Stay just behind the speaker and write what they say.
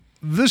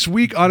This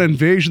week on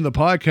Invasion the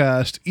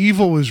Podcast,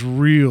 evil is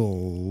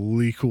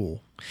really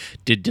cool.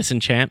 Did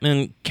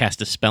Disenchantment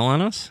cast a spell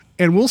on us?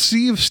 And we'll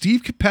see if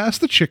Steve can pass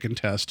the chicken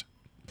test.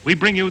 We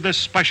bring you this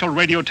special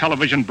radio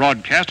television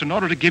broadcast in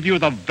order to give you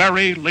the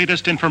very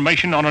latest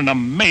information on an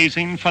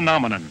amazing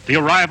phenomenon. The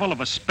arrival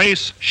of a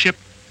spaceship.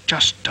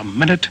 Just a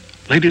minute.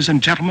 Ladies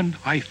and gentlemen,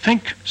 I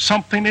think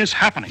something is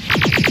happening.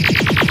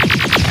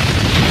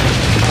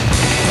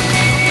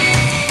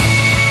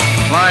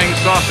 Flying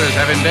saucers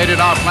have invaded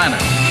our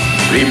planet.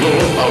 People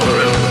of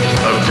Earth,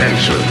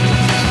 attention.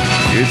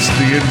 It's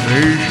the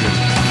invasion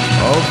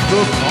of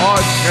the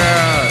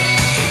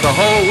podcast. The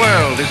whole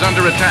world is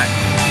under attack.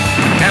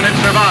 Can it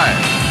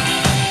survive?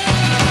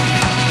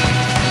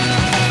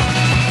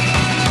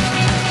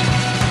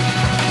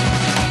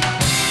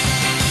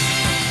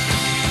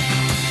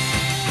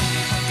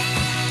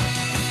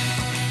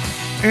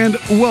 And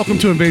welcome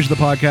to Invasion of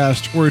the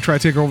Podcast, where we try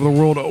to take over the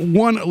world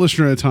one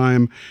listener at a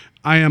time.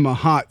 I am a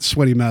hot,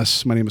 sweaty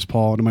mess. My name is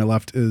Paul, and to my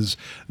left is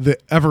the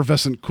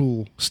effervescent,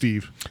 cool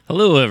Steve.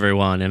 Hello,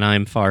 everyone, and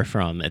I'm far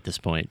from at this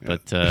point,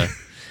 but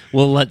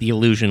we'll let the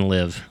illusion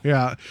live.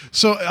 Yeah.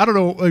 So, I don't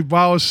know, like,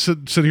 while I was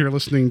sitting here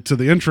listening to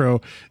the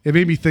intro, it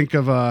made me think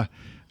of,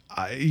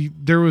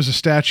 there was a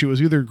statue, it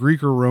was either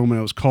Greek or Roman,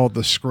 it was called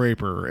the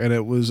Scraper, and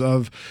it was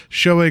of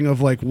showing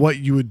of like what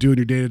you would do in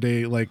your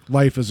day-to-day like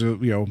life as a,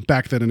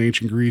 back then in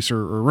ancient Greece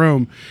or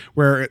Rome,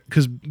 where,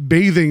 because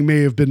bathing may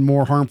have been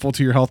more harmful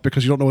to your health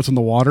because you don't know what's in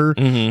the water.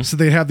 Mm-hmm. So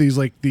they have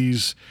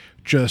these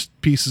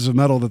just pieces of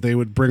metal that they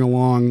would bring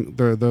along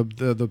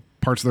the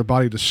parts of their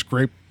body to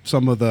scrape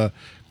some of the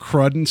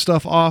crud and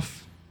stuff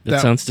off.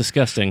 That sounds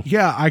disgusting.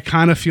 Yeah, I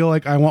kind of feel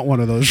like I want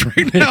one of those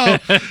right now.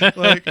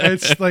 Like,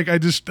 it's like I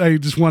just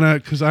want to,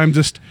 because I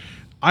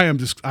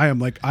am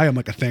like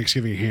a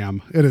Thanksgiving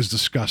ham. It is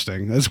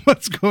disgusting. That's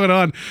what's going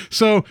on.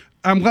 So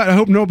I'm glad. I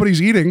hope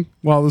nobody's eating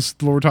while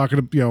we're talking.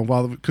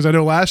 Because I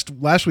know last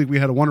week we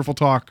had a wonderful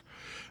talk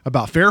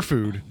about fair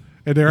food,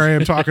 and there I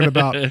am talking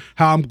about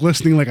how I'm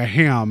glistening like a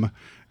ham,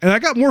 and I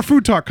got more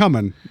food talk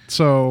coming.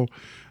 So.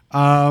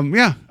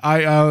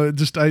 I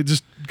just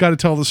got to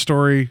tell the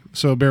story,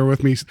 so bear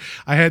with me.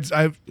 I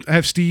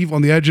have Steve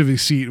on the edge of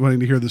his seat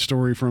wanting to hear the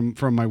story from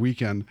my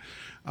weekend.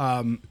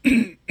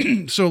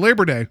 So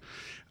Labor Day,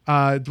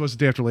 it was the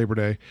day after Labor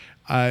Day.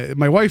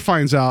 My wife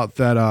finds out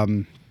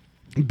that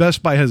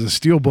Best Buy has a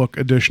Steelbook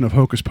edition of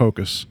Hocus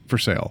Pocus for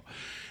sale.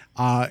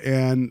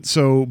 And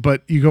so,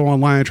 but you go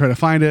online and try to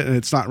find it, and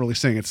it's not really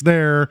saying it's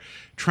there.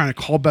 Trying to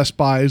call Best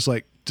Buy is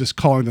like just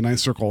calling the ninth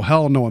circle of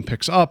hell. No one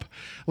picks up.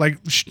 Like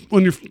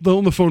when you're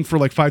on the phone for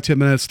like 5-10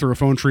 minutes through a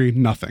phone tree,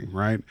 nothing,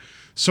 right?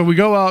 So we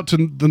go out to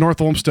the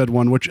North Olmsted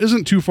one, which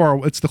isn't too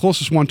far. It's the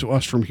closest one to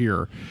us from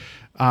here,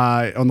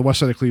 on the west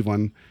side of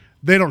Cleveland.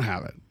 They don't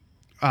have it.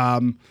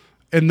 And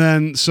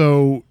then,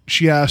 so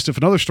she asked if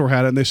another store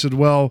had it, and they said,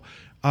 well,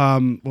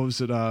 what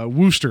was it?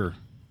 Worcester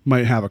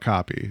might have a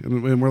copy.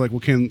 And we're like, well,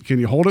 can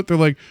you hold it? They're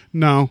like,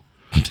 no.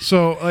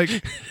 So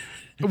like,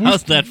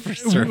 how's that for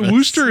service?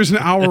 Worcester is an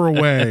hour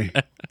away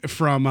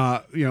from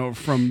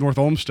North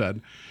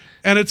Olmsted,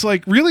 and it's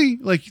like, really,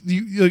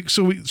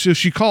 so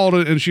she called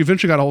it, and she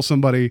eventually got a hold of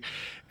somebody,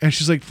 and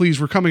she's like, please,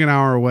 we're coming an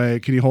hour away,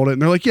 can you hold it?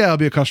 And they're like, yeah, it'll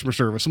be a customer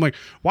service. I'm like,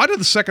 why did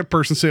the second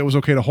person say it was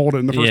okay to hold it,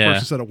 and the first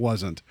person said it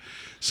wasn't?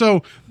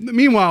 So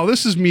meanwhile,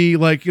 this is me,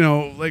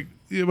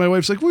 my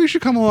wife's like, well, you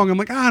should come along. I'm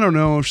like, I don't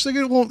know. She's like,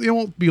 it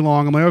won't be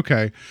long. I'm like,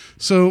 okay.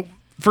 So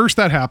first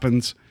that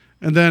happens.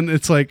 And then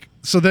it's like,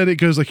 so then it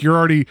goes like,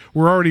 we're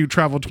already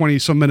traveled 20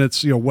 some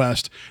minutes,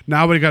 west.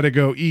 Now we got to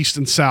go east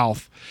and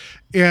south.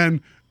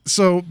 And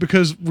so,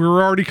 because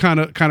we're already kind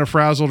of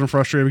frazzled and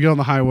frustrated, we get on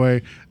the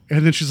highway,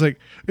 and then she's like,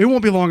 it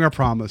won't be long, I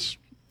promise.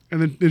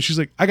 And then she's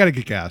like, I got to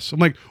get gas. I'm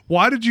like,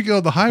 why did you go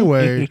on the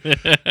highway?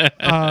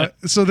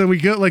 So then we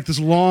get like this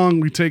long,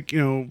 we take,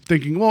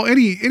 thinking, well,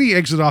 any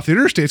exit off the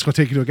interstate's going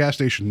to take you to a gas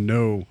station.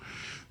 No.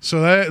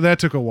 So that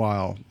took a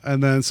while.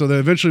 And then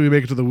eventually we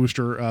make it to the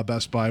Worcester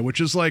Best Buy, which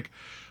is like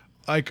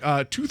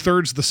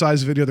 2/3 the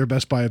size of any other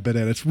Best Buy I've been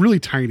in. It's really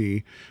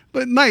tiny,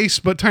 but nice,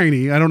 but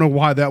tiny. I don't know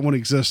why that one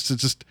exists.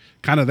 It's just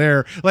kind of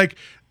there. Like,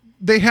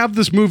 they have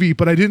this movie,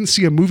 but I didn't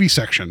see a movie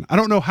section. I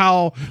don't know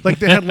how, like,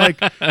 they had like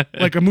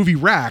a movie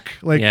rack,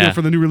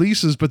 for the new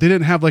releases, but they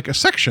didn't have like a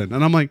section.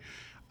 And I'm like,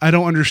 I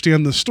don't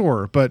understand the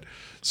store. But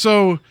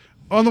so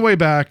on the way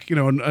back,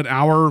 an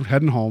hour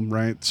heading home,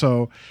 right?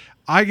 So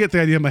I get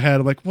the idea in my head.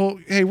 I'm like, well,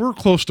 hey, we're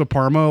close to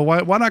Parma.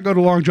 Why not go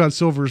to Long John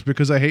Silver's,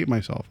 because I hate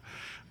myself.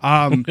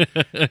 I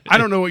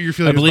don't know what you're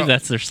feeling. I believe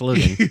that's their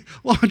slogan.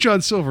 Long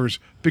John Silver's,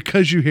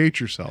 because you hate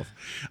yourself.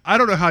 I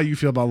don't know how you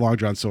feel about Long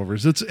John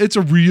Silver's. It's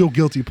a real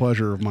guilty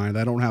pleasure of mine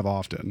that I don't have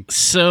often.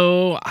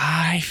 So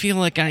I feel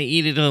like I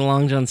eat it at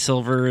Long John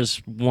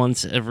Silver's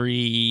once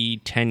every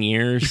 10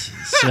 years.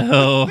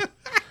 So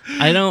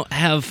I don't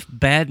have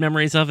bad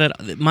memories of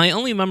it. My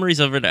only memories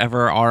of it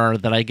ever are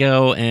that I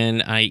go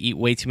and I eat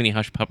way too many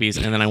Hush Puppies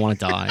and then I want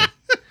to die.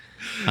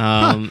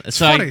 It's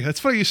funny. It's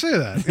funny you say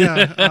that.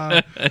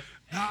 Yeah.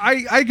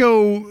 I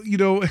go,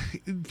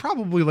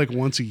 probably like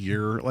once a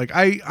year. Like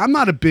I'm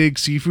not a big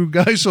seafood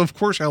guy, so of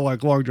course I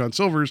like Long John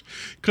Silver's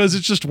because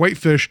it's just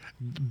whitefish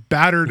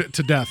battered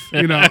to death,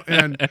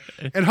 and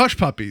hush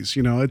puppies,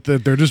 they're Which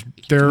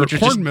are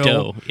just cornmeal,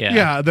 dough,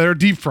 yeah. they're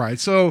deep fried,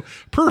 so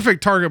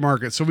perfect target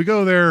market. So we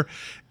go there.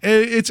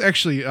 It's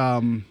actually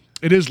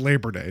it is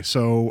Labor Day,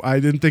 so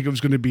I didn't think it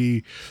was going to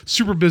be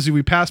super busy.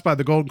 We passed by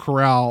the Golden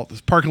Corral. The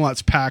parking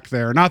lot's packed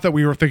there. Not that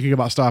we were thinking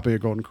about stopping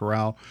at Golden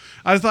Corral.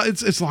 I thought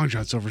it's Long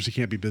John Silver's. It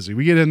can't be busy.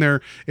 We get in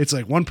there. It's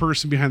like one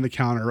person behind the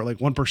counter, like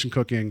one person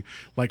cooking,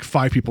 like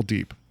 5 people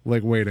deep,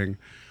 like waiting.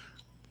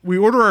 We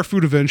order our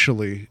food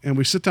eventually, and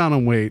we sit down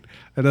and wait.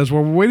 And as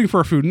we're waiting for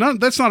our food,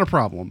 that's not a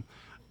problem.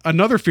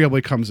 Another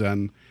family comes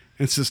in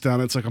and sits down.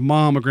 It's like a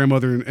mom, a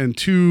grandmother, and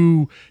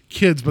 2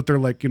 kids, but they're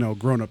like,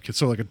 grown-up kids,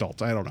 so like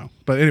adults. I don't know.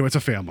 But anyway, it's a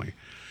family.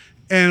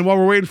 And while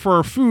we're waiting for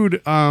our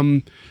food,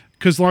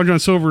 because Long John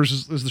Silver's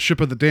is the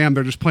ship of the damned,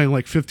 they're just playing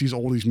like 50s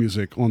oldies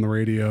music on the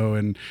radio.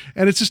 And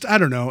it's just, I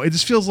don't know. It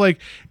just feels like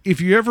if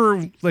you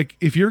ever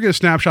get a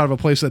snapshot of a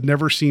place that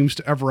never seems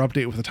to ever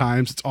update with the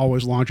times, it's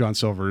always Long John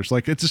Silver's.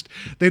 Like, it's just,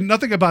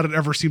 nothing about it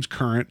ever seems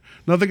current.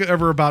 Nothing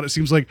ever about it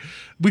seems like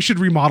we should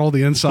remodel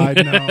the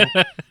inside. No,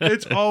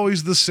 it's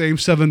always the same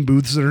 7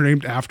 booths that are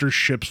named after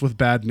ships with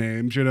bad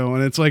names,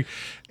 and it's like,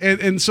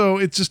 and so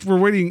it's just, we're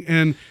waiting.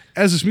 And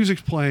as this music's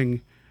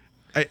playing,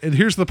 and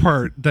here's the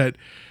part that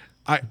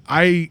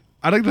I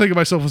like to think of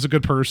myself as a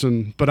good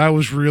person, but I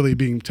was really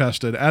being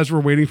tested. As we're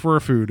waiting for our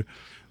food,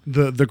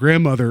 the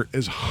grandmother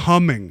is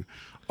humming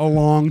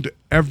along to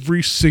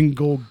every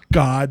single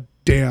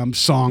goddamn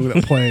song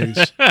that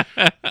plays.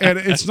 And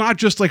it's not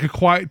just like a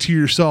quiet to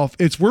yourself.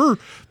 We're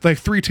like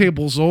 3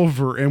 tables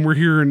over and we're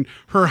hearing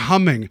her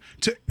humming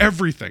to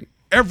everything,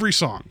 every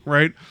song,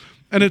 right?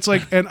 And it's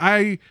like, and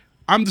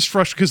I'm just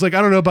frustrated because, like,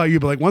 I don't know about you,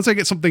 but like once I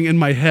get something in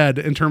my head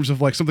in terms of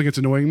like something that's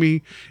annoying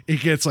me, it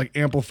gets like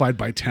amplified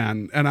by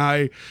 10.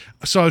 And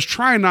so I was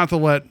trying not to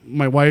let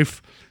my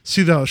wife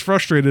see that I was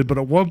frustrated, but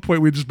at one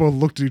point we just both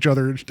looked at each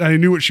other and I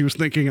knew what she was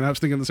thinking and I was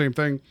thinking the same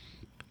thing.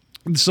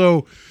 And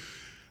so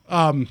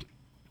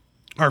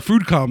our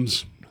food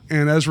comes,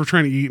 and as we're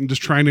trying to eat and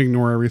just trying to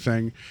ignore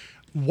everything,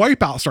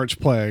 Wipeout starts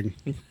playing.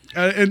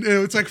 And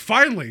it's like,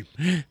 finally,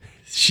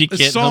 She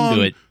can't hum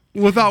to it.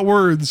 Without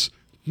words.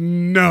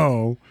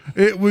 No,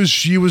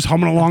 she was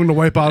humming along to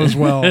Wipeout as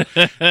well.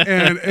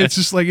 And it's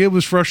just like, it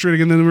was frustrating.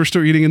 And then we're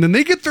still eating, and then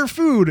they get their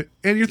food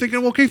and you're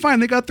thinking, well, okay, fine.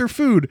 They got their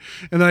food.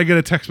 And then I get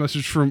a text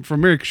message from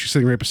Mary, cause she's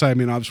sitting right beside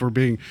me, and obviously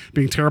we're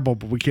being terrible,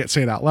 but we can't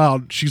say it out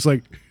loud. She's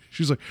like,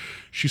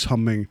 she's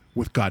humming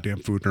with goddamn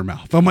food in her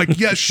mouth. I'm like,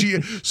 yes,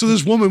 so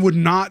this woman would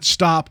not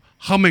stop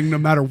humming no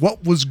matter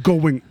what was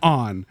going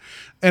on.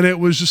 And it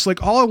was just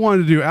like, all I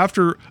wanted to do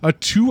after a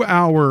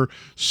 2-hour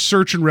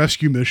search and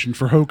rescue mission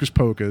for Hocus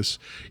Pocus,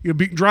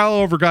 dry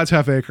all over God's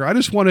half acre. I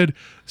just wanted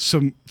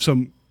some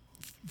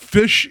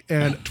fish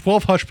and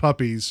 12 hush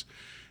puppies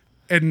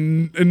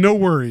and no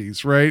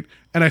worries, right?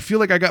 And I feel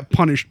like I got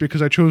punished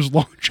because I chose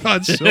Long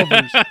John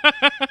Silver's,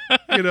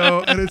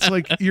 and it's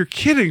like, you're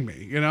kidding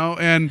me,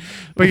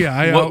 but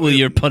yeah. What will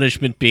your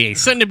punishment be?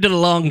 Send him to the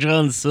Long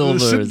John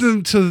Silver's. Send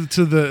him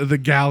to the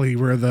galley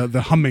where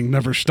the humming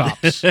never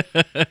stops.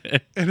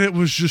 And it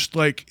was just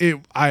like,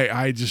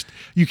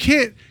 you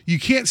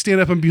can't stand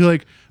up and be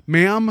like,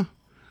 ma'am,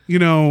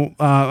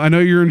 I know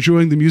you're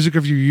enjoying the music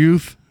of your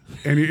youth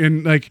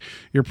and like,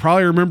 you're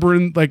probably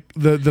remembering like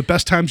the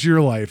best times of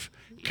your life.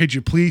 Could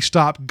you please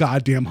stop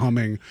goddamn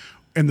humming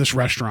in this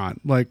restaurant?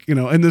 Like,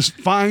 in this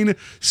fine,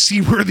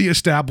 seaworthy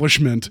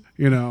establishment,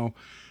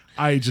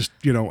 I just,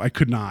 I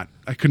could not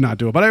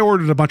do it. But I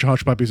ordered a bunch of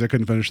hush puppies. I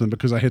couldn't finish them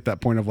because I hit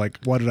that point of like,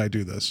 why did I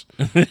do this?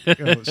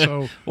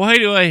 So why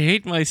do I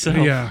hate myself?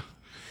 Yeah.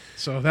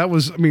 So that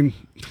was,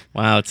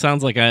 wow, it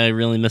sounds like I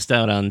really missed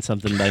out on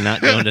something by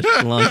not going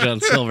to Long John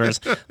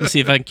Silver's. Let's see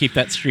if I can keep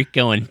that streak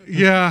going.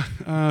 Yeah.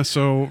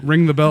 So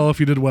ring the bell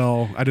if you did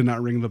well. I did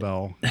not ring the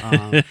bell.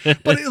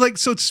 But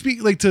so to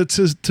speak, like to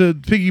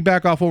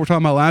piggyback off what we were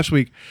talking about last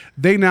week,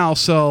 they now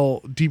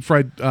sell deep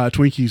fried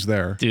Twinkies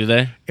there. Do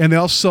they? And they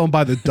also sell them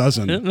by the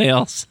dozen.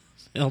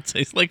 They all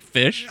taste like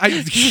fish.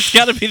 It's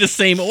got to be the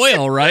same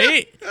oil,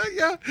 right?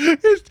 Yeah,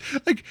 it's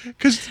like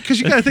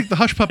because you got to think the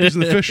hush puppies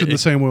and the fish are in the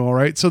same oil,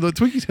 right? So the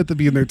Twinkies have to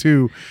be in there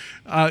too.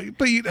 But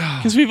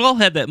because we've all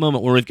had that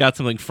moment where we've got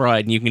something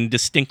fried and you can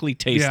distinctly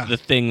taste the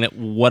thing that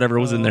whatever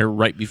was in there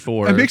right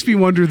before. It makes me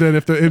wonder then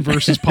if the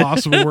inverse is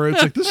possible, where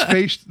it's like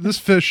this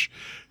fish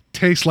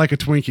tastes like a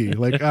Twinkie.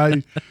 Like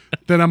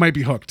then I might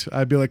be hooked.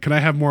 I'd be like, can I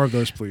have more of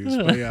those, please?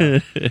 But yeah,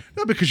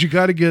 no, because you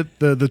got to get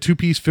the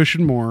 2-piece fish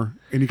and more,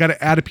 and you got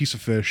to add a piece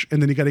of fish,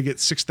 and then you got to get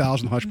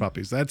 6,000 hush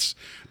puppies. That's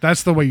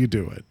the way you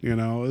do it.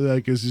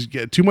 Like is you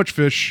get too much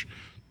fish,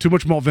 too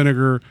much malt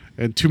vinegar,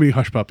 and too many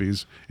hush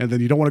puppies, and then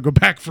you don't want to go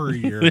back for a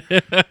year.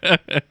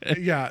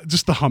 Yeah,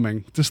 just the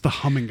humming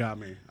got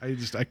me.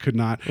 I could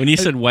not. When you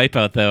said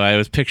Wipeout, though, I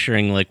was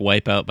picturing like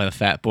Wipeout by the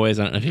Fat Boys.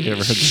 I don't know if you've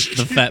ever heard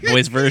the Fat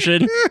Boys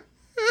version.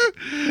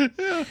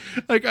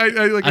 Like I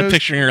I'm was,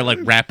 picturing her like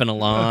rapping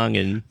along,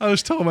 and I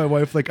was telling my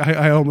wife like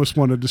I almost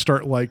wanted to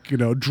start like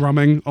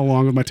drumming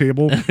along with my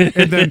table,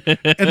 and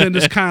then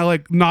just kind of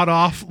like nod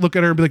off, look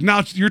at her, and be like,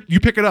 "Now you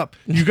pick it up,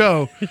 you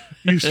go,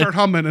 you start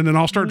humming, and then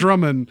I'll start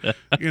drumming,"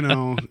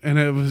 And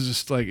it was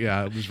just like,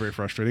 yeah, it was very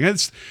frustrating.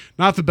 It's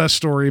not the best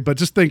story, but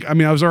just think, I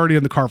mean, I was already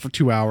in the car for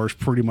 2 hours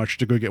pretty much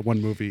to go get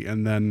one movie,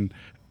 and then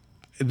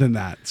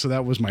that. So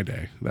that was my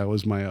day. That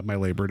was my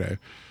Labor Day.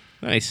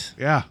 nice.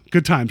 Yeah,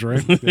 good times,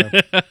 right?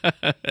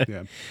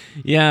 Yeah.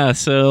 Yeah,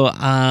 so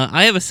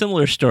I have a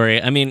similar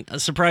story. I mean,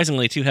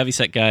 surprisingly, two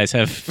heavyset guys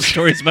have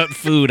stories about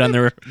food on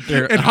their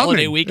And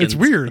holiday humming. weekends. It's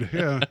weird.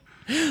 Yeah.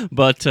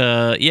 But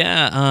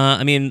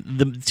I mean,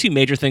 the two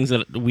major things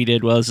that we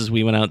did is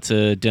we went out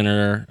to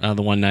dinner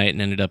the one night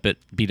and ended up at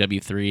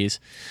BW3's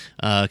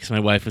because my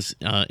wife was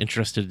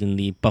interested in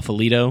the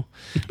Buffalito.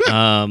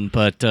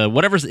 But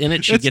whatever's in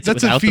it, she gets it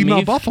That's without a female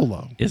the meat.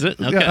 buffalo. Is it?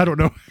 Okay. Yeah, I don't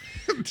know.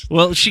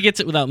 Well, she gets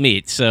it without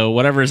meat, so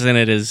whatever's in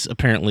it is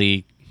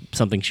apparently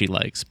something she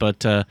likes.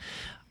 But I'm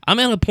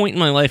at a point in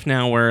my life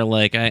now where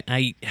like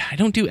I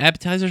don't do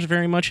appetizers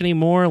very much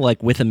anymore.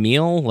 Like with a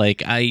meal,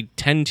 like I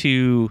tend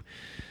to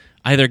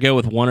either go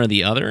with one or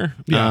the other.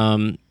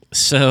 Yeah.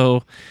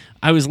 So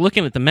I was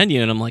looking at the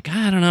menu and I'm like,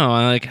 I don't know.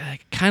 I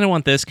kind of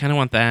want this, kind of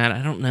want that.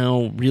 I don't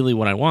know really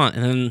what I want.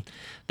 And then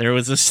there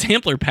was a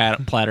sampler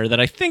platter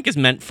that I think is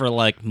meant for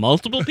like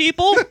multiple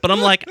people, but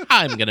I'm like,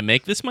 I'm going to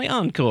make this my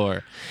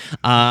encore.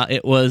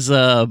 It was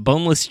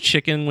boneless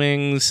chicken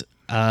wings,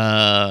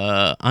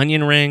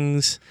 onion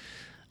rings,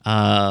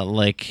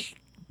 like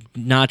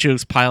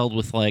nachos piled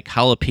with like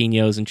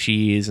jalapenos and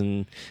cheese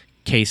and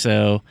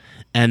queso,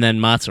 and then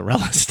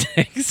mozzarella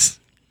sticks.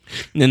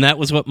 And that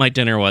was what my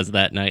dinner was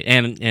that night,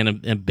 and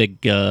a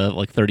big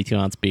like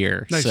 32-ounce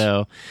beer. Nice.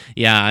 So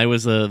yeah, I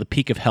was the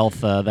peak of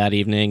health that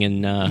evening,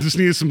 and Just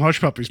needed some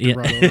hush puppies to be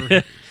brought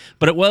over.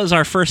 but it was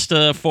our first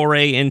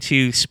foray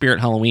into Spirit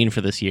Halloween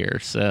for this year.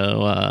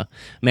 So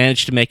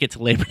managed to make it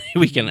to Labor Day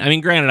weekend. I mean,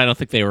 granted, I don't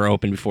think they were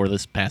open before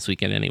this past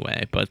weekend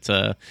anyway, but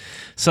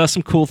saw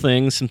some cool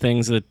things, some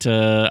things that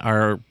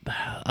are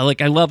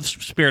like. I love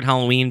Spirit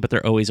Halloween, but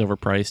they're always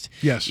overpriced.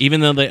 Yes. Even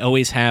though they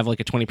always have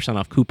like a 20%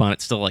 off coupon,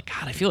 it's still like,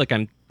 God, I feel like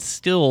I'm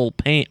still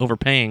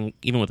overpaying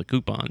even with a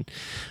coupon.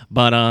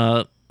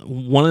 But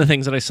one of the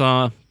things that I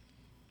saw,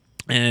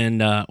 and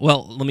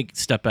well, let me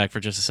step back for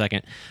just a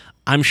second.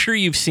 I'm sure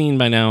you've seen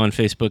by now on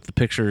Facebook the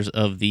pictures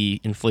of the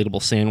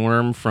inflatable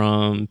sandworm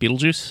from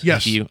Beetlejuice.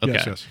 Yes. Okay.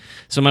 Yes.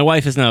 So my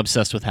wife is now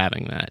obsessed with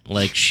having that.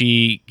 Like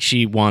she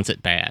wants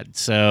it bad.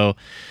 So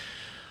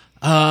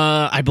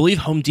I believe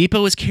Home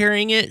Depot is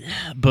carrying it,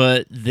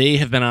 but they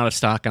have been out of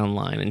stock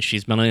online, and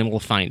she's been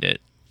unable to find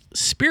it.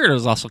 Spirit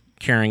is also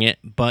carrying it,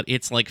 but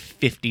it's like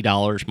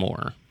 $50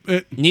 more.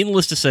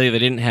 Needless to say, they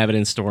didn't have it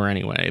in store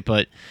anyway,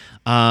 but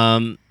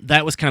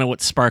that was kind of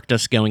what sparked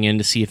us going in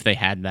to see if they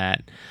had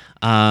that.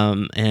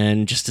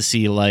 And just to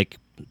see, like,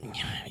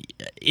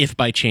 if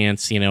by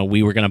chance,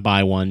 we were going to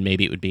buy one,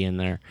 maybe it would be in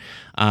there.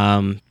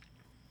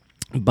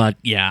 But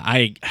yeah,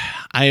 I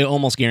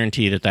almost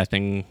guarantee that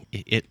thing,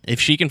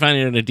 if she can find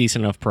it at a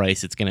decent enough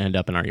price, it's going to end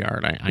up in our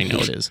yard. I know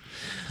it is.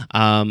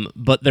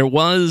 But there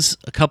was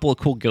a couple of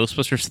cool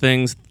Ghostbusters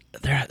things.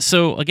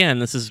 So again,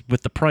 this is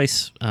with the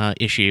price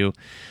issue.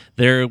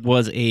 There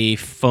was a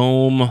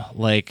foam,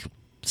 like,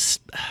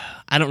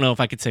 I don't know if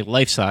I could say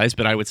life size,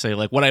 but I would say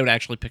like what I would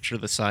actually picture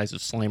the size of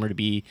Slimer to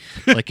be,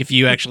 like if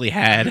you actually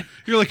had.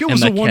 You're like, it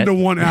was a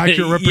 1-to-1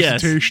 accurate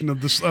Yes. representation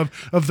of this of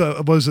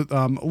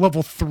the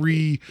level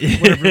 3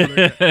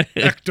 whatever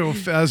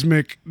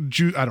ectophasmic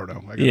juice. I don't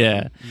know.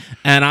 Yeah,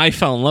 and I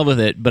fell in love with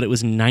it, but it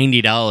was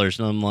 $90,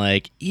 and I'm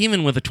like,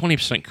 even with a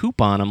 20%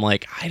 coupon, I'm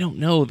like, I don't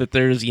know that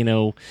there's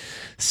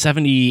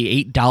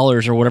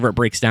 $78 or whatever it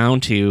breaks down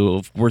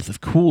to worth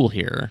of cool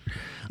here.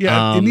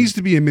 Yeah, it needs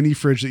to be a mini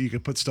fridge that you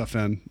could put stuff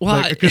in.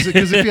 Well, Because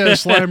if you had a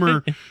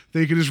Slimer,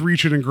 they could just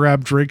reach in and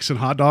grab drinks and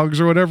hot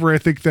dogs or whatever. I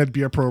think that'd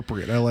be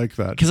appropriate. I like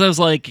that. Because I was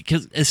like,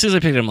 because as soon as I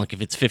picked it, I'm like,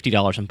 if it's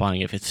 $50, I'm buying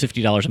it. If it's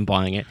 $50, I'm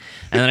buying it.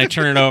 And then I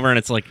turn it over and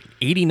it's like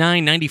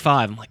 $89.95.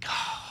 I'm like,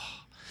 oh.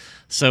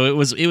 So it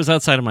was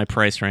outside of my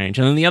price range.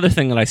 And then the other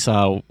thing that I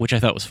saw, which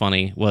I thought was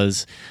funny,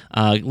 was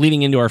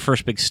leading into our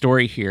first big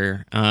story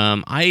here.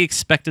 I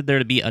expected there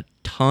to be a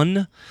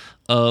ton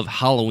of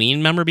Halloween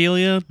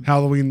memorabilia.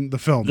 Halloween, the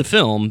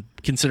film.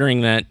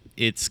 Considering that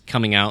it's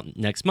coming out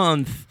next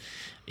month,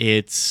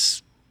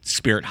 it's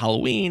Spirit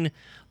Halloween.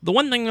 The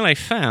one thing that I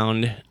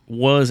found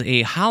was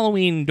a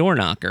Halloween door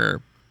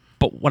knocker,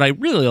 but what I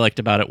really liked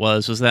about it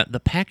was that the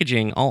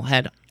packaging all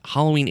had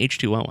Halloween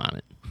H2O on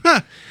it.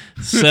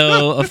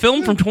 So a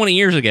film from 20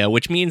 years ago,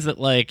 which means that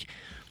like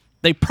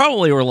they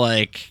probably were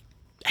like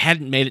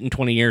hadn't made it in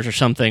 20 years or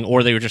something,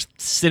 or they were just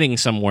sitting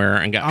somewhere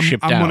and got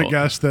shipped out. I'm gonna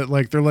guess that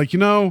like they're like,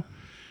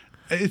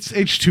 it's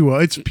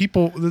H2O. It's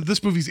people.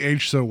 This movie's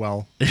aged so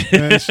well.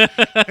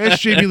 It's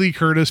Jamie Lee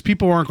Curtis.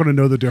 People aren't going to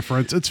know the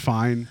difference. It's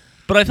fine.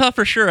 But I thought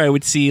for sure I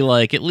would see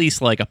like at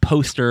least like a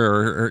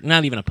poster or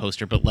not even a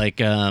poster, but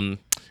like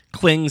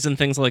clings and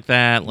things like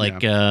that,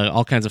 like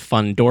all kinds of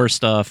fun door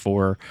stuff,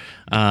 or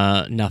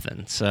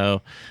nothing.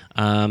 So,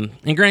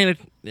 and granted,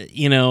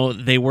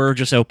 they were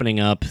just opening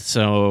up,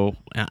 so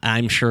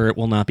I'm sure it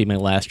will not be my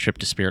last trip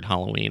to Spirit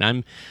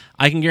Halloween.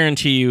 I can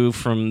guarantee you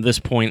from this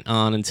point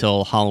on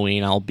until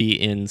Halloween, I'll be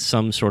in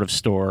some sort of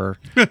store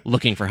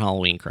looking for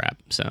Halloween crap.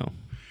 So,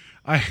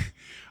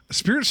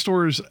 Spirit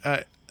stores,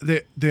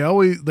 they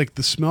always, like,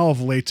 the smell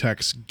of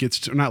latex gets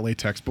to, not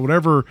latex, but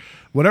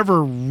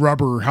whatever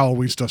rubber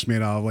Halloween stuff's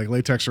made out of, like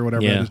latex or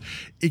whatever it is,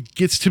 it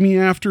gets to me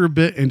after a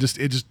bit, and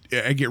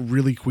I get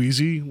really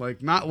queasy.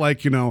 Like, not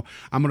like, I'm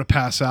gonna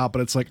pass out,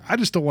 but it's like I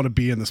just don't want to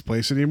be in this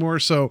place anymore.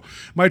 So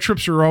my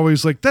trips are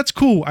always like, that's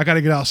cool, I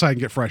gotta get outside and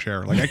get fresh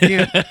air. Like, I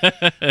can't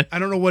I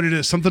don't know what it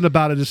is, something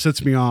about it just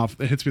sets me off.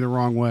 It hits me the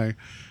wrong way.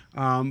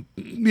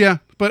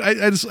 But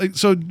I just, like,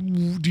 so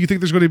do you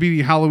think there's going to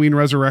be Halloween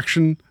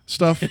Resurrection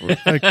stuff,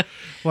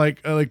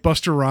 like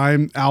Busta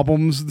Rhymes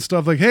albums and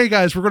stuff? Like, hey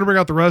guys, we're going to bring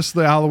out the rest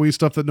of the Halloween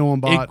stuff that no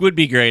one bought. It would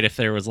be great if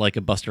there was like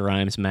a Busta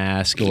Rhymes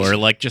mask, or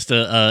like just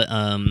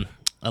a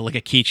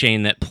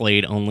keychain that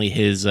played only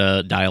his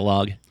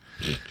dialogue.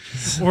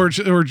 or a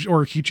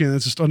keychain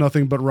that's just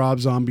nothing but Rob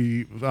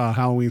Zombie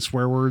Halloween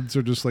swear words,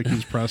 or just like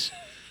his press,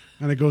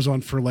 and it goes on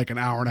for like an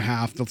hour and a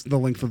half, the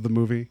length of the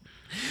movie.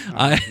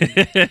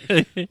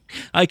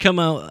 I come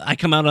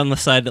out on the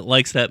side that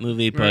likes that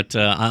movie, but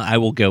I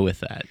will go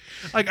with that.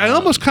 Like, I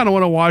almost kind of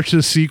want to watch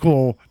the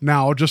sequel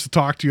now just to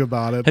talk to you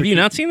about it. Have you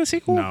not seen the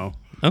sequel? No.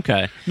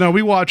 Okay. No,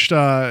 we watched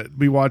Halloween,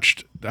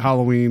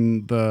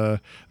 the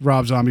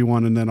Rob Zombie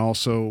one, and then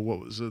also,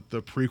 what was it,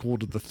 the prequel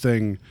to The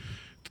Thing,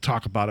 to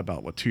talk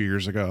about 2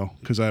 years ago,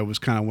 because I was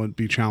kind of want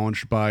to be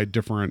challenged by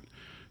different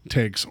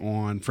takes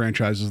on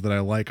franchises that I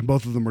like, and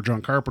both of them were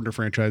John Carpenter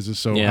franchises,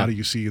 so how do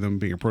you see them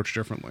being approached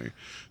differently?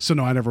 So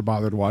no, I never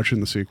bothered watching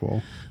the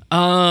sequel.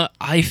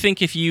 I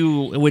think if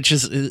you, which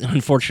is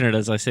unfortunate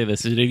as I say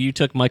this, if you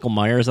took Michael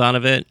Myers out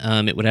of it,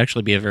 it would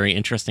actually be a very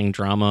interesting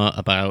drama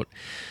about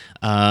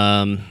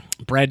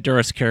Brad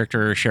Dourif's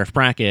character, Sheriff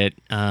Brackett,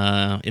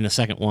 in the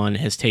second one,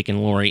 has taken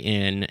Laurie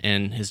in,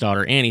 and his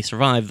daughter Annie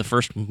survived the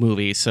first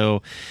movie.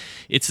 So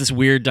it's this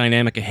weird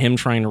dynamic of him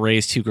trying to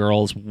raise two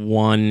girls.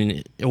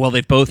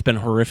 They've both been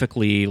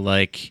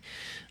horrifically,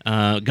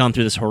 gone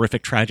through this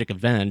horrific, tragic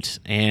event,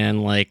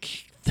 and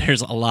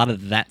there's a lot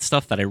of that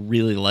stuff that I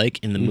really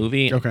like in the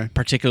movie. Okay.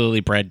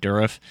 Particularly Brad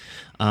Dourif,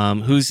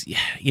 who's,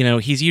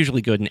 he's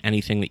usually good in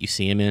anything that you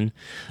see him in.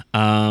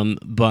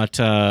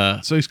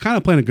 So he's kind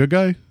of playing a good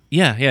guy?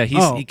 Yeah,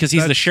 he's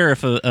the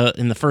sheriff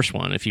in the first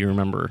one, if you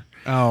remember.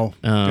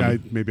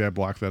 Maybe I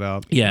blocked that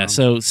out. Yeah,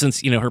 so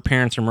since her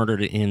parents are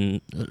murdered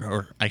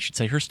or I should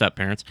say her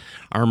step-parents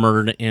are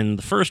murdered in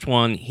the first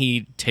one,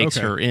 he takes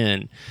her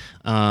in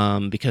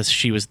because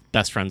she was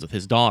best friends with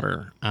his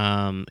daughter,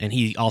 and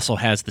he also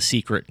has the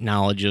secret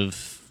knowledge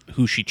of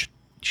who she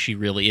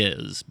really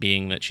is,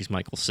 being that she's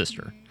Michael's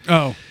sister.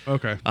 Oh,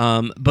 okay.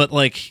 But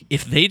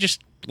if they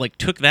just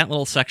took that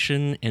little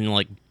section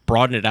and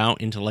broaden it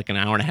out into an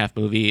hour and a half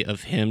movie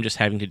of him just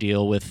having to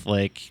deal with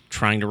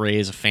trying to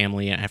raise a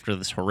family after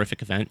this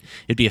horrific event,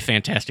 it'd be a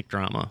fantastic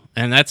drama.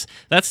 And that's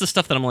the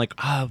stuff that I'm like,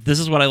 this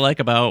is what I like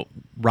about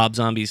Rob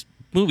Zombie's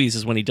movies,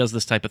 is when he does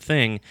this type of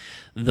thing,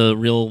 the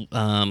real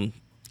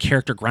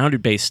character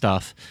grounded based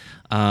stuff.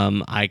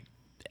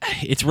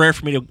 It's rare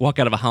for me to walk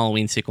out of a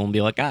Halloween sequel and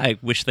be like, I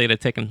wish they'd have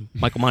taken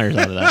Michael Myers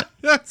out of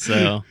that.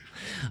 So,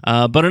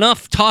 but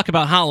enough talk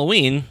about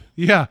Halloween.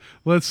 Yeah,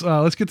 let's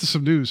get to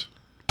some news.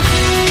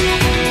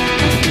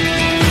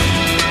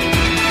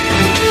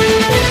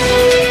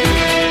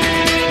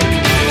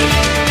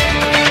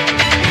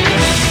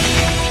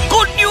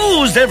 Good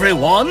news,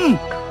 everyone!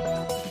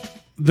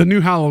 The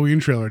new Halloween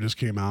trailer just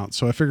came out,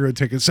 so I figured it'd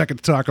take a second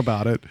to talk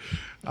about it.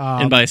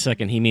 And by a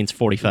second, he means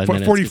 45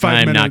 minutes. 45 I'm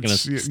minutes. not going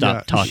to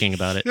stop talking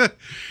about it.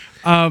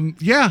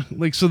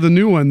 So the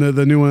new one,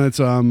 the new one that's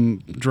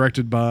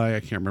directed by, I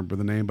can't remember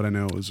the name, but I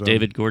know it was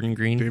David Gordon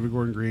Green. David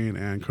Gordon Green,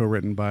 and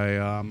co-written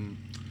by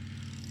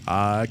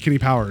Kenny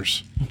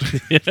Powers.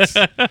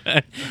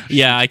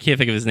 Yeah, I can't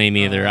think of his name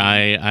either.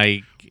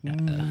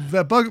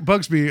 That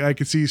bugs me. I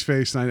can see his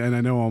face, and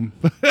I know him.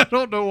 I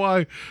don't know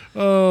why.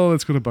 Oh,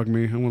 it's going to bug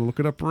me. I want to look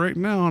it up right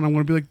now, and I'm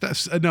going to be like,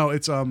 "That's no,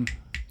 it's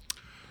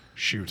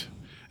shoot."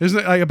 Isn't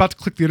it about to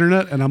click the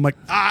internet, and I'm like,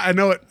 I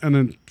know it, and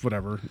then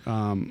whatever.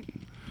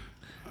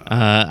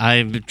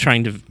 I'm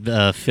trying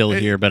to fill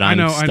here, but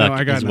I'm stuck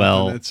I got as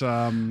well. It's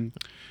Danny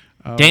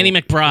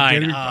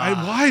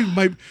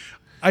McBride.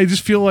 I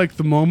just feel like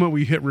the moment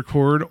we hit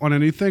record on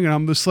anything, and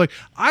I'm just like,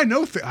 I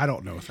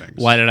don't know things.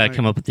 Why did I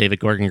come up with David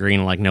Gordon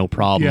Green? No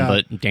problem, Yeah.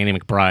 But Danny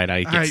McBride,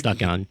 I get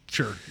stuck on.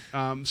 Sure.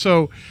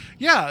 So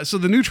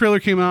the new trailer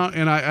came out,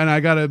 and I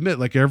gotta admit,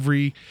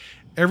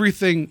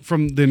 everything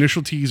from the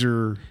initial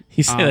teaser.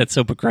 You say that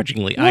so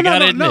begrudgingly. Well, I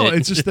gotta admit. No,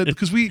 it's just that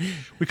because we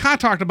kind of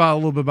talked about a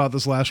little bit about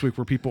this last week,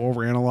 where people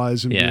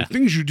overanalyze and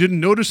things you didn't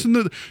notice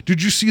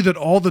did you see that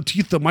all the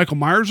teeth that Michael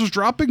Myers was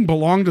dropping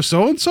belonged to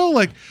so and so?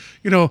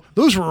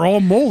 those were all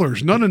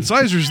molars, none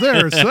incisors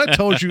there. So that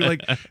tells you,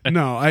 like,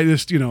 no, I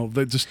just,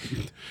 that just,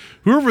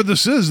 whoever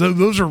this is,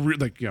 those are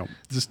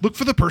just look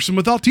for the person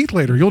without teeth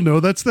later. You'll know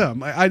that's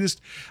them.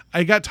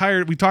 I got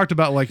tired. We talked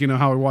about, like,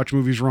 how we watch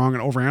movies wrong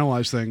and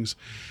overanalyze things.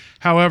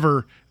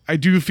 However, I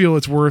do feel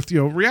it's worth,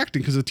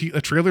 reacting, because a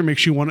trailer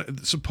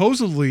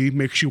supposedly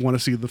makes you want to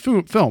see the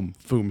film.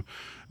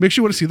 Makes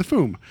you want to see the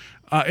film.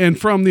 And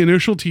from the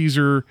initial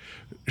teaser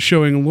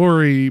showing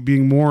Laurie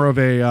being more of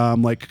a,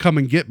 like, come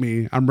and get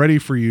me, I'm ready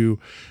for you,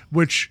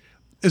 which,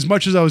 as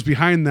much as I was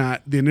behind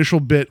that, the initial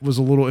bit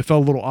it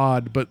felt a little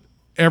odd, but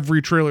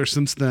every trailer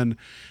since then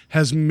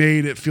has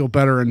made it feel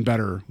better and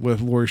better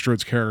with Laurie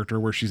Strode's character,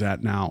 where she's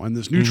at now. And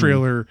this new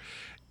trailer,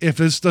 if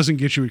this doesn't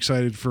get you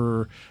excited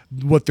for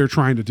what they're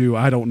trying to do,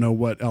 I don't know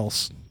what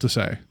else to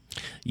say.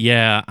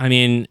 Yeah, I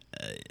mean,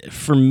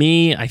 for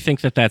me, I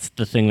think that's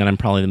the thing that I'm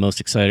probably the most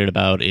excited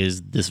about,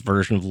 is this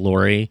version of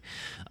Laurie.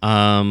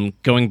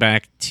 Going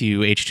back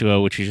to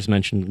H2O, which you just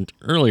mentioned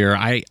earlier,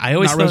 I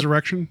always Not thought...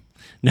 Resurrection?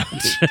 No.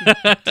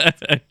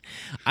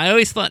 I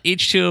always thought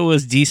H2O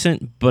was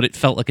decent, but it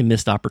felt like a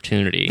missed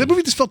opportunity. That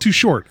movie just felt too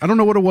short. I don't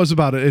know what it was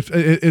about it.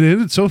 It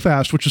ended so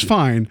fast, which is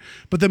fine,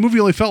 but that movie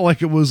only felt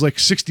like it was like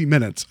 60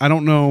 minutes. I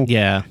don't know.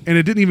 Yeah. And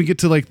it didn't even get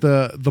to, like,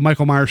 the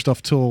Michael Myers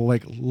stuff till,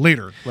 like,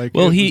 later. Like,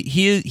 well,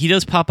 he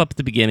does pop up at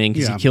the beginning,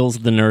 because Yeah. he kills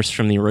the nurse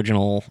from the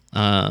original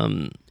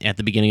at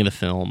the beginning of the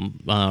film,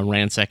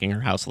 ransacking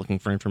her house looking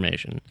for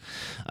information.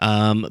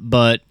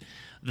 But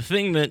the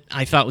thing that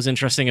I thought was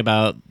interesting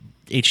about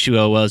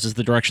H2O is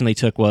the direction they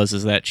took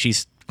is that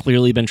she's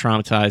clearly been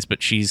traumatized,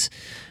 but she's,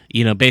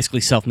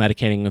 basically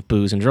self-medicating with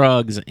booze and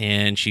drugs,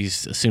 and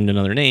she's assumed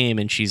another name,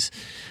 and she's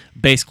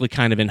basically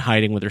kind of in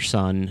hiding with her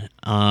son.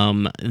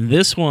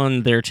 This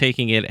one, they're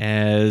taking it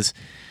as,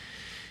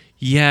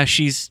 yeah,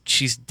 she's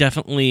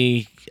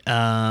definitely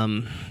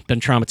been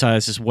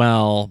traumatized as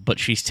well, but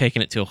she's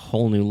taken it to a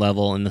whole new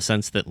level, in the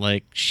sense that,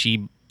 like,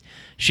 she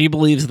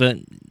believes that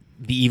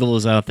the evil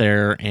is out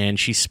there, and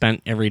she's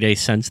spent every day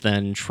since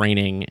then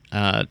training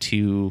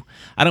to,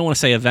 I don't want to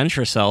say avenge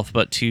herself,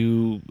 but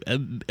to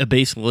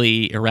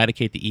basically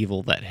eradicate the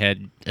evil that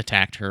had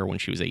attacked her when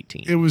she was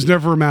 18. it was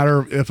never a matter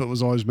of if, it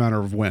was always a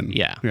matter of when.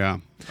 Yeah. Yeah.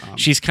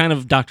 She's kind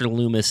of Dr.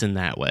 Loomis in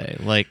that way.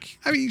 Like,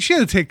 I mean, she had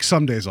to take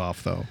some days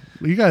off, though.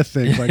 You got to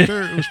think, like,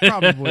 it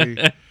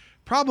was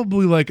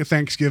probably like a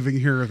Thanksgiving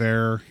here or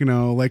there,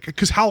 like,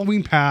 because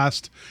Halloween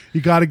passed.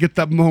 You got to get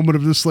that moment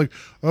of just, like,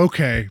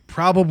 okay,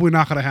 probably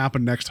not going to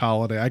happen next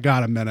holiday. I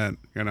got a minute,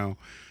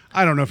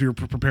 I don't know if you're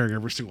preparing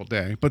every single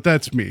day, but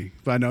that's me.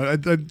 But I know, I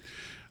don't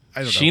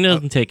know. she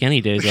doesn't take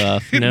any days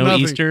off. No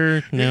Nothing.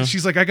 Easter, no.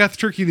 She's like, I got the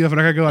turkey in the oven.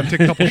 I got to go out and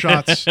take a couple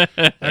shots.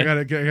 I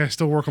gotta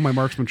still work on my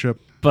marksmanship.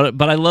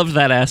 But I loved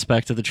that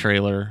aspect of the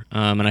trailer,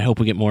 and I hope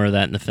we get more of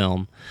that in the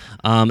film.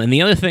 And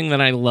the other thing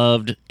that I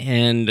loved,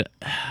 and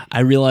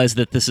I realized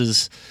that this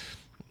is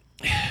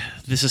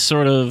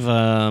sort of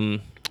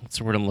what's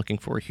the word I'm looking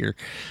for here?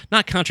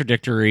 Not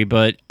contradictory,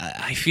 but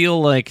I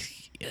feel like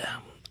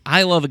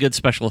I love a good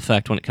special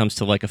effect when it comes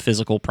to, like, a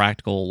physical,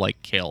 practical,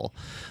 like, kill.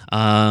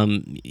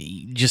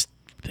 Just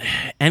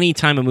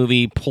anytime a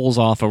movie pulls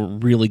off a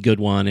really good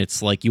one,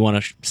 it's like you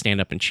want to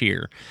stand up and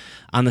cheer.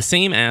 On the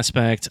same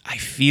aspect, I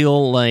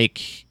feel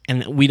like,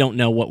 and we don't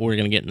know what we're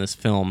going to get in this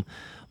film,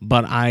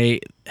 but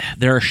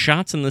there are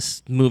shots in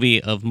this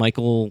movie of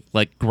Michael,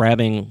 like,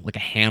 grabbing, like, a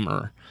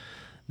hammer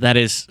that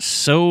is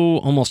so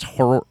almost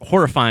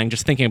horrifying,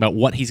 just thinking about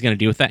what he's going to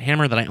do with that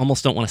hammer, that I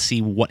almost don't want to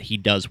see what he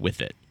does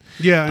with it.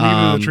 Yeah, and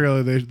even in the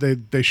trailer,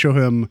 they show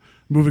him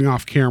moving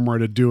off camera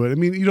to do it. I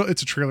mean,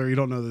 it's a trailer; you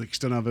don't know the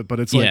extent of it, but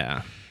it's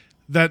like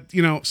that.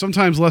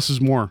 Sometimes less is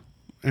more,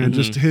 and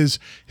just his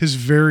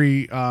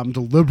very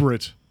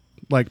deliberate,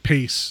 like,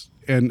 pace,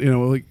 and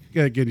like,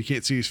 again, you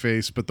can't see his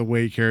face, but the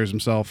way he carries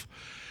himself,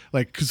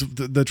 like, because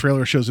the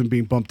trailer shows him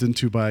being bumped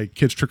into by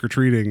kids trick or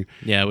treating.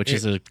 Yeah, which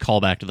is a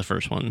callback to the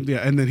first one.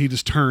 Yeah, and then he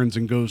just turns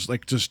and goes,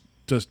 like, just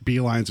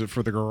beelines it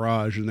for the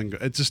garage, and then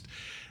it's just.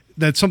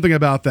 That's something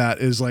about that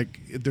is, like,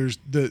 there's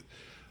the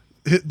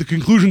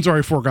conclusion's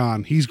already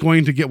foregone. He's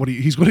going to get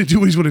he's going to do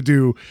what he's going to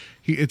do.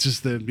 It's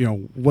just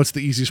what's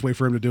the easiest way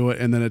for him to do it,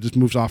 and then it just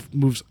moves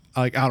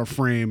like out of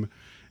frame,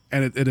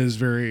 and it is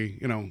very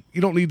you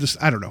don't need this.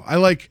 I don't know. I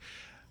like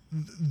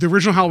the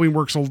original Halloween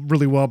works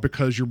really well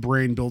because your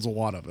brain builds a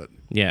lot of it.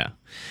 Yeah.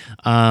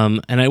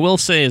 And I will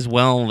say as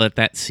well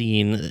that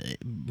scene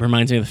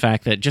reminds me of the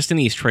fact that just in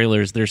these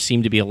trailers there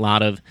seem to be a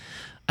lot of,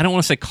 I don't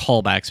want to say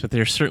callbacks, but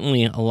there's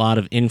certainly a lot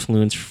of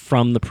influence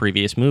from the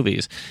previous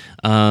movies.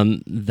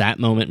 That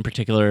moment in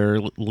particular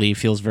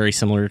feels very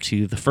similar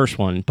to the first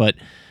one, but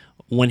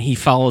when he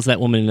follows that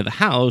woman into the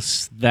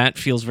house, that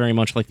feels very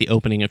much like the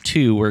opening of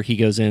 2, where he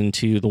goes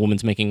into, the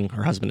woman's making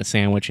her husband a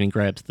sandwich, and he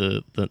grabs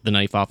the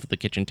knife off of the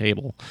kitchen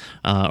table,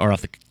 or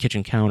off the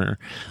kitchen counter.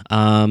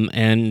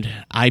 And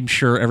I'm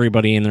sure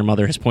everybody and their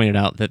mother has pointed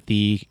out that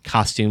the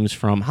costumes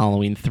from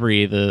Halloween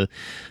 3, the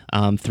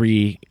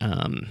 3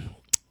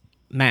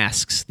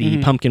 masks,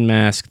 the pumpkin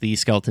mask, the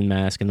skeleton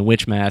mask, and the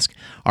witch mask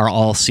are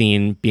all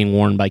seen being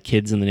worn by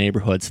kids in the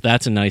neighborhood. So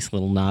that's a nice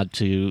little nod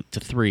to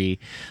 3.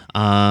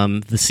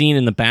 The scene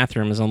in the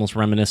bathroom is almost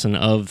reminiscent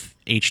of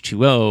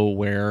H2O,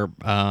 where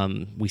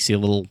we see a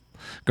little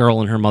girl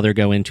and her mother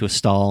go into a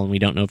stall, and we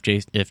don't know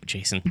if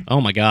Jason.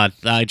 Oh my God!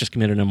 I just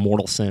committed an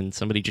immortal sin.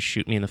 Somebody just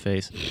shoot me in the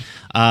face.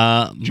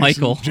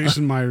 Michael.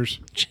 Jason Myers.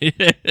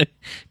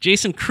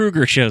 Jason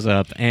Kruger shows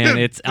up, and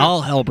it's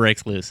all hell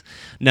breaks loose.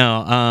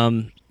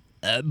 No,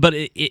 but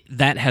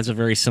that has a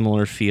very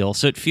similar feel.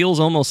 So it feels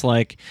almost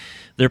like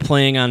they're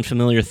playing on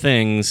familiar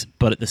things,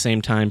 but at the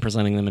same time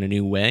presenting them in a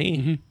new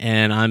way.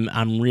 And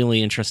I'm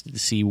really interested to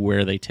see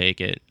where they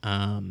take it.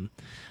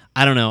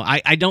 I don't know.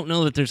 I don't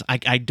know that there's.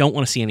 I don't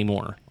want to see any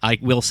more. I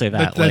will say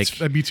that.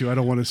 Me too. I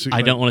don't want to see.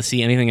 I don't want to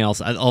see anything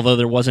else. Although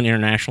there was an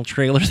international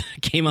trailer that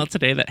came out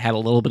today that had a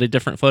little bit of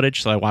different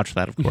footage, so I watched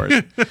that, of course.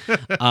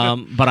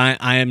 But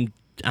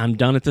I'm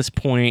done at this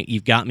point.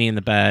 You've got me in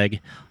the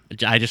bag.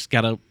 I just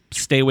gotta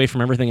stay away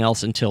from everything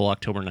else until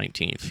October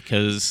 19th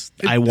because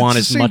I want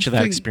as much of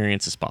that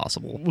experience as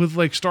possible. With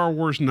like Star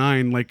Wars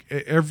 9, like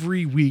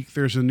every week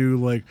there's a new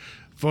like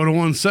photo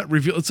on set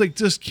reveal. It's like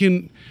just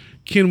can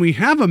we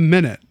have a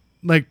minute?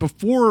 Like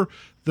before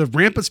the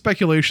rampant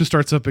speculation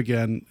starts up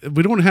again,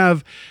 we don't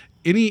have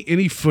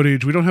any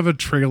footage. We don't have a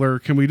trailer.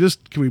 Can we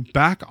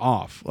back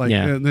off? Like,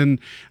 and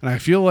I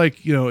feel like,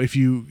 if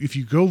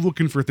you go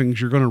looking for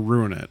things, you're going to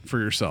ruin it for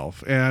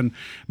yourself. And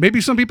maybe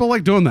some people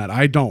like doing that.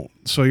 I don't.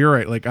 So you're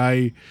right. Like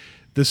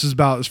this is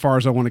about as far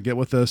as I want to get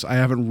with this. I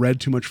haven't read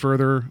too much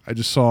further. I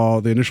just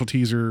saw the initial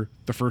teaser,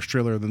 the first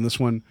trailer, then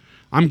this one.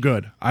 I'm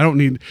good. I don't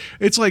need.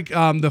 It's like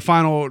the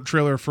final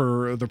trailer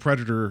for The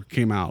Predator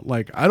came out.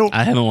 Like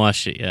I haven't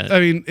watched it yet. I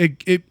mean,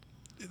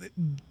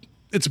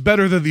 it's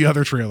better than the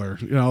other trailer.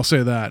 I'll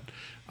say that.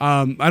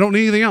 I don't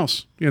need anything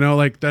else.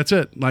 Like that's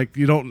it. Like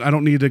I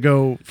don't need to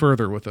go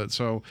further with it.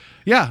 So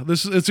yeah,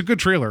 it's a good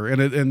trailer,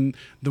 and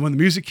when the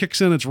music kicks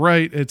in, it's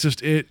right. It's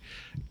just it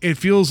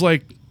feels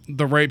like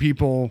the right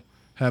people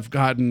have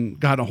gotten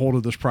a hold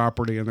of this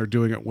property and they're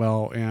doing it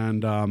well.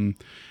 And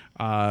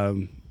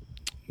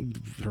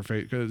her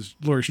face, because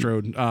Laurie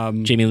Strode,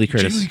 Jamie Lee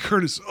Curtis. Jamie Lee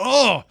Curtis.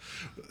 Oh,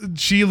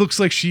 she looks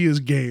like she is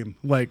game.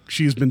 Like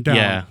she's been down.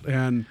 Yeah.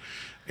 And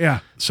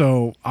yeah,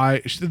 so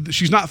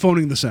she's not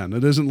phoning this in.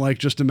 It isn't like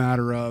just a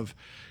matter of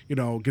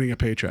getting a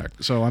paycheck.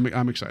 So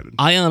I'm excited.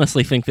 I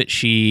honestly think that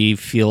she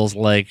feels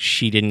like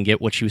she didn't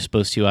get what she was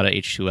supposed to out of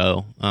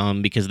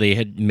H2O, because they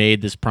had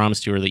made this promise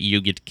to her that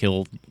you get to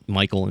kill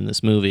Michael in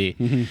this movie,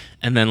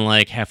 and then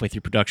like halfway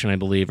through production, I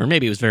believe, or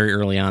maybe it was very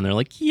early on, they're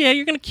like, yeah,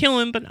 you're gonna kill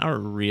him, but not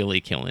really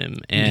kill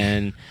him.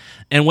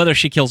 And whether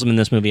she kills him in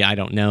this movie, I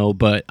don't know,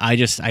 but I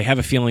have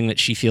a feeling that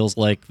she feels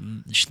like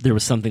there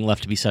was something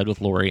left to be said with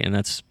Laurie, and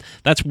that's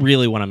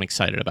really what I'm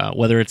excited about.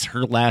 Whether it's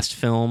her last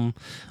film,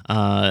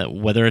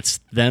 whether it's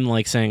them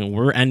like saying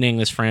we're ending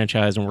this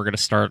franchise and we're going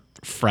to start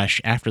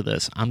fresh after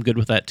this, I'm good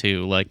with that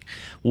too. Like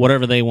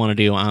whatever they want to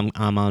do, I'm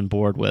on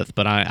board with.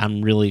 But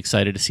I'm really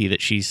excited to see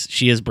that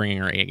she is bringing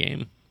her A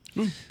game.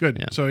 Good.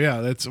 Yeah. So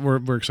yeah,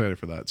 we're excited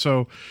for that.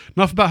 So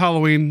enough about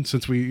Halloween,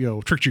 since we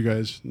tricked you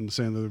guys into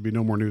saying that there'd be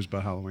no more news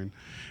about Halloween.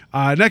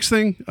 Next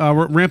thing,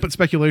 rampant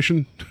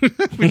speculation.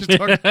 We just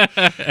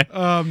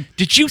talked.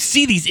 Did you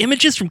see these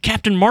images from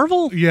Captain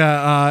Marvel?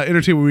 Yeah,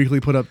 Entertainment Weekly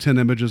put up 10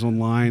 images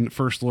online,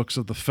 first looks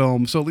at the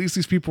film. So at least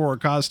these people are in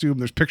costume.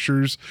 There's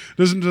pictures.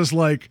 It isn't just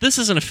like this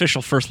is an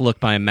official first look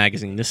by a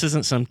magazine. This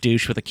isn't some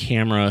douche with a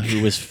camera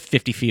who was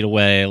 50 feet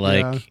away.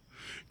 Like. Yeah.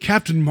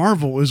 Captain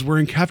Marvel is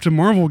wearing Captain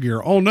Marvel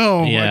gear. Oh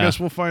no, yeah. I guess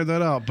we'll find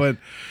that out. But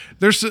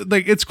there's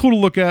like, it's cool to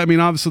look at. I mean,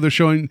 obviously they're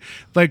showing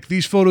like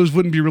these photos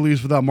wouldn't be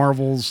released without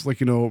Marvel's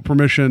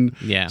permission.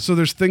 Yeah. So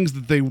there's things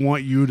that they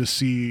want you to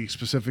see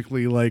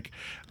specifically. Like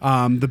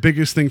the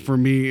biggest thing for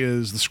me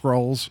is the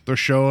Skrulls. They're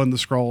showing the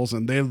Skrulls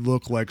and they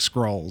look like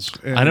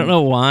Skrulls. And I don't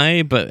know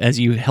why, but as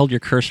you held your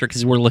cursor,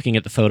 because we're looking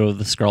at the photo of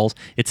the Skrulls,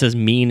 it says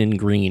mean and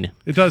green.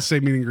 It does say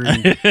mean and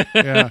green.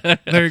 Yeah.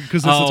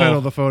 Because that's the title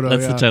of the photo.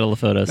 That's the title of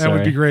the photo. That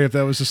would be great if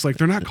that was just like,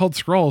 they're not called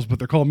Skrulls, but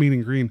they're called mean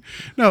and green.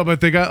 No, but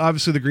they got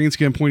obviously the green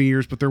skin, pointy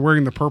ears, but they're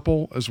wearing the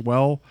purple as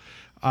well.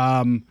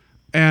 And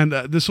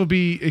this will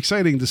be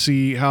exciting to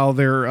see how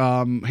they're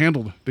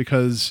handled,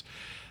 because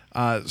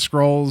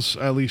Skrulls,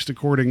 at least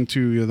according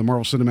to the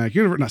Marvel Cinematic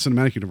Universe, not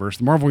Cinematic Universe,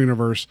 the Marvel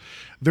Universe,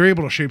 they're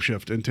able to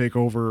shapeshift and take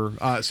over.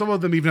 Some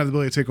of them even have the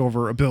ability to take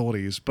over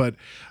abilities, but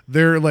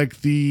they're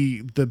like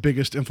the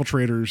biggest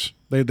infiltrators.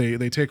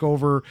 They take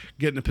over,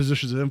 get into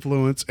positions of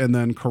influence, and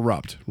then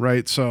corrupt,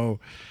 right? So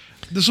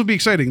this will be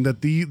exciting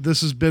that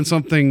this has been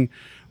something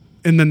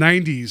in the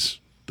 90s,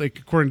 like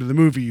according to the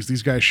movies,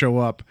 these guys show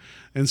up.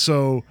 And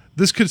so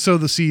this could sow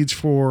the seeds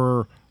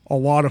for a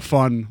lot of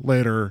fun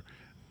later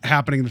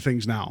happening to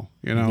things now,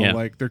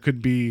 like there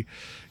could be,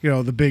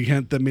 the big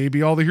hint that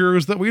maybe all the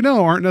heroes that we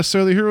know aren't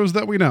necessarily heroes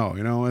that we know,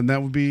 and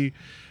that'd be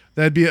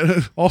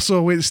also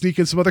a way to sneak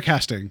in some other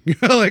casting,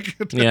 like,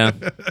 yeah.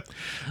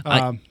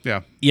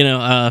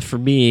 For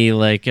me,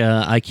 like,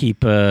 I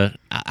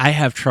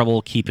have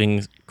trouble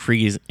keeping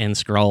Krees and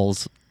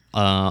Skrulls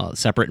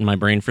separate in my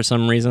brain for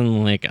some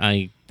reason. Like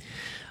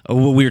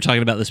we were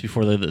talking about this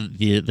before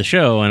the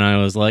show, and I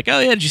was like, "Oh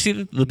yeah, did you see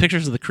the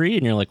pictures of the Kree?"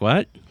 And you're like,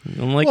 "What?" And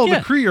I'm like, well, "Yeah,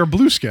 the Kree are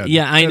blue skin.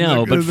 yeah, I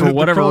know." But for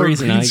whatever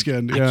reason, I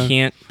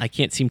can't.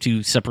 can't seem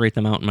to separate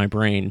them out in my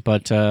brain.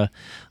 But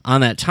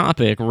on that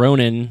topic,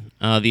 Ronan,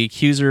 the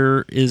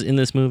accuser, is in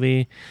this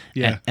movie.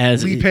 Yeah,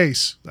 as Lee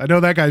Pace. I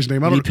know that guy's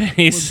name. I don't Lee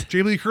Pace.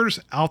 Jamie Lee Curtis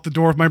out the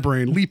door of my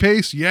brain. Lee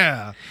Pace.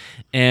 Yeah.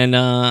 And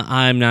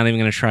I'm not even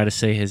going to try to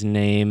say his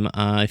name.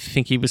 I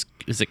think he was.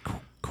 Is it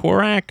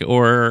Korak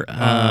or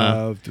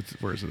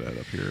where's it at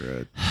up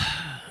here?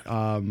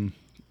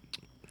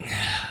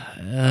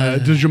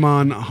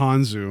 Digimon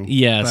Hanzo.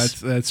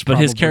 Yes, that's. But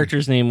his probably-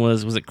 character's name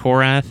was it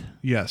Korath?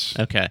 Yes.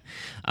 Okay.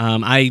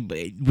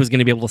 I was going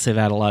to be able to say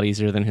that a lot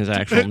easier than his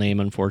actual name,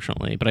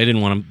 unfortunately. But I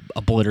didn't want to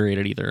obliterate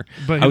it either.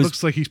 But he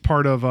looks like he's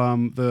part of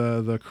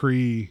the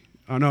Kree.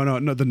 Oh no,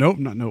 the Nope,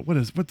 not Nope.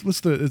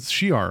 What's the? It's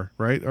Shi'ar,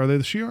 right? Are they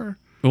the Shi'ar?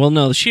 Well,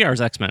 no, the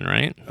Shi'ar's X-Men,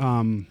 right?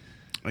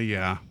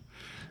 Yeah.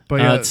 But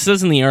yeah, It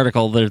says in the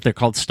article that they're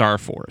called Star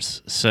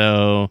Force.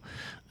 So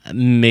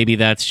maybe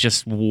that's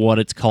just what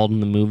it's called in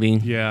the movie.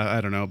 yeah,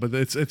 I don't know, but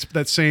it's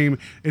that same.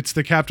 It's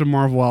the Captain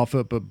Marvel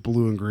outfit, but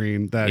blue and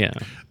green. That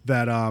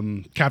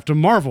Captain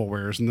Marvel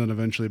wears, and then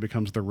eventually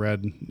becomes the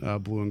red,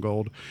 blue and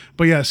gold.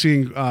 But yeah,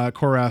 seeing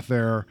Korath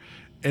there,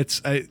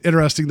 it's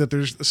interesting that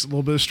there's a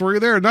little bit of story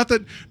there. Not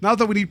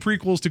that we need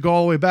prequels to go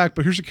all the way back,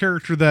 but here's a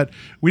character that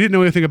we didn't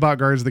know anything about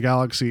Guardians of the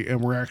Galaxy, and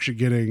we're actually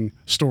getting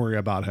story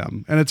about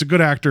him. And it's a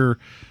good actor.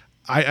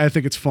 I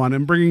think it's fun.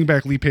 And bringing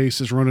back Lee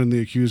Pace as Ronan the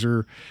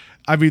Accuser,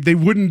 I mean, they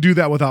wouldn't do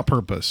that without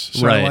purpose.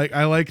 So Right.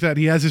 I like that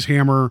he has his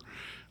hammer.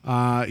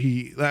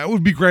 That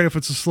would be great if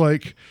it's just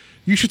like,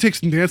 you should take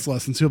some dance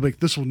lessons. He'll be like,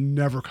 this will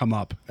never come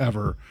up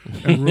ever,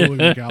 and ruling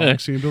the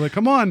galaxy, and be like,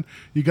 come on,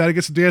 you got to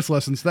get some dance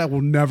lessons. I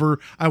will never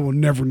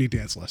need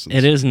dance lessons.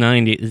 It is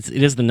 90. It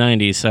is the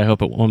 90s, so I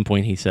hope at one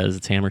point he says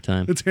it's hammer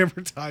time. It's hammer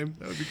time.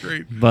 That would be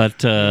great.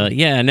 But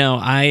yeah, no,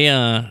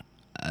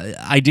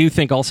 I do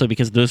think also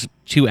because those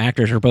two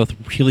actors are both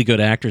really good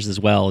actors as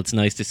well. It's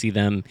nice to see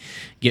them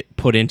get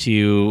put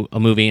into a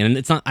movie, and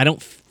it's not. I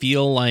don't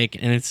feel like,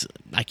 and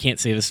I can't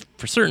say this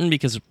for certain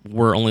because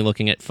we're only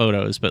looking at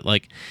photos, but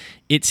like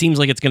it seems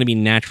like it's going to be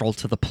natural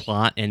to the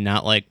plot and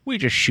not like we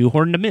just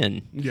shoehorned them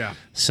in. Yeah.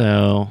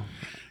 So.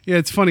 Yeah,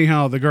 it's funny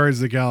how the Guardians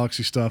of the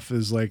Galaxy stuff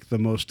is like the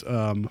most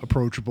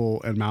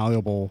approachable and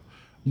malleable,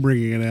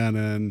 bringing it in,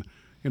 and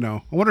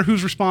I wonder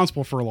who's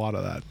responsible for a lot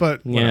of that.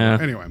 But whatever. Yeah.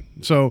 Anyway,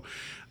 so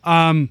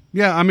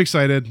yeah, I'm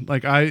excited.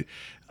 Like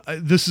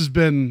this has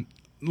been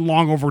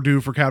long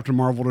overdue for Captain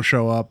Marvel to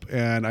show up,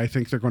 and I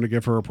think they're going to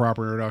give her a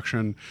proper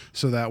introduction,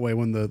 so that way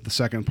when the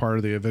second part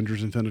of the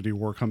Avengers Infinity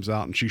War comes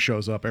out and she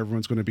shows up,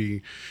 everybody's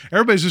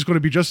just going to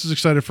be just as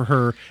excited for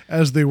her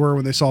as they were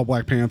when they saw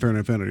Black Panther in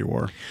Infinity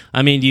War.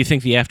 I mean, do you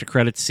think the after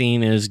credits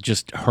scene is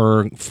just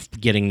her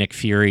getting Nick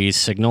Fury's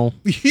signal,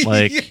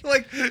 like,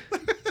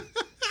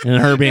 and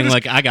her being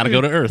like, "I got to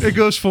go to Earth"? It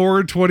goes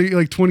forward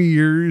 20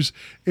 years,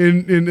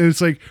 and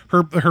it's like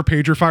her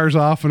pager fires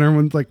off, and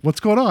everyone's like, "What's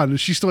going on?" And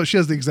she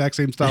has the exact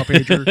same style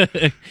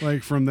pager,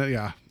 like from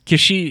the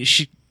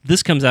Because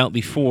this comes out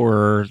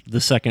before the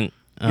second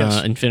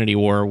Yes. Infinity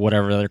War,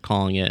 whatever they're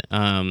calling it.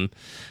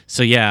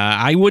 So yeah,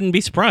 I wouldn't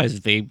be surprised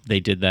if they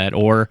did that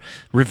or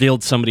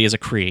revealed somebody as a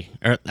Kree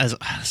or as a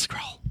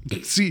Skrull.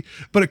 See,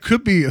 but it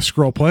could be a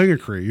Skrull playing a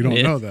Kree. You don't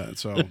Yeah. know that.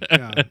 So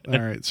yeah, all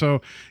right.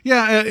 So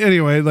yeah.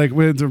 Anyway, like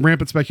with the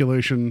rampant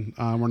speculation,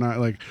 we're not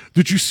like,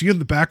 did you see in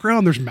the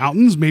background? There's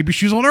mountains. Maybe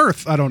she's on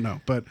Earth. I don't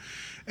know, but.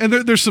 And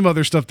there's some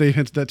other stuff they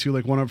hinted at too,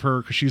 like one of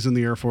her, because she's in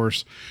the Air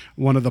Force,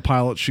 one of the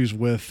pilots she's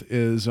with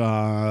is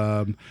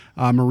Maria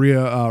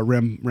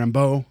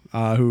Rambeau,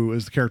 who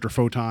is the character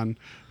Photon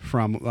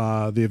from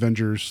the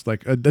Avengers.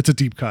 Like that's a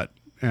deep cut,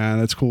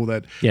 and it's cool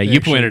that Yeah, they you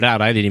actually- pointed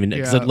out. I didn't even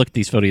because I Yeah. looked at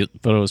these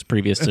photos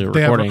previous to they have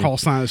recording. her call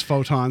sign as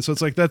Photon, so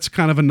it's like that's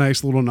kind of a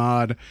nice little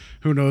nod.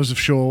 Who knows if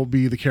she'll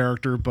be the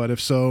character, but if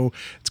so,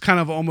 it's kind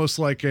of almost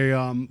like a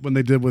when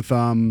they did with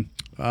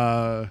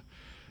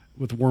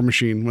War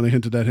Machine, when they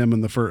hinted at him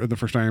in the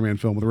first Iron Man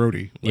film with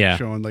Rhodey, Yeah.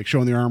 showing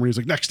the armor. He's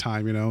like, next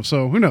time,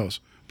 So who knows?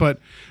 But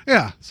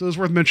yeah, so it's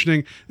worth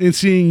mentioning. And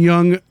seeing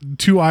young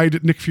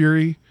two-eyed Nick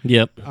Fury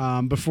Yep.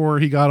 before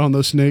he got on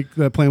those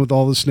playing with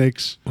all the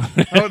snakes.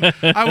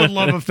 I would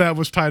love if that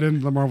was tied into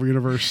the Marvel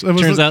universe. It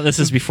was Turns out this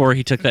is before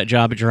he took that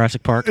job at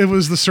Jurassic Park. it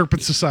was the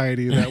Serpent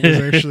Society that was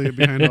actually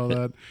behind all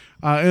that.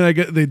 And I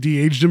get they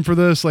de-aged him for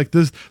this. Like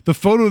the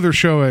photo they're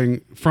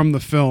showing from the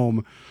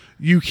film,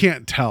 you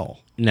can't tell.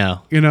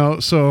 No.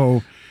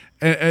 So,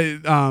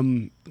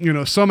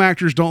 some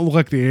actors don't look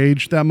like they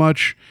age that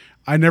much.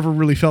 I never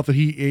really felt that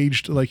he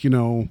aged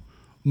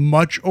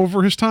much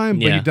over his time,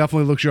 but Yeah. he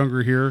definitely looks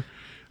younger here.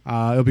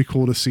 It'll be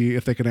cool to see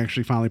if they can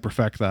actually finally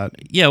perfect that.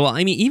 Yeah, well,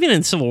 I mean, even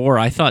in Civil War,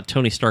 I thought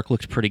Tony Stark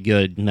looked pretty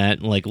good in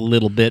that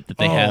little bit that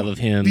they have of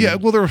him. Yeah,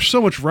 well, there was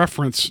so much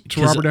reference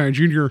to Robert Downey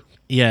Jr.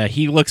 Yeah,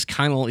 he looks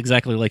kind of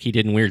exactly like he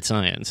did in Weird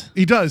Science.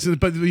 He does,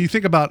 but when you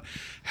think about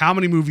how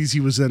many movies he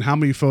was in, how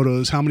many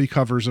photos, how many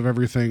covers of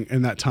everything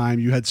in that time,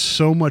 you had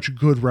so much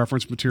good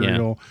reference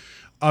material.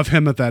 of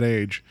him at that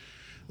age.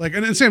 Like,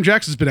 and Sam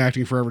Jackson's been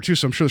acting forever too,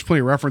 so I'm sure there's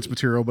plenty of reference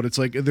material. But it's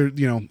like there,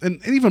 and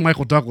even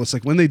Michael Douglas,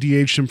 like when they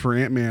de-aged him for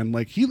Ant-Man,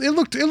 like it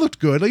looked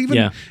good. Like,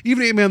 even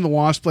Ant-Man and the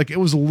Wasp, like it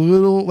was a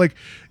little like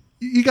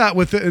you got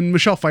with it, and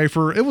Michelle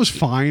Pfeiffer, it was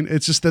fine.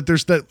 It's just that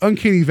there's that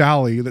uncanny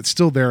valley that's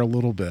still there a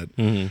little bit.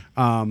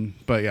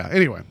 But yeah,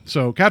 anyway,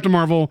 so Captain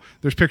Marvel,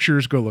 there's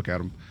pictures, go look at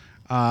them.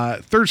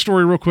 Third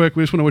story, real quick.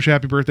 We just want to wish a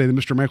happy birthday to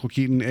Mr. Michael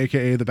Keaton,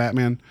 aka the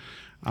Batman.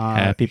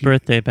 Happy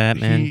birthday,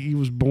 Batman! He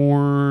was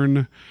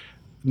born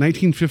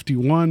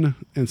 1951,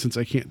 and since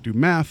I can't do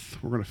math,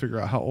 we're going to figure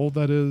out how old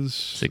that is.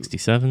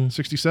 67.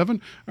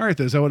 67? All right,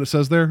 is that what it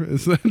says there?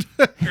 Is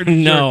that,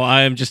 no,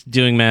 I'm just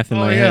doing math in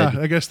my head.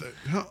 I guess.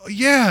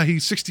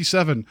 He's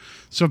 67.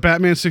 So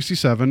Batman's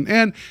 67,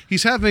 and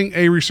he's having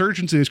a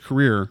resurgence in his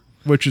career,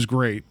 which is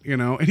great,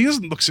 and he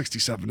doesn't look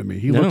 67 to me.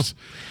 He looks...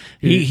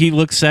 He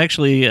looks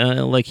actually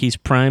like he's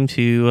primed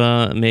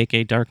to make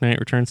a Dark Knight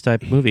Returns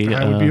type movie.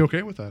 I would be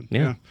okay with that.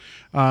 Yeah.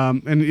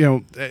 And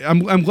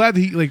I'm glad that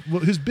he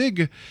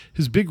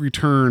his big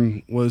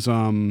return was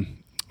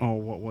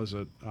what was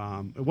it?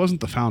 It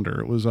wasn't The Founder.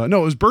 It was it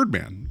was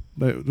Birdman.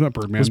 Not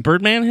Birdman. Was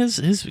Birdman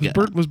his? Was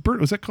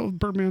that called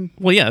Birdman?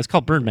 Well, yeah, it's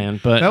called Birdman,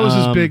 but that was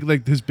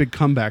his big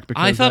comeback.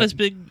 Because I thought his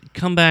big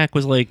comeback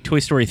was like Toy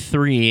Story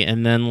 3,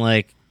 and then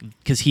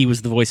because he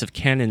was the voice of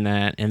Ken in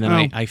that, and then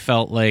I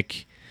felt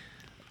like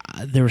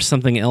there was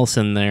something else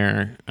in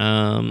there.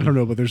 I don't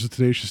know, but there's a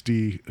Tenacious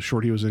D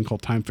short he was in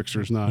called Time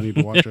Fixers. Now I need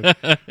to watch it.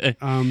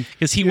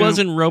 Because he was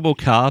in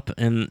RoboCop,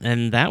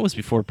 and that was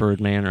before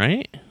Birdman,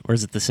 right? Or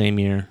is it the same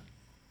year?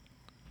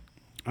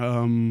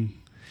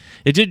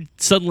 It did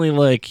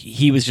suddenly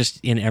he was just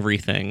in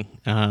everything.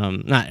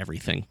 Not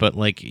everything, but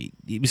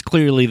it was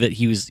clearly that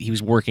he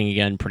was working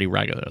again pretty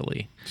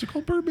regularly. Is it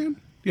called Birdman?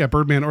 Yeah,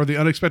 Birdman, or The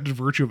Unexpected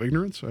Virtue of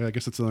Ignorance. I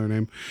guess that's another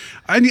name.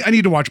 I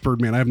need to watch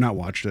Birdman. I have not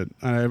watched it.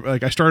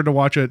 I started to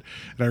watch it,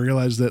 and I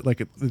realized that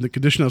the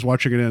condition I was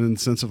watching it in the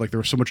sense of there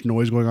was so much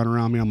noise going on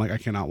around me, I'm like, I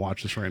cannot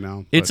watch this right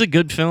now. It's a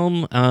good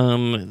film.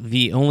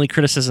 The only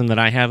criticism that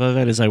I have of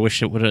it is I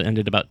wish it would have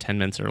ended about 10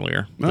 minutes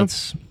earlier.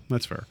 That's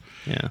fair.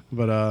 Yeah,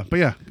 but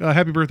yeah,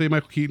 happy birthday,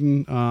 Michael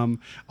Keaton.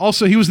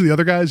 Also, he was in The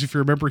Other Guys. If you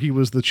remember, he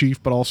was the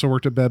chief, but also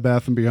worked at Bed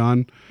Bath &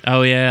 Beyond.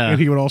 Oh yeah, and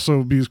he would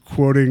also be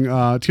quoting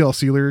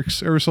TLC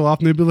lyrics every so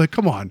often. They'd be like,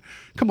 "Come on."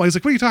 He's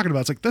like, "What are you talking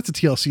about?" It's like, that's a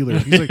TLC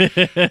lyric. He's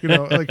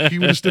like, he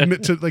would just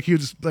admit to he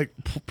would just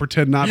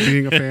pretend not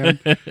being a fan.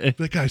 Be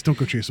like, guys, don't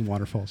go chasing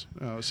waterfalls.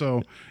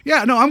 So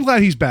yeah, no, I'm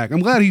glad he's back.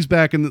 And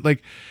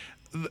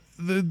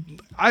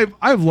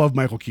I've loved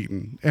Michael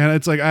Keaton, and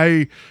it's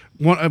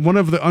one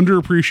of the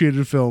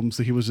underappreciated films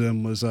that he was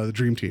in was The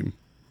Dream Team.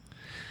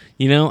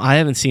 I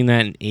haven't seen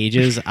that in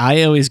ages.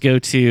 I always go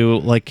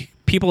to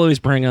people always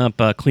bring up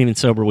Clean and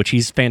Sober, which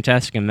he's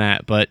fantastic in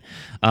that. But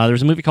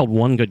there's a movie called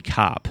One Good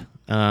Cop,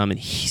 and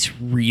he's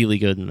really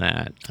good in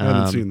that. I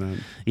haven't seen that.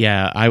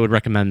 Yeah, I would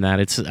recommend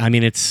that. It's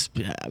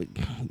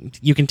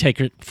you can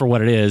take it for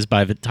what it is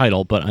by the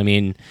title, but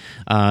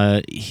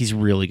he's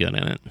really good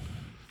in it.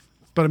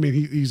 But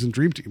he's in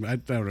Dream Team. I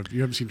don't know.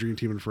 You haven't seen Dream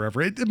Team in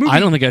forever. I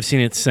don't think I've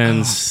seen it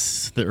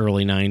since the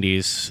early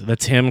 '90s.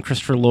 That's him,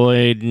 Christopher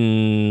Lloyd,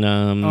 and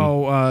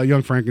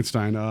Young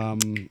Frankenstein.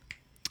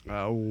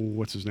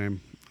 What's his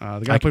name? The guy I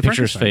who can played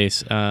picture his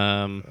face.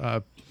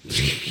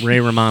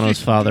 Ray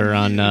Romano's father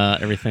on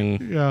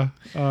everything. Yeah.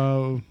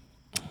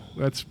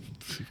 That's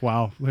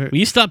wow. Will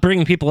you stop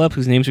bringing people up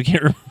whose names we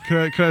can't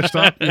remember? Can I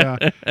stop? Yeah.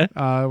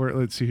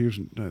 Let's see. Here's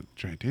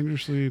Giant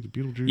Dangerously, the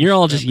Beetlejuice. You're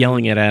all just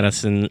yelling it at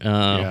us, and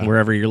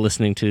wherever you're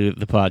listening to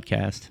the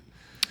podcast.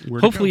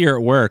 Hopefully, you're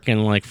at work,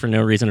 and for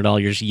no reason at all,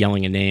 you're just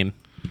yelling a name.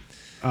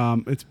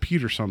 It's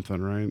Peter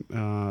something,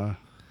 right?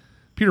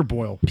 Peter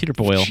Boyle. Peter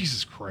Boyle.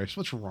 Jesus Christ,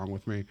 what's wrong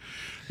with me?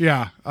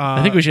 Yeah.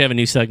 I think we should have a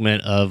new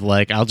segment of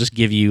I'll just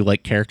give you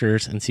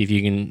characters and see if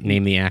you can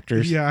name the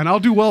actors. Yeah, and I'll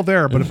do well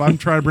there, but if I'm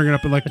trying to bring it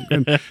up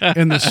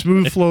in the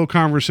smooth flow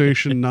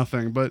conversation,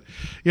 nothing. But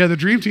yeah, the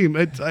Dream Team.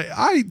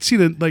 I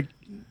seen it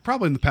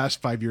probably in the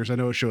past 5 years. I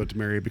know I showed it to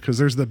Mary because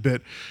there's the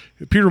bit.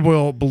 Peter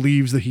Boyle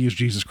believes that he is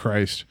Jesus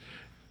Christ,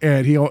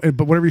 and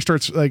but whenever he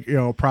starts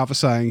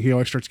prophesying, he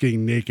always starts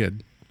getting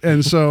naked.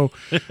 And so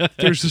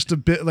there's just a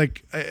bit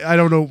I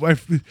don't know.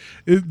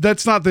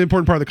 That's not the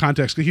important part of the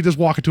context. He does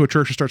walk into a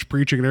church and starts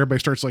preaching, and everybody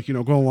starts going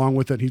along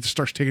with it. And he just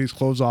starts taking his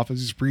clothes off as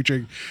he's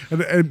preaching,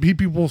 and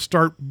people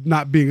start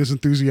not being as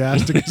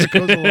enthusiastic as it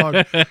goes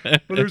along.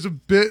 But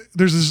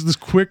there's this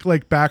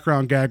quick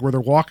background gag where they're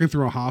walking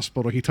through a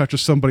hospital. He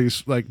touches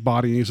somebody's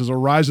body, and he says,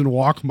 "Arise and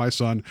walk, my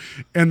son."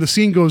 And the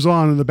scene goes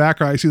on in the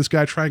background. I see this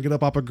guy try and get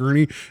up a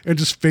gurney and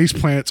just face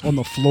plants on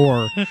the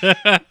floor,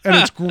 and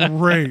it's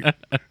great.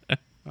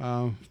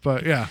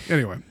 But yeah,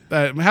 anyway,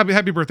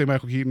 happy birthday,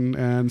 Michael Keaton,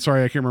 and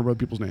sorry I can't remember other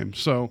people's names.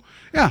 So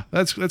yeah,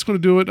 that's going to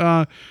do it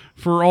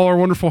for all our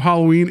wonderful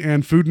Halloween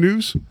and food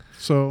news.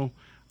 So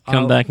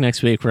come back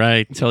next week where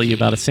I tell you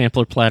about a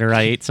sampler platter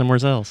I ate somewhere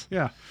else.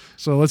 Yeah,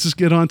 so let's just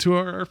get on to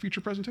our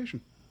feature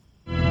presentation.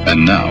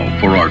 And now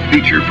for our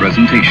feature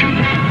presentation.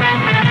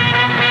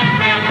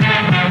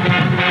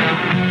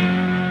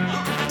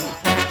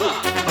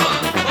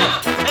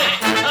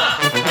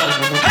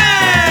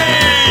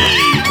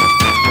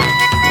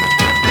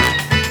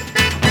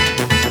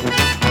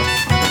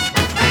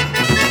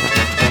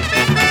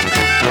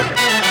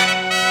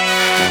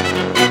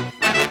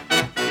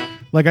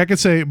 Like I could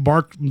say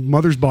Mark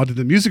Mothersbaugh did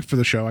the music for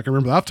the show. I can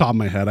remember that off the top of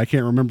my head. I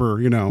can't remember,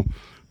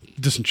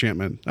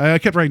 Disenchantment. I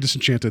kept writing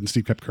Disenchanted and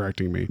Steve kept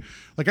correcting me.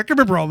 Like I can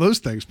remember all those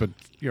things, but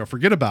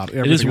forget about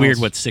it. It is weird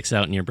what sticks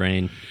out in your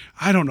brain.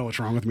 I don't know what's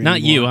wrong with me. Not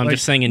anymore. you. I'm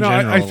just saying in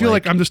general. I feel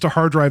like I'm just a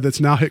hard drive that's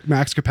now hit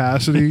max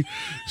capacity.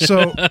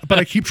 So, but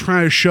I keep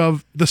trying to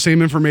shove the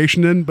same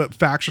information in, but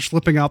facts are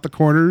slipping out the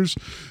corners.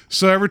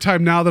 So every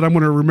time now that I'm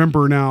going to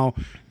remember now,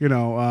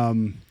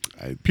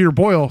 Peter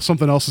Boyle,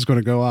 something else is going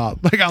to go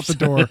out the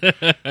door.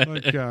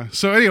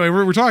 So anyway,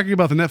 we're talking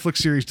about the Netflix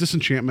series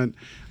Disenchantment.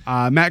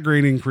 Matt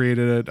Groening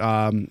created it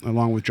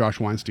along with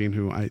Josh Weinstein,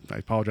 who I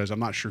apologize, I'm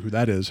not sure who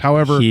that is.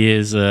 However, he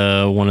is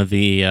one of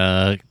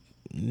the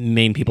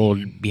main people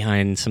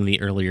behind some of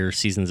the earlier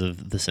seasons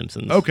of The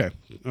Simpsons. Okay.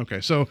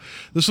 So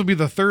this will be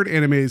the third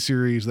animated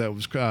series that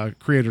was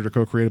created or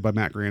co-created by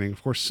Matt Groening.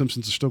 Of course,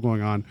 Simpsons are still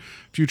going on.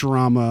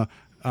 Futurama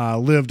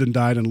lived and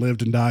died and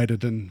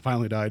then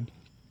finally died.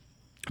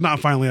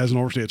 Not finally as an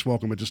overstay its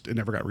welcome. It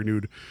never got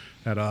renewed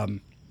at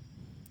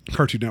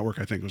Cartoon Network,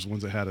 I think was the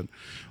ones that had it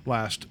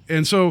last.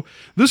 And so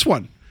this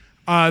one,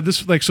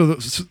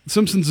 the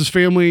Simpsons is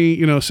family,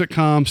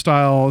 sitcom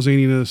style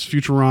zaniness.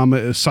 Futurama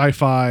is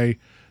sci-fi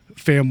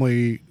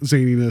family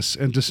zaniness,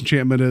 and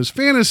Disenchantment is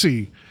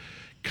fantasy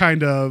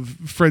kind of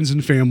friends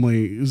and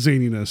family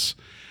zaniness.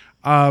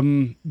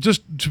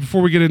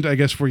 Before we get into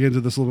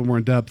this a little bit more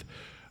in depth,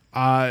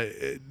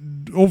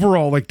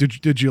 overall,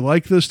 did you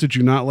like this? Did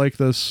you not like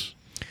this?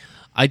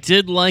 I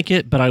did like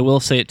it, but I will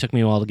say it took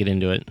me a while to get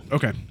into it.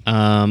 Okay.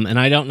 And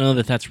I don't know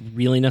that that's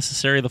really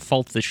necessarily the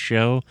fault of the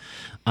show.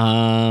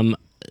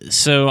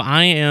 So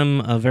I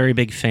am a very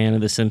big fan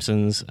of The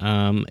Simpsons.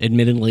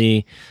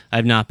 Admittedly,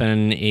 I've not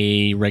been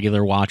a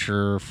regular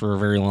watcher for a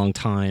very long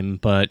time,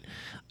 but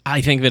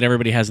I think that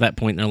everybody has that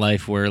point in their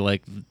life where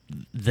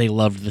they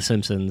loved The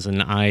Simpsons,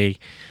 and I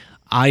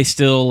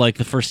still like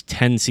the first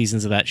 10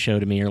 seasons of that show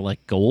to me are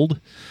like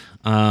gold.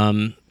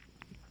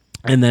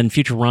 And then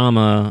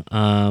Futurama,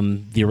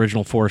 the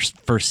original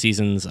first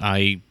seasons,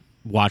 I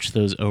watched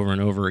those over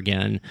and over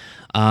again.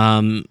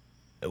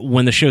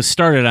 When the show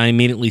started, I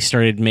immediately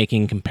started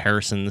making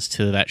comparisons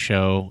to that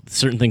show.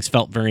 Certain things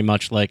felt very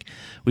much like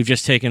we've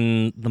just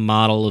taken the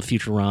model of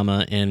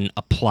Futurama and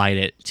applied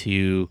it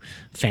to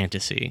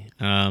fantasy,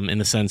 in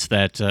the sense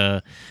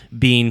that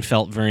Bean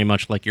felt very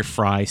much like your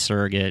Fry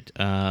surrogate.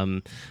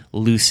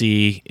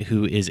 Lucy,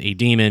 who is a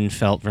demon,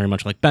 felt very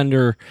much like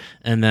Bender.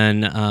 And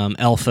then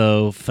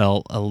Elfo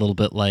felt a little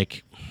bit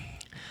like...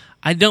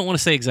 I don't want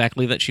to say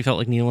exactly that she felt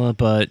like Neela,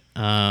 but...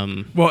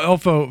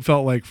 Elfo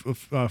felt like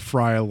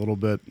Fry a little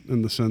bit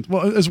in the sense...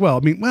 Well, as well.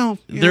 I mean, yeah.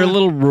 They're a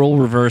little role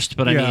reversed,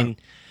 but I mean,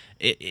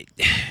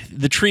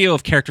 the trio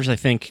of characters, I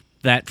think,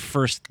 that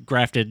first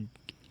grafted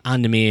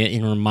onto me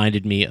and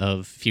reminded me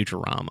of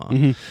Futurama.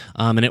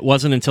 Mm-hmm. And it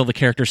wasn't until the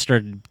characters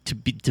started to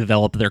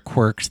develop their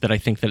quirks that I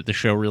think that the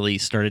show really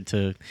started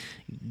to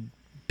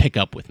pick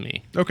up with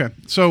me. Okay,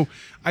 so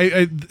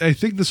I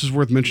think this is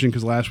worth mentioning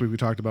because last week we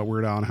talked about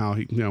Weird Al and how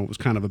he was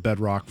kind of a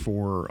bedrock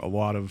for a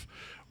lot of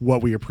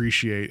what we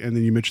appreciate, and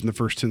then you mentioned the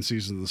first 10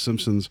 seasons of The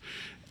Simpsons.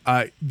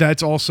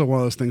 That's also one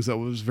of those things that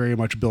was very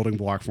much a building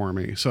block for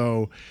me.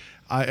 So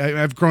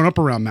I've grown up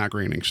around Matt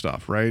Groening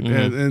stuff, right?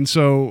 Mm-hmm. And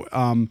so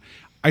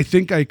I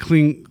think I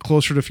cling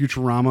closer to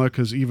Futurama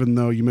because even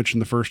though you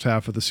mentioned the first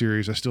half of the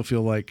series, I still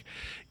feel like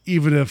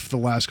even if the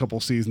last couple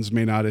seasons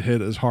may not have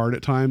hit as hard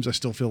at times, I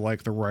still feel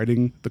like the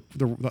writing,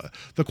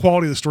 the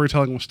quality of the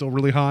storytelling was still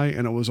really high,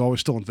 and it was always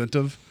still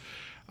inventive.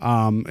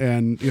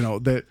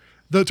 The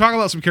talk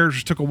about some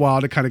characters took a while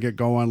to kind of get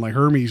going. Like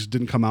Hermes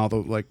didn't come out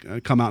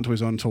into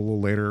his own until a little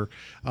later.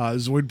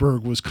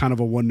 Zoidberg was kind of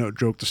a one-note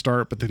joke to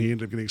start, but then he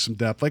ended up getting some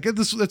depth.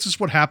 That's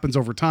just what happens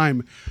over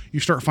time. You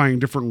start finding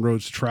different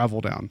roads to travel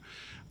down.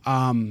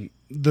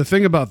 The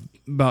thing about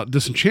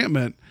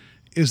Disenchantment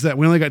is that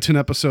we only got 10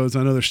 episodes.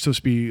 I know there's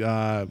supposed to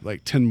be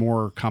 10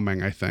 more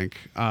coming, I think,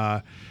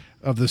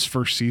 of this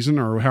first season,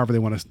 or however they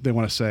want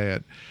to say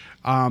it.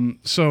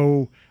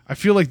 So I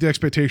feel like the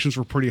expectations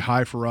were pretty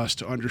high for us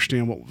to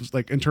understand what was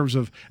like in terms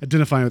of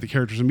identifying with the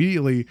characters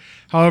immediately.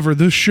 However,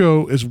 this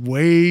show is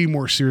way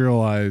more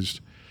serialized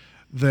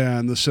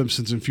than The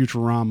Simpsons and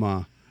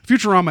Futurama.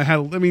 Futurama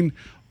had,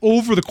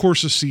 over the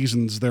course of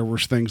seasons, there were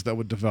things that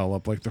would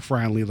develop, like the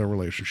Fry and Leela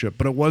relationship,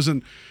 but it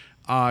wasn't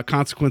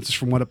consequences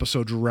from one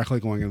episode directly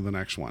going into the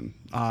next one.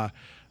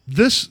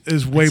 This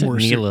is way more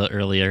Neela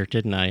earlier,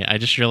 didn't I? I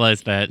just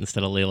realized that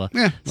instead of Leela.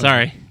 Yeah,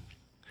 sorry.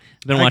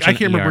 Been I watching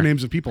can't remember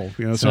names of people,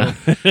 so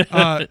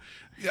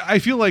I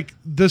feel like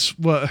this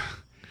one's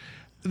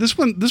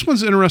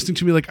interesting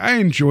to me. Like I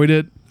enjoyed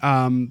it.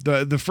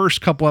 The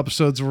first couple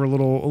episodes were a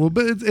little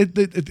bit.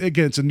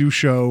 Again, it's a new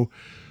show.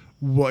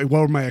 What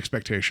were my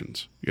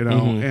expectations?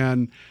 Mm-hmm.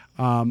 And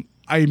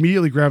I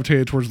immediately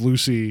gravitated towards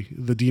Lucy,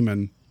 the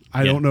demon.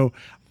 I don't know.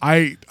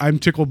 I'm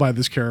tickled by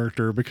this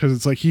character because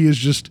it's like he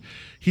is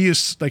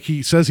like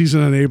he says he's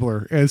an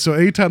enabler, and so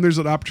anytime there's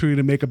an opportunity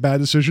to make a bad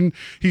decision,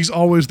 he's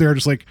always there,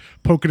 just like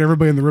poking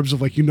everybody in the ribs of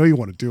like, you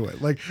want to do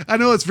it. Like, I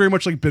know it's very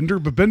much like Bender,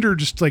 but Bender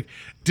just like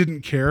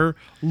didn't care.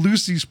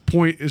 Lucy's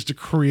point is to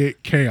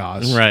create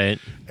chaos, Right?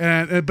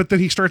 And but then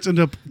he starts end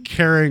up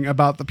caring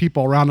about the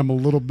people around him a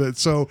little bit.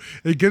 So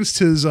against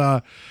his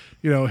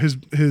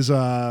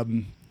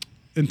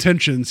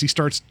intentions, he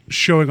starts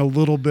showing a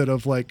little bit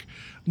of like,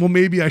 well,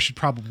 maybe I should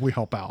probably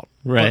help out.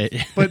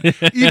 Right. But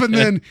even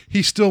then,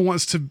 he still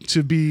wants to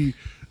be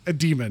a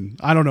demon.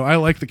 I don't know. I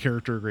like the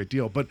character a great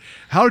deal. But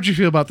how did you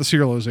feel about the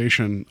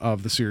serialization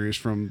of the series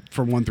from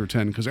 1 through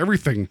 10? Because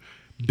everything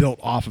built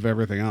off of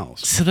everything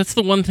else. So that's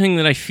the one thing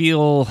that I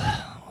feel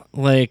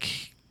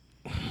like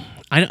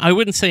I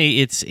wouldn't say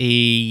it's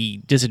a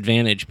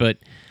disadvantage, but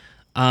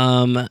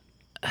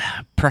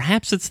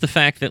perhaps it's the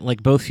fact that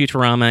like both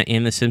Futurama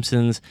and The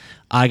Simpsons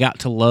I got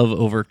to love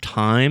over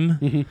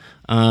time,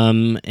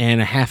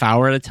 and a half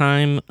hour at a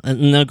time.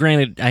 Now,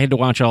 granted, I had to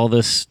watch all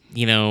this,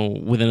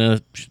 within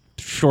a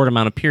short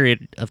amount of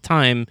period of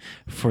time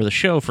for the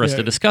show for us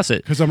to discuss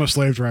it. Because I'm a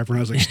slave driver, and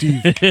I was like,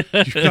 Steve,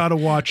 you've got to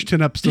watch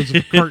 10 episodes of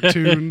the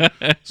cartoon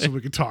so we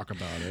can talk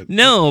about it.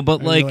 No, but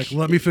and like,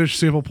 let me finish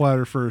sample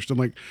platter first. I'm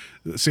like,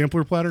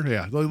 sampler platter?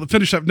 Yeah,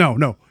 finish that.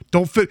 No,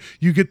 don't fit.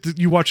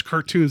 You watch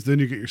cartoons, then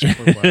you get your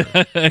sampler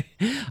platter.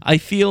 I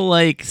feel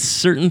like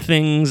certain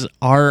things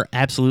are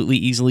absolutely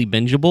easily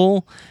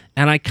bingeable,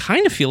 and I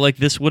kind of feel like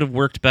this would have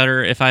worked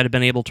better if I'd have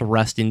been able to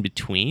rest in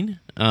between.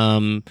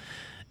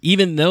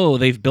 Even though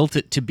they've built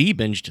it to be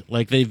binged,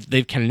 like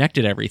they've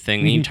connected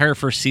everything. The entire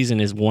first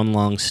season is one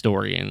long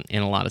story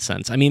in a lot of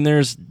sense. I mean,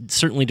 there's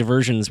certainly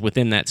diversions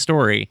within that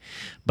story,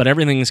 but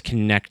everything's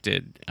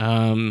connected.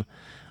 And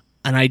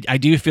I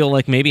do feel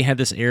like maybe had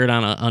this aired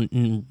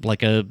on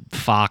like a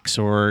Fox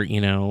or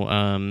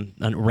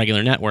a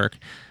regular network,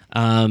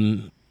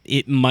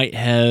 it might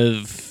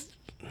have.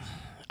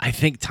 I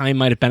think time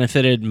might have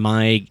benefited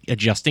my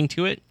adjusting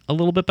to it a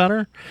little bit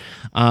better.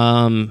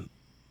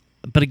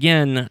 But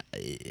again,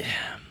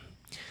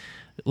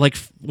 like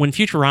when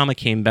Futurama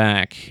came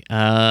back,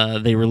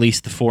 they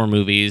released the 4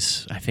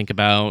 movies, I think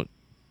about,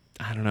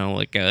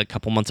 like a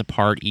couple months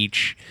apart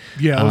each.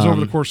 Yeah, it was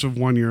over the course of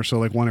 1 year, so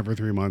like one every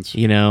 3 months.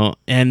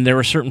 And there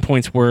were certain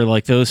points where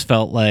like those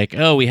felt like,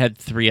 oh, we had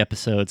 3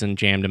 episodes and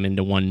jammed them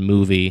into one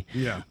movie.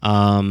 Yeah.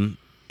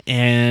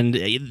 And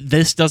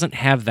this doesn't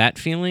have that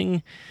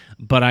feeling.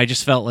 But I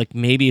just felt like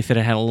maybe if it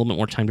had a little bit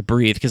more time to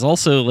breathe, because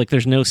also like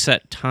there's no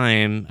set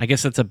time. I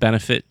guess that's a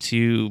benefit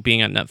to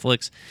being on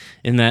Netflix,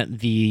 in that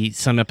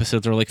some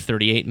episodes are like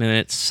 38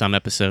 minutes, some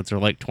episodes are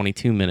like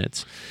 22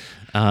 minutes.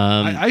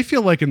 I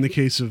feel like in the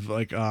case of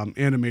like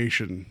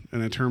animation,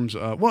 and in terms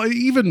of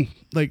even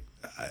like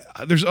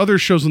there's other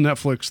shows on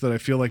Netflix that I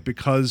feel like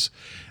because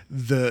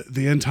the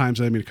end times.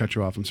 I didn't mean to cut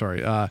you off. I'm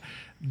sorry.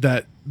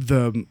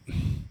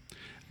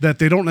 That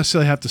they don't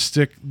necessarily have to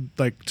stick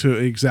like to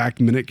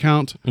exact minute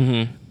count.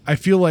 Mm-hmm. I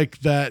feel like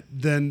that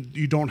then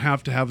you don't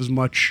have to have as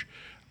much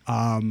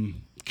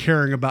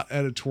caring about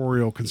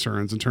editorial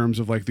concerns in terms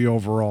of like the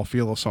overall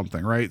feel of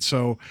something, right?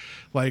 So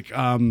like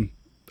a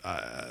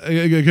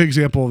good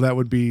example of that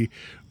would be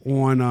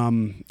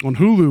on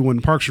Hulu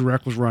when Parks and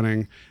Rec was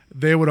running.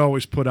 They would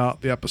always put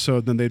out the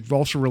episode, then they'd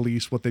also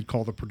release what they'd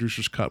call the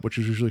producer's cut, which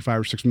is usually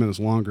 5 or 6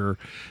 minutes longer,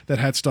 that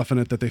had stuff in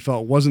it that they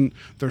felt wasn't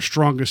their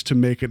strongest to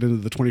make it into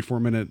the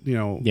 24-minute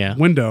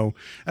window.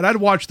 And I'd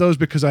watch those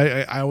because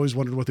I always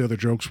wondered what the other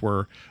jokes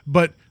were.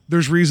 But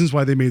there's reasons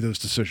why they made those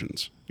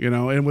decisions,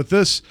 And with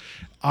this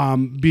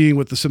being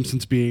with The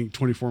Simpsons being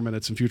 24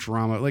 minutes and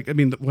Futurama, like, I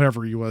mean,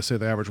 whatever you want to say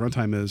the average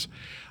runtime is,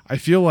 I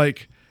feel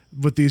like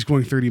with these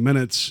going 30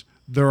 minutes,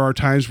 there are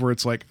times where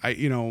it's like,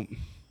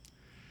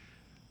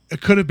 it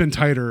could have been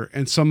tighter,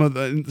 and some of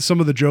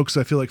the jokes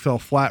I feel like fell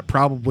flat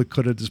probably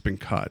could have just been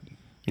cut,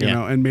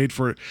 and made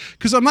for it.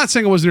 Because I'm not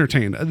saying I wasn't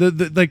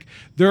entertained. Like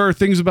there are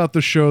things about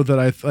the show that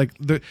I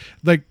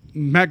like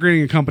Matt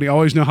Groening and company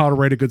always know how to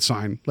write a good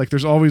sign. Like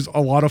there's always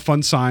a lot of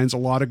fun signs, a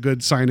lot of good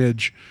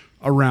signage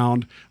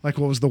around. Like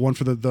what was the one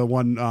for the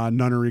one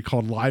nunnery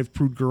called Live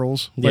Prude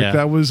Girls? Like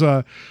that was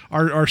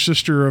our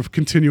sister of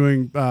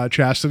continuing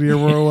chastity, or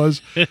where it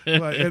was.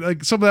 And,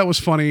 like some of that was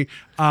funny.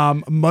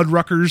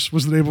 Mudruckers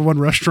was the name of one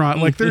restaurant.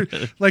 Like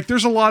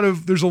there's a lot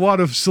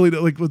of silly,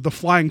 like with the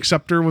flying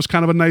scepter was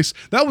kind of a nice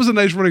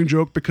running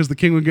joke, because the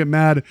king would get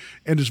mad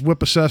and just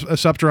whip a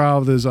scepter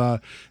out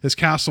of his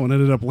castle and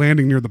ended up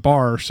landing near the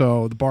bar.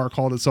 So the bar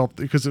called itself,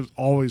 because there's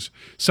always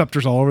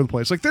scepters all over the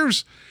place. Like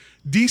there's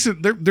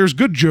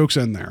good jokes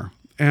in there,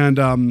 and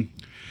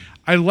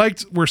I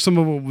liked where some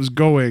of it was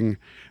going.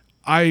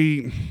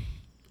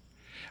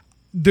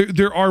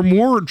 There are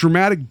more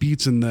dramatic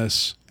beats in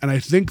this, and I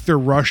think they're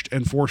rushed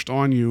and forced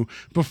on you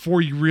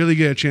before you really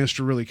get a chance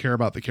to really care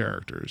about the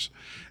characters.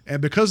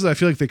 And because of that, I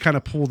feel like they kind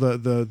of pull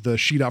the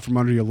sheet out from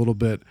under you a little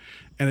bit,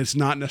 and it's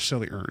not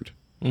necessarily earned.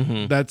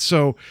 Mm-hmm. That's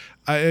so,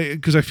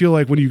 because I feel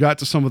like when you got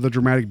to some of the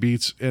dramatic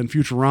beats in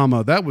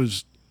Futurama, that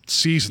was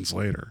seasons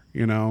later,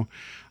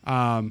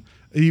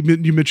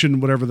 You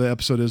mentioned whatever the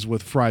episode is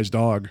with Fry's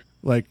dog.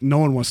 Like, no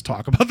one wants to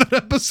talk about that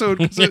episode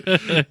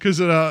because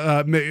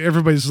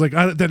everybody's like,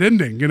 that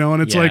ending,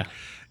 and it's like,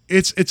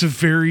 it's a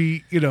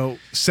very,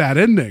 sad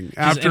ending.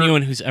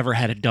 Anyone who's ever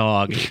had a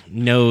dog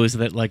knows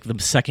that, like, the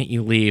second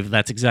you leave,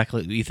 that's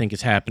exactly what you think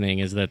is happening,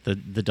 is that the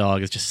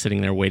dog is just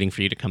sitting there waiting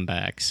for you to come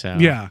back. So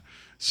yeah.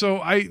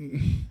 So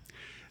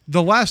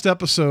the last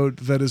episode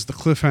that is the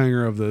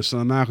cliffhanger of this,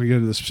 and I'm not going to get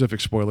into the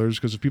specific spoilers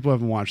because if people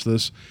haven't watched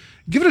this,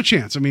 give it a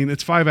chance. I mean,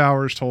 it's 5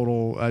 hours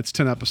total. It's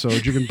 10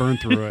 episodes. You can burn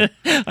through it.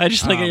 I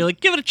just like you're like,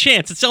 give it a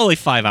chance. It's only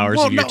 5 hours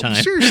of your time.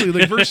 Seriously,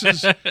 like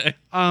versus.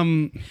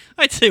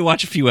 I'd say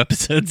watch a few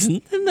episodes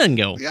and then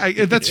go.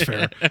 Yeah, that's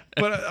fair.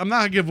 But I'm not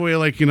gonna give away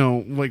like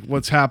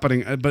what's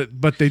happening.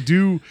 But they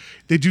do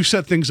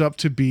set things up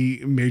to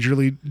be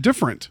majorly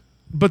different.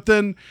 But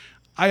then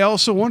I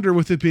also wonder,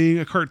 with it being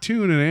a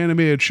cartoon and an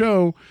animated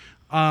show,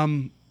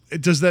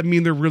 does that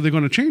mean they're really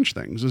going to change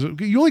things?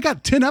 You only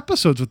got 10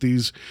 episodes with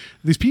these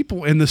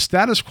people in the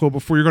status quo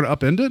before you're going to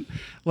upend it.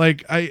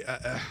 Like I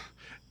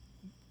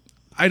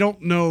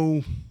don't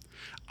know.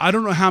 I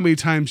don't know how many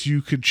times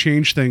you could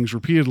change things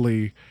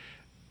repeatedly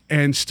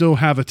and still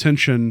have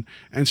attention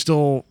and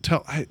still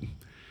tell.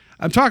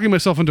 I'm talking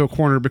myself into a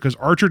corner because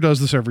Archer does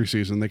this every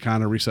season. They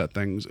kind of reset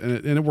things,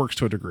 and it works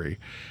to a degree.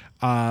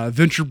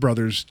 Venture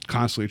Brothers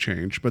constantly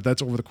change, but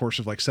that's over the course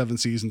of like 7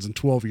 seasons and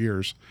 12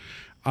 years.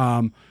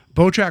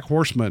 BoJack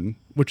Horseman,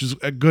 which is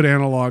a good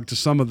analog to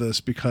some of this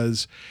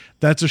because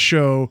that's a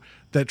show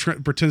that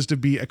pretends to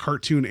be a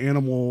cartoon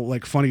animal,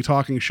 like funny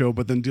talking show,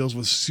 but then deals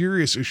with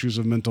serious issues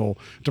of mental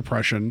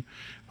depression.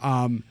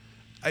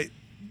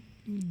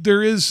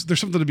 There's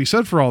something to be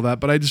said for all that,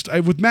 but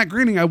with Matt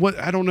Groening,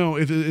 I don't know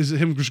if is it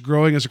him just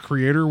growing as a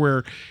creator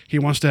where he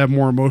wants to have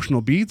more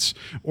emotional beats,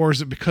 or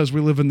is it because we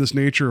live in this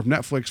nature of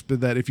Netflix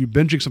that if you're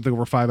binging something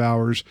over 5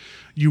 hours,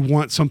 you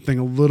want something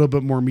a little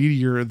bit more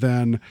meatier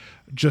than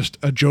just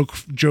a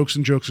jokes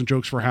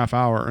for a half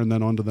hour and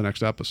then on to the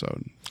next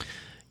episode.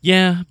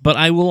 Yeah, but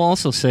I will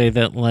also say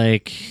that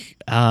like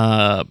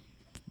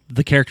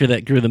the character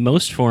that grew the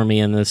most for me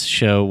in this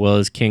show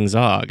was King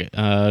Zog,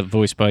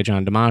 voiced by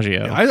John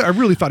DiMaggio. Yeah, I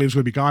really thought he was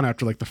going to be gone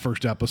after like the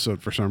first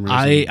episode for some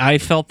reason. I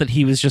felt that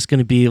he was just going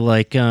to be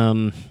like,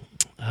 oh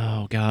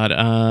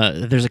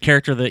God, there's a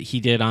character that he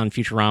did on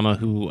Futurama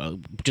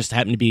who just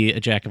happened to be a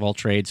jack of all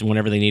trades, and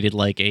whenever they needed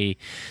like a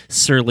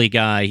surly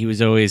guy, he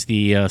was always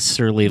the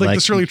surly like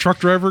the surly truck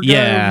driver guy.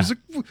 Yeah,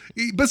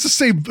 but it's the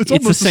same. It's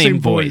almost the same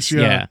voice.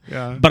 Yeah.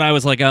 But I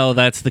was like, oh,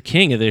 that's the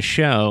king of this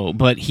show.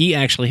 But he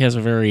actually has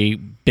a very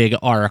big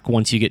arc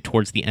once you get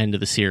towards the end of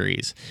the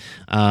series.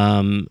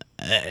 I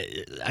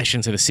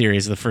shouldn't say the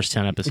series, the first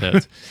 10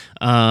 episodes.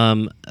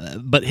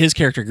 But his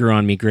character grew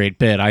on me a great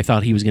bit. I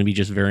thought he was going to be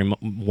just very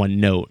one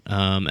note,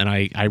 and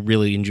I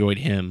really enjoyed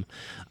him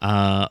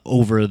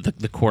over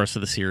the course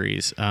of the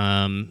series.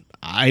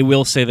 I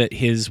will say that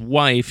his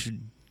wife...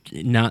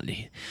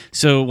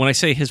 So when I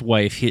say his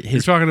wife,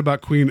 you're talking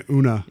about Queen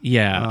Una,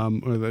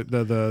 or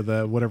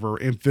the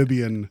whatever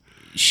amphibian.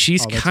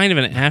 She's kind of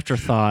an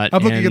afterthought.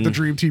 I'm looking at the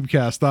Dream Team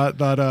cast, not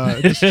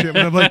this shit.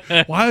 But I'm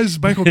like, why is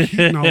Michael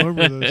Keaton all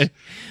over this?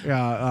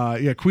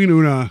 Yeah, Queen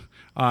Una,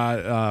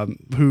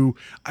 who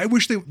I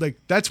wish they like.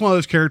 That's one of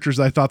those characters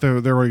that I thought they were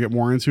going to get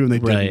more into, and they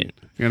didn't.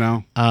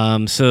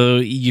 So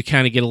you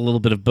kind of get a little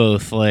bit of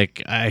both.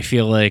 Like I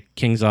feel like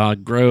King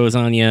Zog grows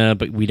on you,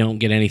 but we don't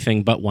get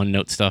anything but one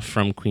note stuff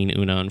from Queen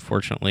Una,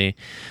 unfortunately.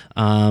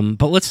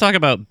 But let's talk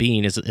about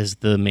Bean as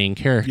the main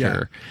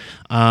character.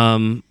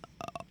 Yeah.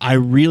 I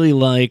really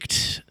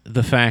liked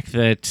the fact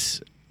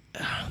that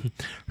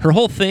her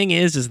whole thing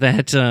is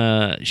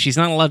that she's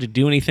not allowed to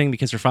do anything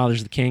because her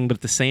father's the king, but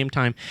at the same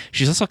time,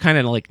 she's also kind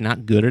of like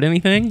not good at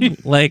anything.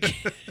 Like,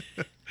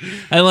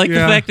 I like the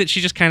fact that she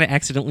just kind of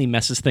accidentally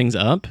messes things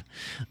up.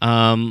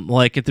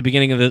 Like at the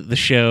beginning of the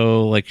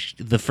show, like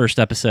the first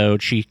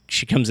episode, she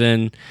comes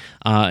in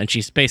and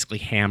she's basically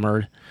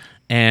hammered,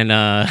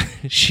 and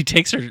she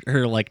takes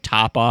her like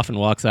top off and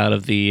walks out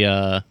of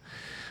the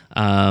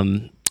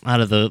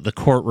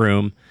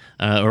courtroom,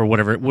 or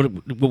whatever. What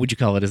would you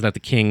call it? Is that the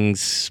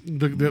king's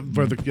the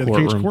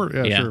king's court?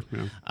 Yeah, sure.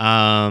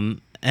 Yeah.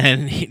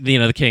 And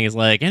the king is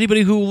like,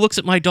 anybody who looks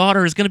at my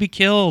daughter is going to be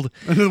killed.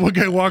 And then one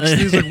guy walks in,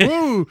 he's like,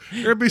 whoa,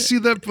 everybody see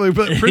that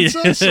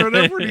princess or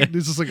whatever? And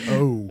he's just like,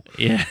 oh.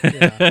 Yeah.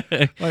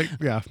 Like,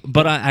 yeah.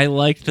 But I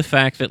liked the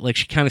fact that like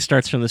she kind of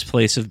starts from this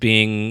place of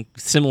being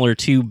similar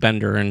to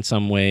Bender in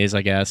some ways,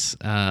 I guess,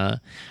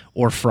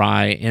 or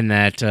Fry, in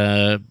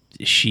that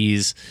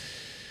she's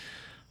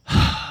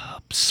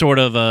sort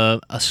of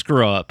a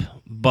screw up,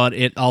 but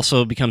it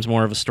also becomes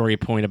more of a story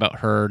point about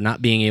her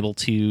not being able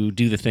to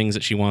do the things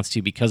that she wants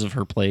to because of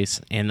her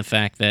place, and the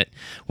fact that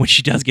when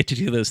she does get to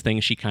do those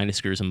things, she kind of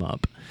screws them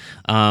up.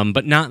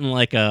 But not in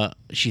like a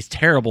she's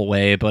terrible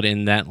way, but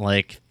in that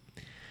like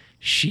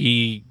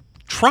she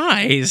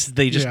tries,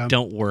 they just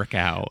don't work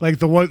out. Like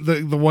the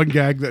one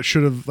gag that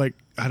should have like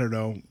I don't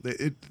know.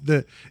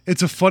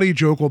 It's a funny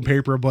joke on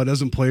paper, but it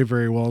doesn't play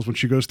very well. Is when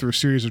she goes through a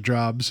series of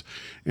jobs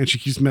and she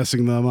keeps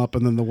messing them up,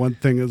 and then the one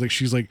thing is like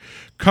she's like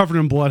covered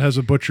in blood, has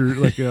a butcher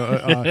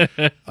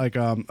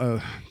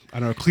I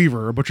don't know, a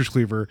cleaver, a butcher's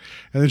cleaver,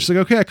 and then she's like,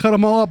 okay, I cut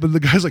them all up, and the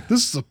guy's like,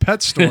 this is a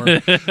pet store.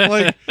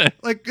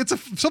 like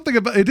it's something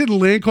about it didn't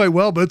land quite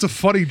well, but it's a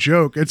funny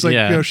joke. It's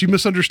like she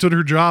misunderstood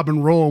her job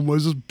in Rome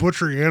was just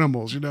butchering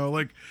animals.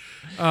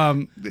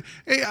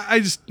 I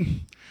just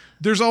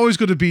there's always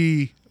going to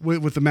be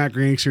with the Matt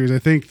Groening series. I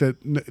think that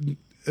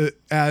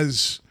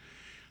as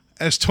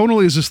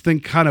tonally as this thing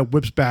kind of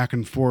whips back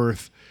and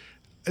forth,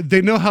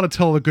 they know how to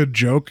tell a good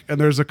joke, and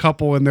there's a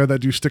couple in there that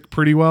do stick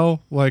pretty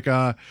well. Like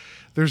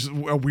there's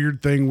a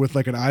weird thing with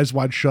like an Eyes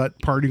Wide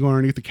Shut party going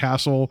underneath the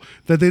castle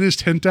that they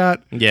just hint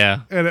at.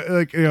 Yeah, and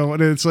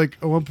and it's like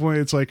at one point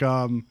it's like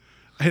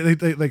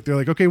they're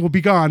like, okay, we'll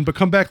be gone, but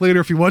come back later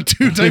if you want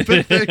to, type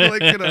of thing.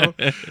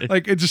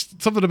 Like it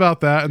just something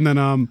about that. And then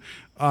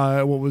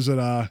what was it?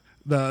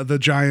 The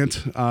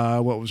giant,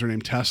 what was her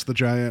name? Tess the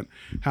giant.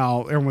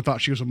 How everyone thought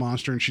she was a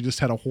monster and she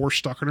just had a horse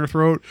stuck in her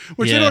throat,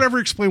 which they don't ever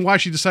explain why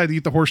she decided to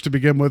eat the horse to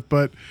begin with.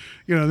 But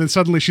then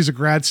suddenly she's a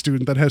grad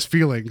student that has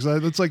feelings.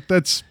 It's like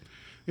that's.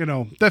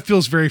 That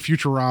feels very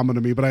Futurama to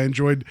me, but I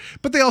enjoyed.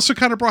 But they also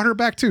kind of brought her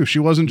back too. She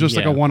wasn't just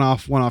like a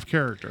one-off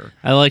character.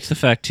 I liked the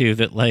fact too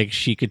that like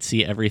she could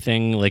see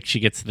everything. Like she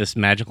gets this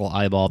magical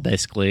eyeball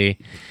basically,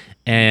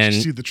 and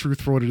she see the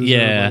truth for what it is.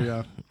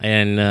 Yeah.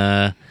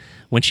 And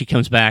when she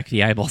comes back,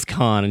 the eyeball's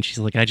gone, and she's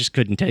like, I just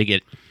couldn't take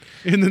it.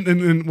 And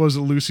then was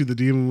it Lucy the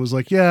demon was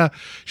like, yeah.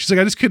 She's like,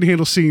 I just couldn't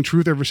handle seeing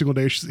truth every single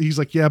day. He's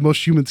like, yeah,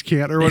 most humans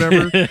can't or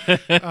whatever.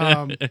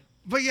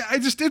 But yeah,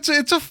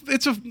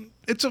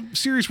 it's a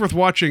series worth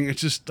watching.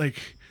 It's just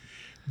like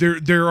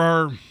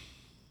there's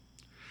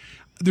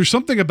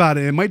something about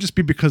it. It might just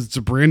be because it's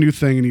a brand new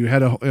thing and you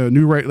had a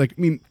new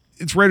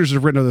it's writers that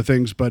have written other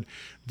things, but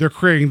they're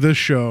creating this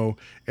show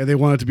and they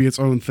want it to be its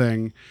own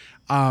thing.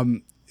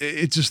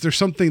 It's just there's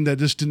something that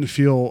just didn't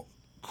feel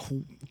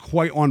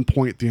quite on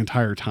point the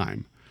entire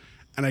time,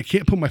 and I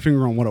can't put my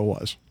finger on what it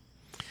was.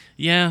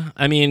 Yeah,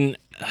 I mean,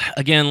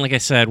 again, like I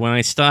said, when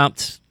I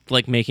stopped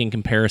like making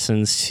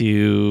comparisons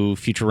to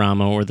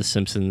Futurama or The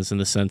Simpsons in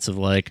the sense of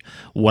like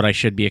what I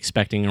should be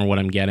expecting or what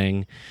I'm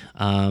getting,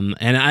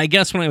 and I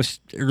guess when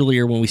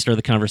we started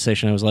the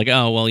conversation, I was like,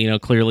 oh well,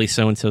 clearly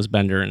so and so's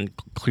Bender and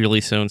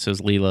clearly so and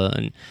so's Leela,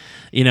 and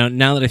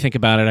now that I think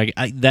about it,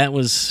 I that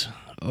was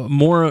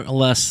more or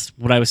less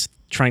what I was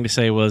trying to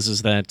say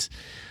is that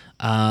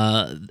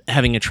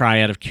having a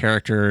triad of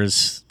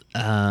characters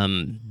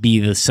be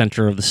the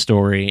center of the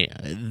story,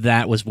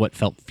 that was what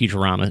felt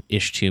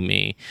Futurama-ish to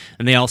me.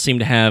 And they all seem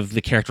to have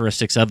the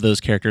characteristics of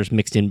those characters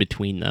mixed in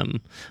between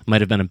them.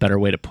 Might have been a better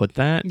way to put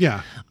that.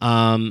 Yeah.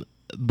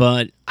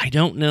 But I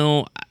don't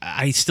know.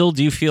 I still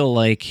do feel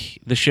like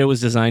the show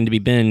was designed to be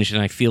binged,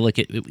 and I feel like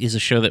it is a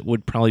show that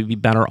would probably be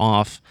better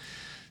off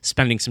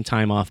spending some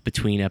time off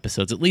between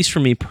episodes, at least for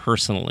me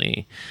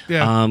personally.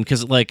 Yeah.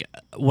 Because like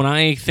when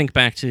I think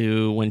back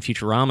to when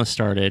Futurama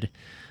started,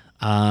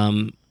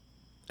 I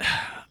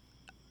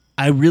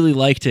really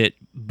liked it,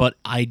 but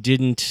I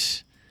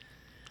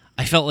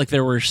felt like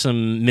there were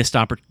some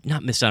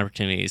not missed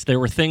opportunities. There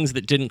were things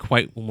that didn't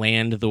quite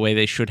land the way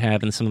they should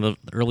have in some of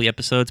the early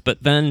episodes,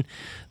 but then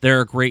there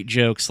are great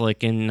jokes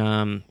like in,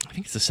 I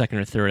think it's the second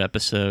or third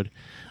episode,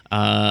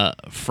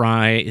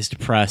 Fry is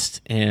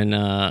depressed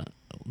and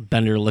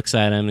Bender looks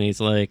at him and he's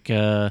like,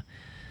 he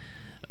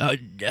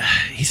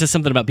says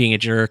something about being a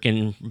jerk,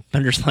 and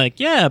Bender's like,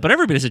 yeah, but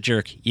everybody's a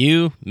jerk.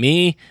 You,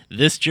 me,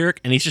 this jerk.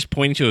 And he's just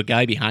pointing to a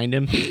guy behind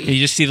him. And you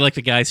just see like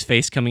the guy's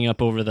face coming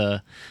up over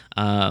the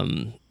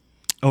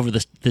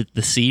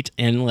seat.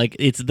 And like,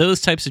 it's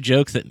those types of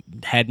jokes that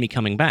had me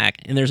coming back.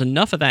 And there's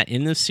enough of that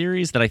in this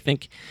series that I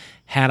think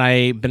had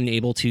I been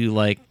able to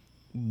like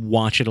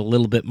watch it a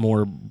little bit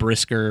more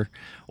brisker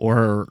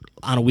or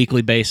on a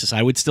weekly basis,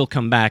 I would still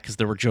come back because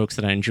there were jokes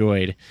that I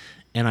enjoyed.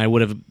 And I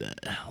would have,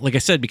 like I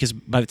said, because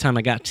by the time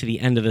I got to the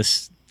end of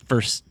this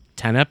first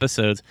 10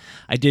 episodes,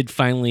 I did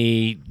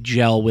finally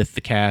gel with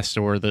the cast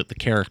or the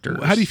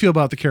characters. How do you feel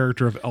about the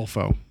character of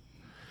Elfo?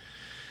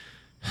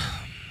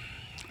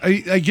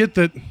 I get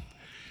that.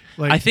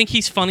 Like, I think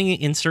he's funny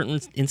in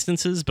certain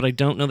instances, but I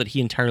don't know that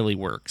he entirely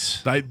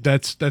works.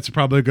 That's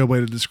probably a good way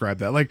to describe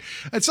that. Like,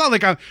 it's not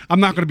like I'm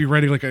not going to be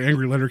writing like an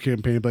angry letter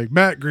campaign, but like,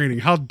 Matt Groening,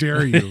 how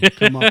dare you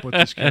come up with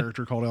this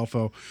character called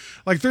Elfo?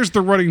 Like, there's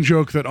the running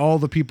joke that all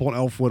the people in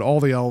Elfwood, all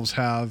the elves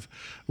have,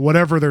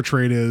 whatever their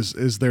trait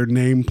is their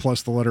name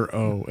plus the letter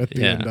O at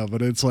the end of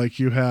it. It's like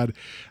you had,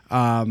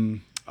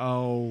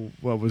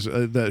 what was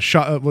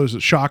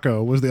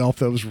Shako was the elf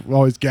that was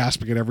always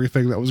gasping at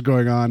everything that was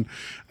going on,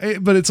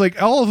 but it's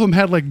like all of them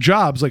had like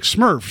jobs like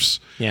Smurfs.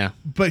 Yeah,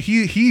 but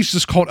he's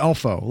just called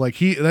Elfo. Like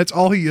that's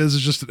all he is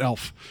just an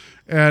elf.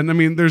 And I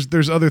mean,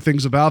 there's other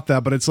things about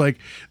that, but it's like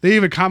they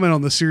even comment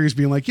on the series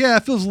being like, yeah,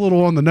 it feels a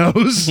little on the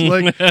nose.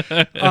 Like,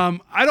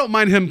 I don't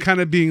mind him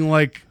kind of being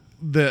like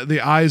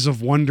the eyes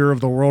of wonder of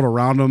the world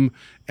around him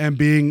and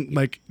being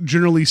like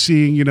generally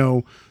seeing,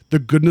 the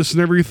goodness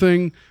and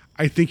everything.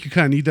 I think you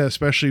kind of need that,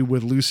 especially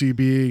with Lucy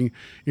being,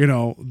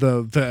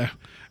 the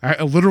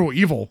a literal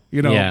evil,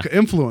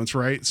 influence,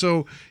 right?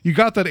 So you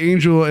got that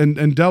angel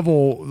and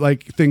devil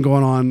like thing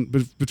going on,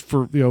 but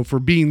for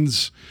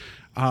Bean's,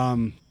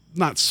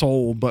 not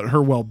soul, but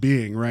her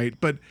well-being, right?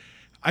 But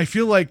I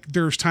feel like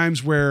there's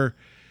times where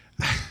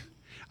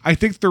I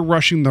think they're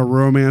rushing the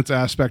romance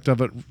aspect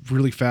of it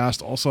really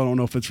fast. Also, I don't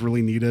know if it's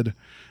really needed.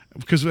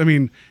 Because, I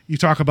mean, you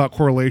talk about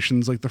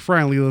correlations, like the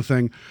Fry and Leela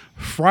thing.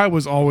 Fry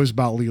was always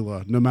about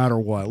Leela, no matter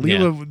what.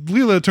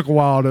 Leela took a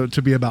while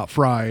to be about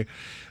Fry.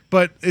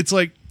 But it's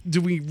like, do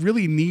we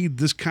really need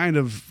this kind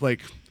of,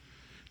 like,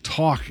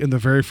 talk in the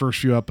very first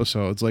few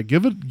episodes? Like,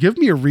 give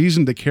me a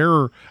reason to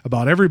care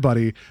about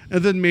everybody,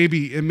 and then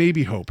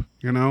maybe hope,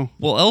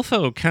 Well,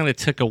 Elfo kind of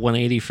took a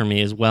 180 for me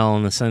as well,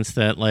 in the sense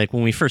that, like,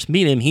 when we first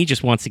meet him, he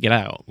just wants to get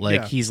out.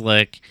 Like, he's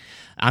like,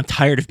 I'm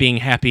tired of being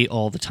happy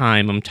all the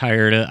time. I'm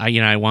tired of,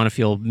 I want to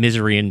feel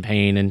misery and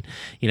pain, and,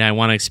 I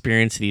want to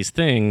experience these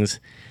things.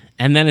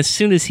 And then as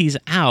soon as he's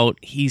out,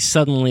 he's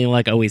suddenly,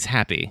 like, always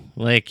happy.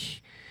 Like,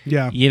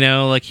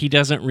 like, he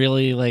doesn't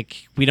really,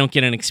 like, we don't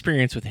get an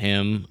experience with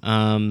him.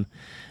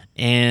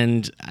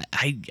 And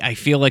I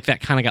feel like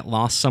that kind of got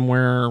lost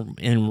somewhere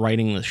in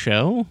writing the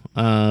show.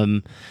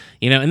 And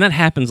that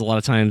happens a lot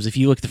of times. If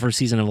you look at the first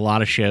season of a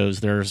lot of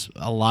shows, there's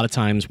a lot of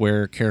times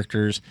where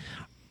characters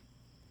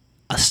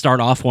start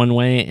off one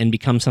way and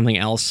become something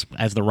else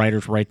as the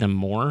writers write them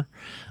more.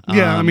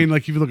 Yeah, I mean,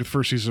 like, if you look at the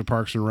first season of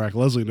Parks and Rec,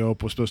 Leslie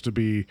Knope was supposed to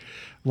be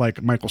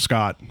like Michael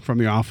Scott from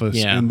The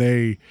Office, and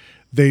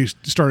they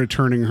started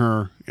turning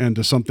her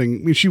into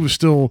something. I mean, she was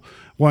still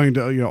wanting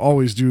to,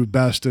 always do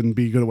best and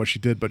be good at what she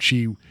did, but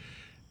she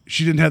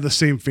didn't have the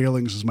same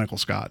failings as Michael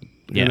Scott.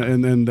 Yeah.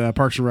 And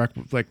Parks and Rec,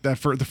 like that,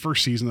 for the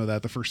first season of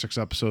that, the first 6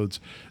 episodes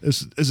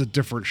is a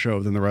different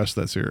show than the rest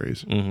of that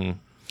series. Mm-hmm.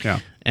 Yeah.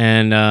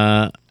 And,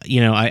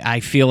 I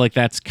feel like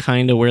that's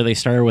kind of where they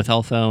started with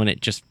Elfo, and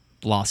it just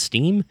lost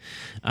steam.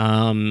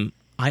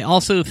 I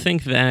also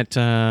think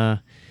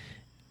that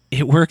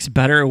it works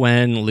better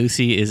when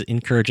Lucy is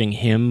encouraging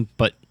him,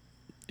 but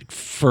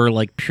for,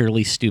 like,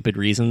 purely stupid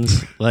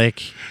reasons.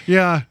 Like,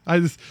 yeah,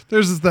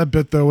 there's that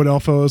bit though when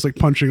Elfo is like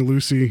punching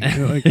Lucy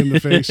like in the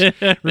face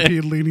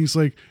repeatedly, and he's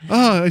like,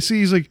 I see.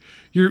 He's like,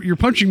 you're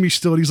punching me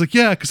still, and he's like,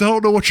 yeah, because I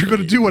don't know what you're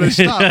gonna do when I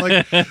stop.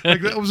 like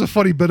that was a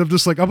funny bit of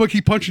just like, I'm gonna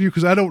keep punching you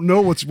because I don't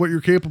know what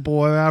you're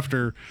capable of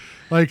after.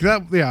 Like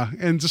that, yeah.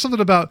 And just something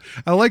about,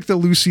 I like that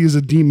Lucy is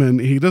a demon.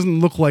 He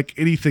doesn't look like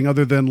anything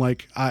other than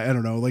like, I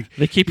don't know, like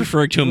they keep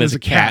referring to him as a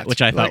cat,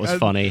 which I thought was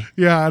funny.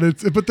 Yeah,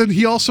 and but then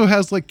he also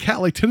has like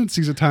cat-like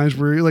tendencies at times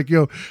where like,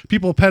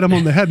 people pet him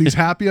on the head and he's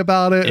happy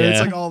about it, and it's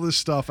like all this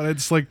stuff, and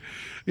it's like,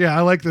 yeah,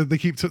 I like that they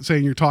keep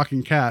saying you're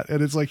talking cat,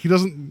 and it's like he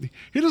doesn't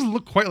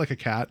look quite like a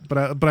cat, but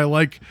I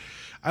like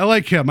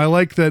him. I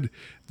like that.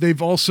 They've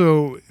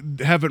also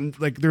haven't,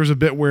 like, there's a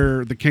bit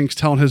where the King's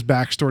telling his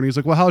backstory, and he's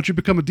like, well, how did you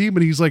become a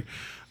demon? He's like,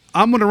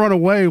 I'm going to run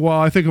away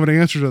while I think of an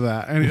answer to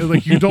that. And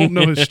like, you don't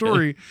know his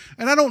story,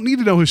 and I don't need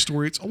to know his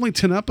story. It's only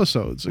 10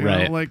 episodes, you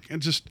know? Like, it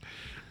just,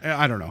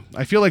 I don't know.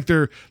 I feel like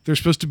they're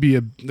supposed to be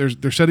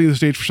they're setting the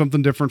stage for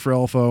something different for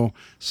Elfo,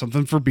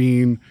 something for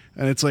Bean,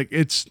 and it's like,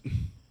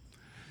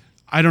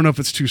 I don't know if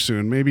it's too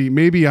soon.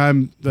 Maybe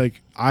I'm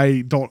like,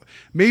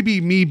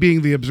 maybe me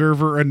being the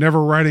observer and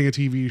never writing a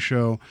TV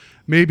show,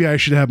 maybe I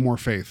should have more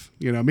faith.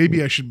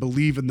 Maybe I should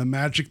believe in the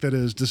magic that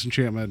is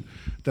Disenchantment,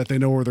 that they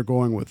know where they're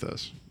going with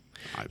this.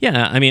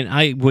 Yeah, I mean,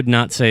 I would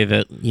not say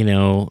that,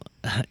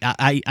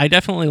 I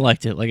definitely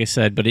liked it, like I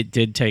said, but it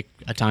did take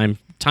a time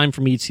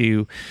for me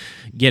to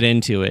get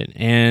into it.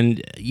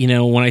 And,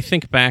 when I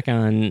think back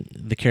on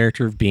the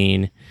character of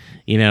Bean,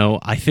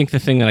 I think the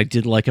thing that I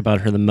did like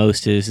about her the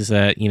most is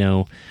that,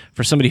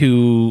 for somebody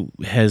who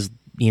has,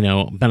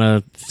 been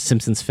a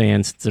Simpsons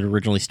fan since it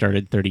originally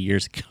started 30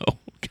 years ago.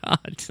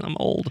 God, I'm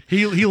old.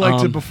 He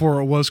liked it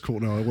before it was cool.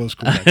 No, it was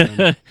cool back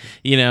then.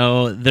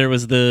 There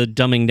was the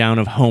dumbing down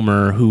of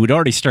Homer, who had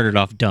already started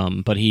off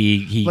dumb, but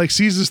he like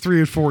seasons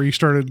 3 and 4, he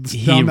started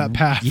down that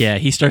path. Yeah,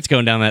 he starts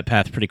going down that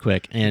path pretty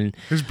quick, and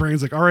his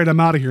brain's like, all right, I'm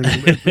out of here.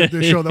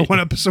 They show that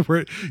one episode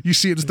where you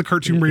see it as the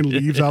cartoon brain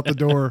leaves out the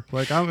door.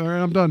 Like, all right,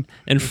 I'm done.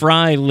 And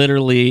Fry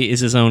literally is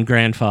his own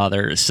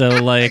grandfather. So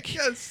like,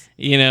 yes.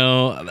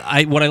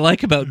 What I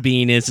like about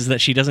Bean is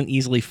that she doesn't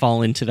easily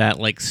fall into that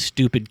like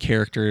stupid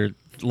character,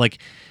 like,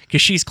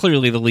 because she's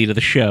clearly the lead of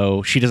the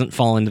show. She doesn't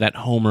fall into that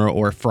Homer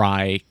or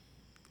Fry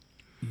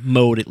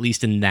mode, at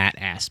least in that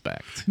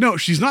aspect. No,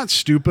 she's not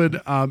stupid.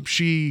 I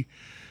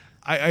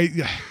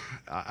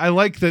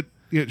like that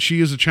she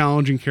is a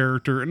challenging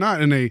character,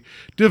 not in a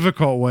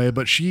difficult way,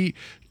 but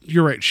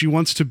you're right. She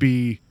wants to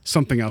be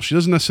something else. She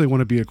doesn't necessarily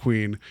want to be a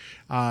queen.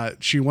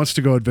 She wants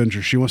to go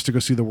adventure. She wants to go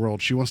see the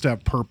world. She wants to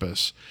have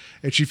purpose.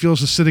 And she feels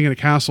that sitting in a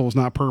castle is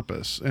not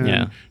purpose.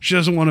 And she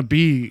doesn't want to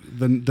be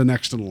the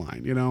next in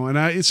line,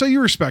 And so you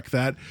respect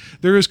that.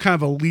 There is kind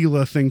of a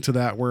Leela thing to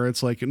that, where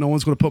it's like, no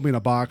one's going to put me in a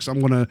box. I'm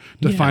going to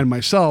define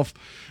myself.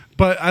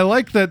 But I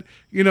like that,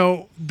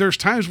 there's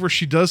times where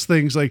she does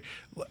things like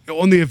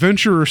on the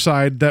adventurer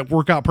side that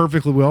work out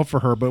perfectly well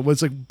for her. But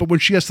when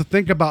she has to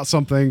think about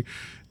something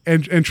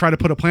and try to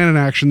put a plan in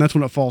action, that's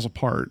when it falls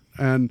apart.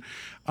 And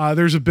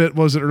there's a bit,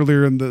 was it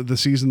earlier in the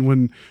season,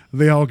 when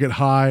they all get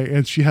high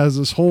and she has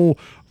this whole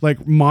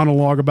like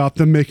monologue about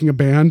them making a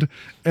band,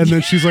 and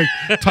then she's like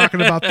talking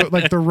about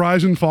the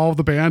rise and fall of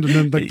the band, and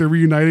then like they're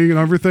reuniting and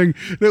everything.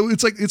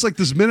 It's like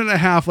this minute and a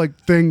half like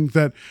thing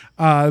that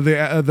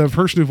the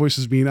person who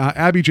voices me,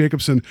 Abby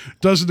Jacobson,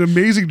 does an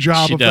amazing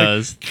job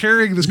like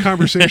carrying this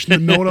conversation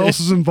that no one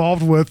else is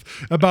involved with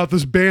about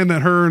this band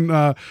that her and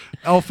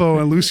Elfo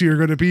and Lucy are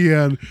going to be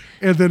in,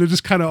 and then it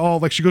just kind of all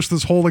like she goes to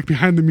this whole like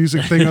behind the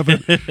music thing of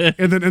it,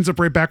 and then ends up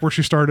right back where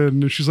she started,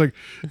 and she's like,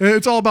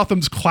 it's all about them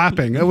just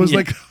clapping. It was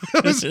like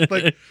it was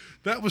like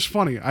that was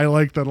funny. I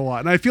liked that a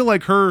lot, and I feel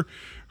like her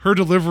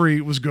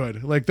delivery was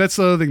good. Like that's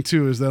the other thing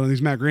too, is that on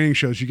these Matt Groening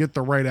shows you get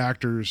the right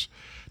actors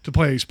to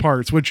play these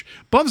parts, which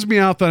bums me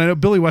out. That I know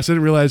Billy West, I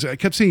didn't realize, I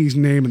kept seeing his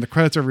name in the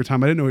credits every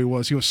time. I didn't know who he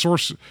was. He was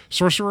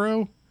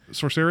Sorcerio.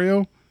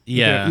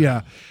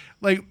 Yeah,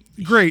 like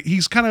great.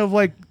 He's kind of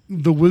like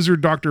the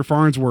wizard Dr.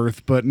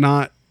 Farnsworth, but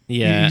not.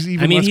 Yeah, he's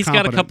even I mean, less he's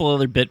competent. got a couple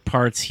other bit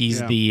parts.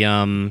 He's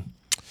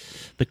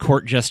the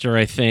court jester,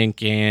 I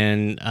think,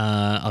 and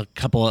a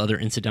couple of other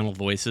incidental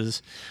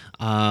voices.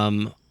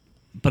 But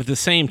at the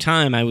same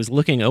time, I was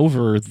looking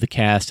over the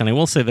cast, and I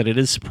will say that it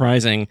is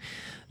surprising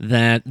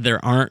that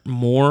there aren't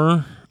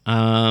more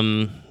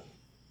of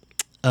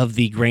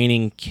the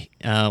Groening,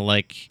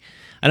 like,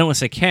 I don't want to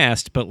say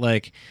cast, but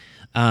like,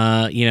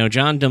 John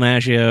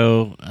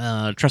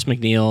DiMaggio, Tress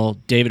MacNeille,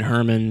 David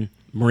Herman,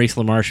 Maurice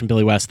LaMarche, and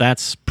Billy West.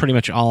 That's pretty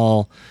much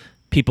all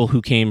people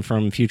who came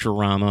from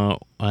Futurama,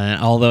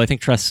 although I think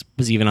Tress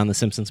was even on The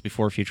Simpsons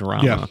before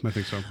Futurama. Yeah, I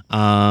think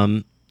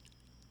so.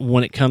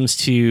 When it comes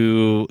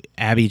to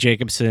Abby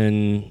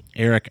Jacobson,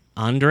 Eric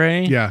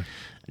Andre,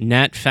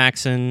 Nat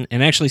Faxon,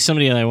 and actually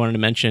somebody that I wanted to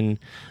mention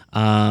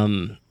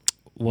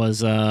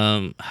was,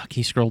 can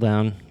you scroll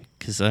down?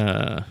 Because,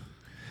 I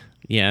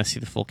see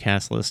the full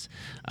cast list.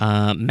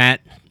 Matt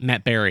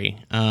Berry.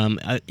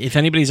 If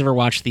anybody's ever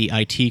watched the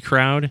IT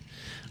Crowd,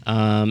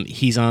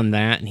 he's on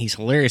that, and he's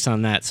hilarious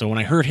on that. So when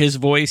I heard his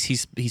voice,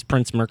 he's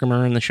Prince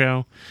Merkimer in the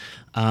show.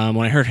 When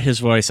I heard his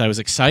voice, I was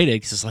excited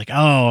because it's like,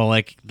 oh,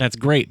 like that's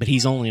great, but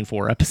he's only in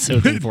 4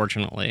 episodes,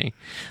 unfortunately.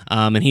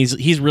 And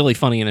he's really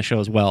funny in the show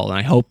as well. And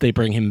I hope they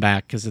bring him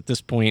back because at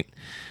this point,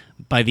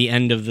 by the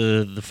end of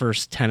the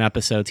first 10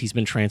 episodes, he's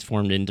been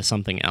transformed into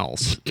something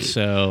else.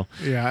 So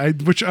yeah, I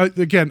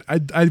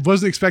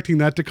wasn't expecting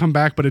that to come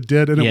back, but it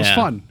did, and it was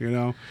fun,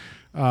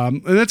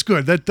 and that's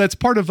good. That's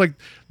part of the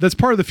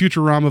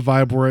Futurama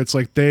vibe, where it's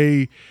like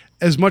they,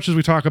 as much as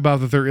we talk about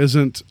that there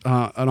isn't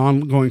an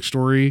ongoing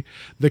story,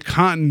 the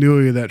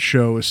continuity of that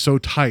show is so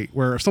tight,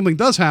 where if something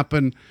does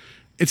happen,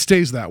 it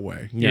stays that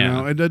way.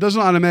 It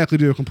doesn't automatically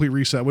do a complete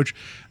reset, which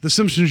The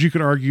Simpsons, you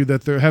could argue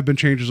that there have been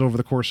changes over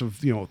the course of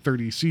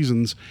 30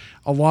 seasons.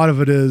 A lot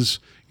of it is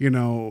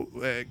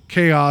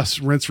chaos,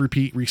 rinse,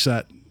 repeat,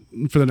 reset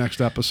for the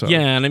next episode.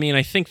 Yeah, and I mean,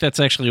 I think that's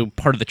actually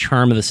part of the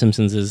charm of The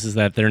Simpsons is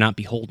that they're not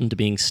beholden to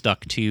being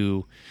stuck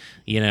to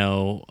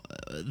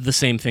the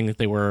same thing that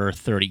they were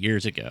 30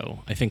 years ago.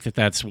 I think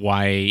that's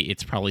why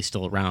it's probably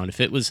still around. If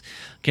it was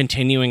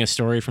continuing a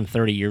story from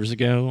 30 years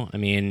ago, I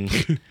mean...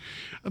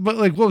 But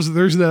like, what was it?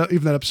 There's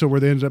even that episode where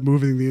they ended up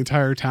moving the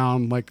entire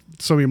town like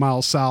so many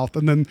miles south,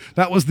 and then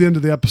that was the end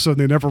of the episode.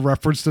 And they never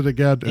referenced it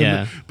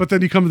again. But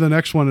then you come to the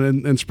next one,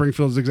 and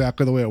Springfield is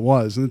exactly the way it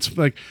was, and it's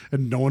like,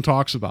 and no one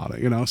talks about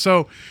it,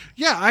 So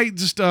yeah, I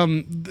just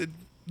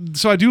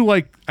so I do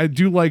like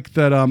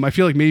that. I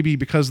feel like maybe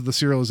because of the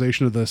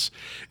serialization of this,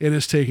 it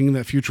is taking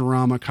that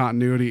Futurama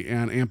continuity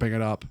and amping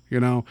it up,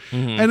 Mm-hmm.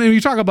 And then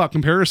you talk about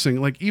comparison,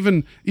 like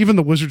even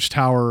the Wizard's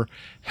Tower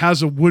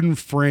has a wooden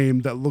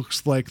frame that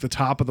looks like the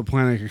top of the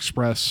Planet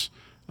Express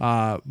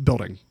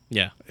building.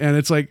 Yeah, and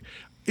it's like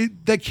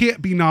that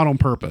can't be not on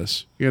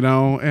purpose,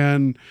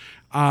 and.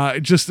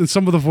 Just in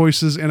some of the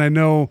voices, and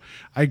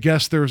I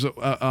guess there's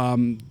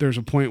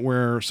a point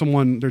where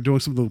they're doing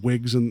some of the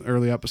wigs in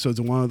early episodes,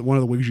 and one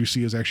of the wigs you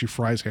see is actually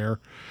Fry's hair.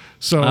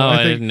 So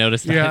I didn't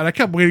notice that. Yeah, and I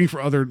kept waiting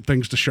for other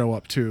things to show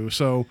up too.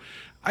 So,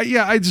 I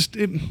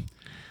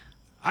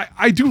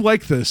do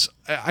like this.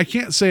 I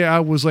can't say I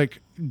was like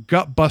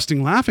gut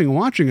busting laughing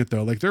watching it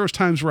though. Like there was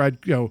times where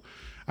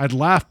I'd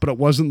laugh, but it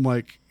wasn't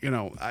like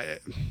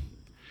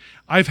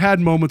I've had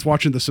moments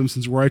watching The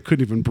Simpsons where I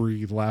couldn't even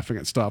breathe laughing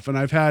at stuff. And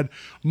I've had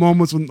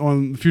moments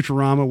on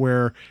Futurama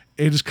where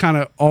it just kind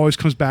of always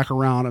comes back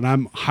around, and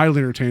I'm highly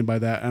entertained by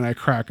that, and I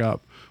crack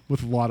up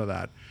with a lot of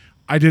that.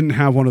 I didn't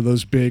have one of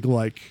those big,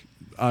 like,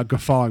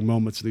 guffawing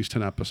moments in these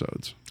 10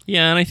 episodes.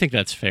 Yeah, and I think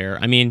that's fair.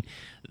 I mean,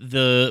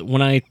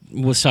 when I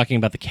was talking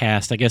about the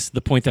cast, I guess the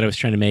point that I was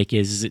trying to make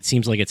is it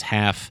seems like it's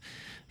half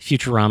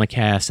Futurama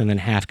cast and then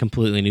half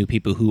completely new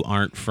people who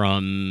aren't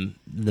from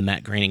the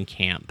Matt Groening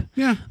camp.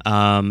 Yeah.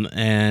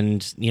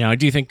 And, I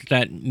do think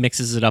that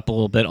mixes it up a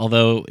little bit.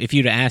 Although, if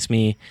you'd ask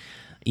me,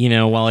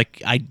 while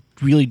I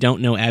really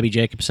don't know Abby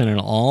Jacobson at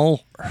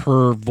all,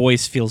 her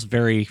voice feels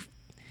very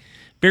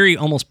very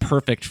almost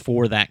perfect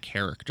for that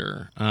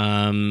character.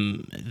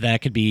 That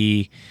could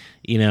be,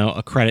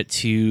 a credit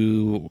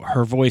to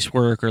her voice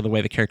work or the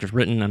way the character's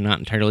written. I'm not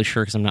entirely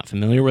sure because I'm not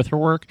familiar with her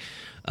work.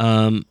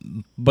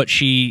 But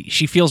she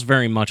feels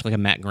very much like a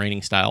Matt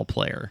Groening style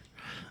player.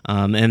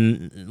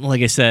 And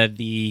like I said,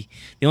 the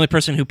only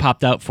person who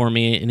popped out for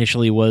me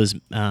initially was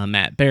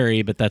Matt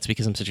Berry, but that's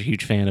because I'm such a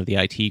huge fan of the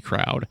IT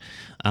Crowd.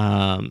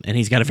 And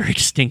he's got a very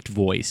distinct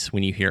voice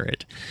when you hear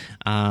it.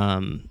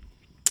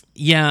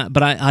 Yeah,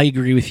 but I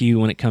agree with you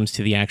when it comes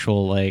to the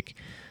actual like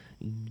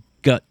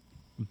gut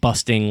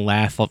busting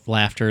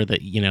laughter that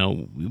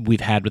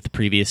we've had with the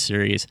previous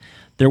series.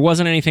 There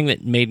wasn't anything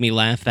that made me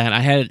laugh. That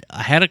I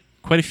had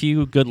quite a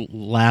few good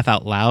laugh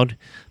out loud,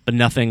 but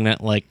nothing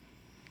that like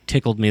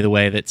tickled me the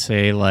way that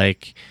say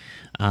like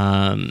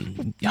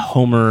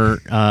Homer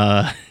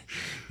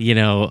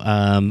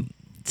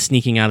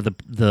sneaking out of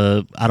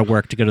the out of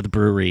work to go to the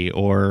brewery,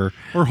 or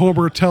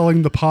Homer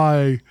telling the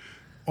pie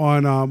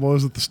on the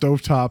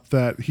stovetop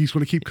that he's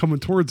going to keep coming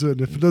towards it,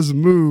 and if it doesn't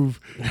move,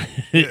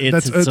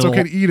 it's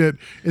okay to eat it.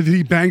 And then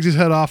he bangs his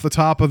head off the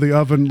top of the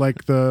oven,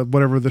 like the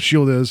whatever the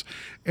shield is,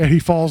 and he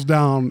falls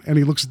down and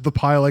he looks at the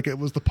pie like it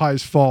was the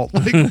pie's fault.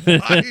 Like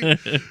why?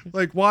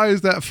 Like why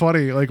is that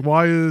funny? Like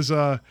why is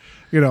I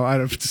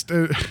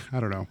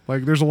don't know.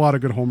 Like there's a lot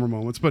of good Homer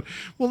moments, but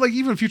like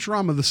even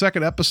Futurama, the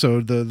second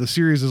episode, the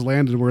series has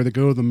landed where they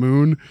go to the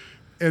moon,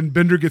 and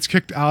Bender gets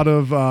kicked out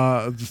of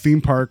the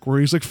theme park where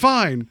he's like,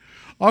 fine,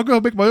 I'll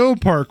go make my own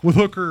park with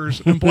hookers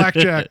and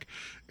blackjack.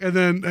 And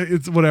then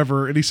it's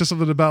whatever. And he says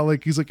something about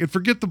like, he's like, and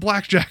forget the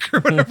blackjack or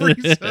whatever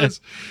he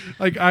says.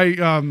 Like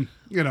the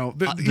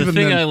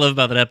thing I love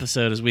about that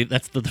episode is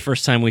that's the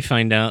first time we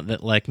find out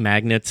that like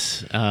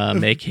magnets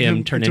make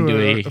him turn into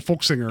a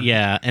folk singer.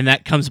 Yeah. And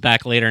that comes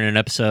back later in an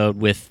episode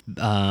with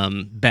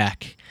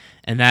Beck.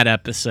 And that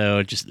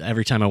episode, just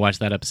every time I watch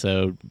that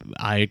episode,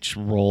 I just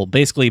roll.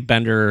 Basically,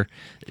 Bender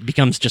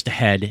becomes just a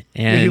head,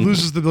 and he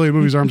loses the ability to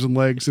move his arms and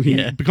legs, and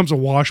he becomes a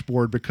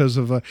washboard because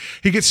of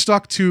he gets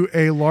stuck to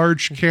a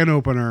large can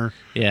opener.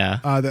 Yeah,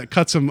 that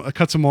cuts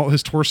him all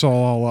his torso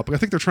all up. I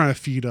think they're trying to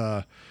feed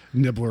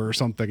Nibbler or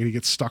something, and he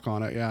gets stuck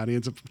on it. Yeah, and he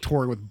ends up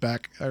touring with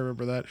Beck. I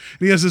remember that.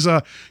 And he has his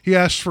he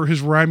asks for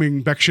his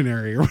rhyming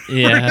Bectionary. Or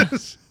yeah.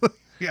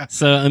 Yeah.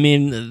 So, I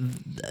mean,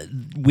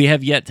 we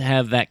have yet to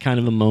have that kind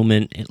of a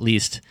moment, at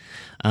least.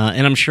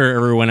 And I'm sure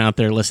everyone out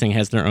there listening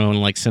has their own,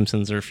 like,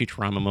 Simpsons or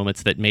Futurama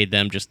moments that made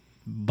them just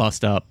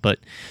bust up. But,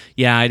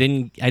 yeah, I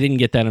didn't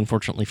get that,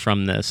 unfortunately,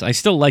 from this. I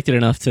still liked it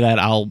enough to that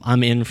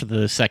I'm in for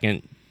the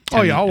second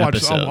 10 I'll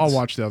episodes. I'll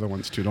watch the other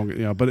ones,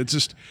 too. But it's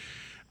just...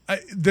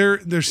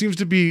 there seems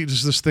to be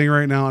just this thing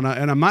right now, and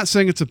I'm not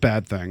saying it's a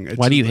bad thing.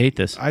 Why do you hate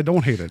this? I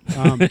don't hate it.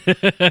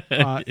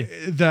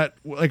 That,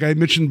 like I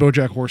mentioned,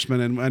 BoJack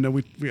Horseman, and I know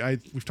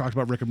we've talked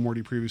about Rick and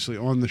Morty previously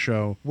on the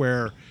show,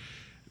 where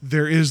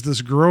there is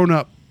this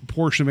grown-up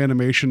portion of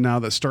animation now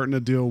that's starting to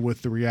deal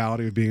with the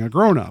reality of being a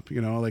grown-up.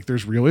 Like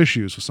there's real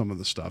issues with some of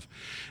this stuff,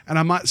 and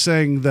I'm not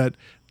saying that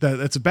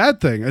it's a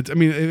bad thing. I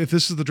mean, if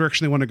this is the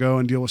direction they want to go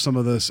and deal with some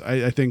of this,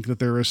 I think that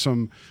there is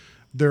some.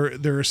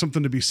 There is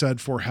something to be said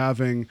for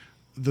having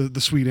the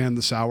sweet and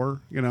the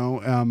sour,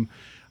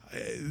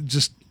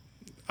 just,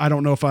 I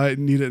don't know if I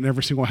need it in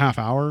every single half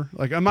hour.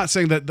 Like, I'm not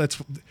saying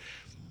that's,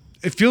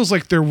 it feels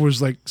like there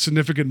was like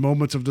significant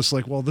moments of just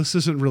like, well, this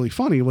isn't really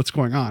funny. What's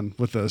going on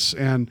with this?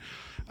 And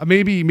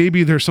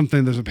maybe there's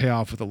a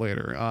payoff with it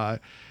later.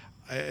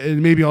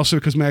 And maybe also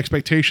because my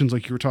expectations,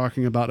 like you were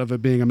talking about, of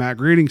it being a Matt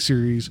Groening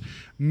series,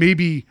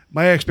 maybe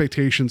my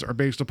expectations are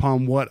based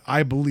upon what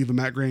I believe a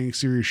Matt Groening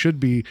series should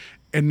be,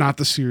 and not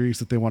the series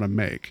that they want to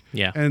make.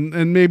 Yeah.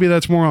 And maybe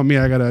that's more on me.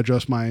 I got to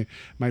adjust my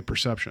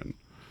perception.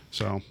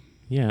 So.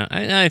 Yeah,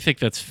 I think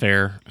that's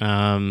fair.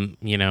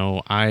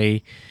 I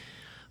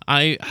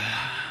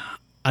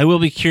will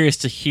be curious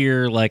to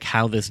hear like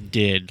how this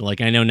did. Like,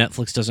 I know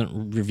Netflix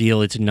doesn't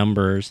reveal its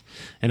numbers,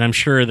 and I'm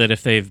sure that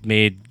if they've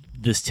made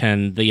this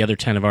 10, the other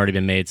 10 have already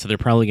been made, so they're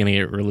probably going to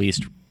get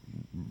released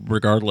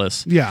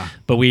regardless. Yeah.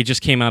 But we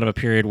just came out of a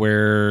period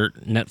where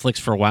Netflix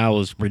for a while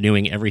was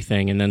renewing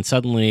everything, and then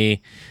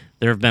suddenly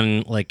there have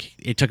been like,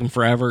 it took them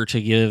forever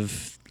to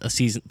give a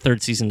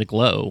third season to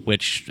Glow,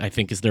 which I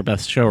think is their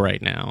best show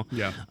right now.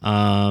 Yeah.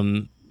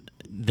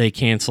 They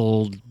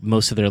canceled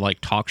most of their like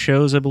talk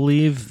shows, I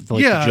believe,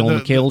 like the Joel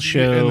McHale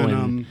show,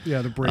 and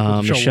then, the break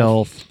with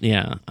Michelle.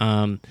 Yeah.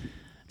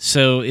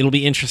 So it'll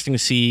be interesting to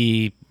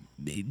see.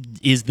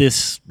 Is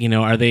this,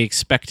 are they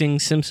expecting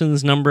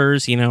Simpsons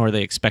numbers? Are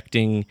they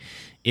expecting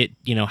it?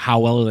 How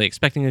well are they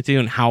expecting it to do,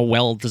 and how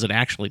well does it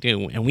actually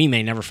do? And we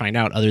may never find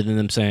out, other than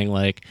them saying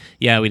like,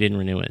 yeah, we didn't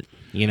renew it.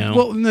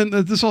 Well, and then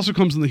this also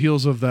comes in the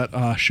heels of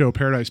that show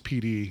Paradise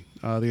PD,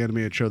 the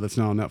animated show that's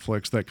now on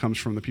Netflix, that comes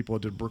from the people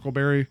that did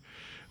Brickleberry,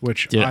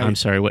 which I'm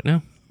sorry, what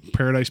now?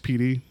 Paradise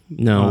PD.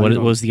 No, what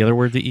was the other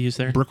word that you used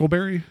there?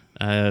 Brickleberry.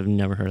 I've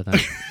never heard of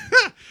that.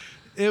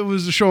 It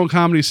was a show on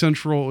Comedy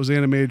Central. It was an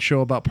animated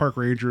show about park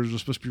rangers. It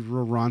was supposed to be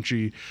real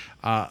raunchy.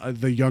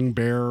 The young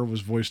bear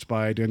was voiced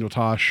by Daniel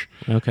Tosh.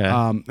 Okay.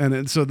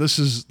 So this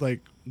is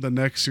like the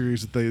next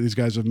series that these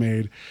guys have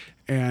made.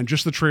 and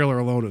just the trailer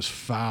alone is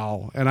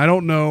foul. And I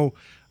don't know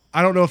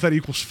if that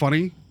equals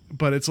funny,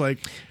 but it's like,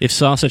 If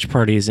Sausage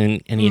Party is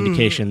any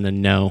indication,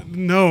 then no.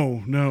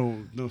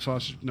 no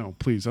sausage, no,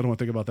 please, I don't want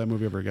to think about that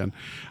movie ever again.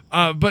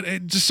 But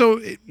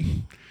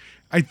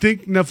I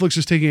think Netflix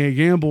is taking a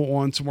gamble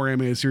on some more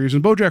animated series,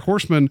 and BoJack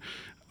Horseman,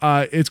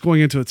 it's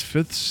going into its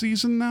 5th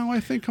season now, I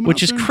think, coming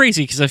Which out is soon.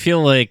 crazy because I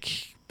feel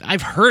like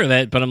I've heard of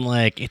it, but I'm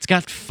like, it's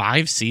got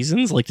 5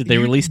 seasons? Like, did they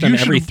release them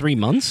every 3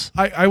 months?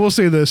 I will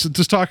say this,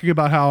 just talking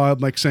about how I'm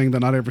like saying that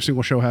not every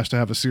single show has to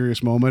have a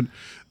serious moment.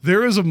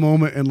 There is a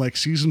moment in like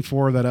season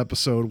 4 of that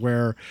episode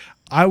where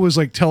I was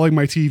like telling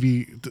my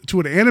TV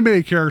to an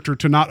animated character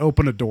to not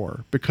open a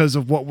door because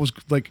of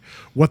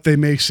what they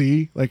may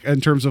see, like in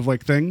terms of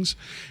like things.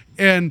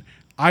 And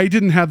I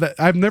didn't have that.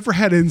 I've never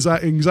had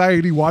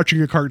anxiety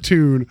watching a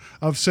cartoon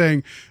of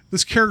saying,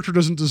 this character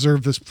doesn't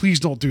deserve this. Please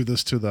don't do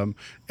this to them.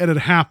 And it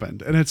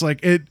happened. And it's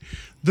like the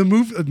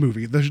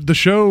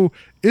show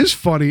is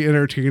funny and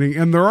entertaining.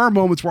 And there are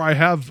moments where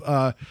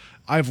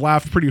I've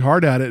laughed pretty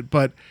hard at it,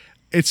 but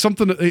it's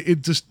something,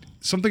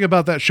 something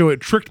about that show. It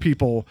tricked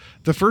people.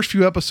 The first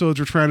few episodes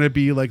were trying to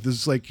be like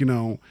this, like, you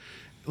know,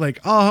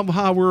 like,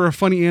 we're a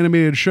funny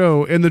animated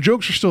show, and the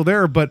jokes are still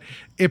there, but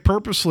it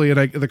purposely,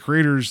 and the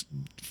creators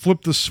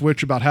flipped the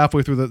switch about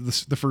halfway through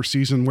the first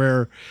season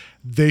where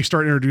they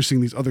start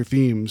introducing these other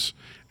themes,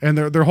 and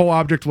their whole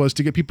object was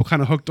to get people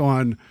kind of hooked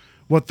on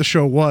what the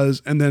show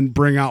was, and then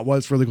bring out what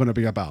it's really going to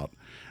be about.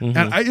 Mm-hmm.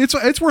 And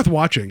it's worth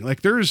watching.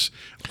 Like, there's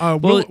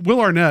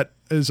Will Arnett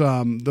is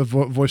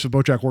the voice of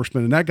BoJack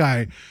Horseman, and that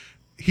guy,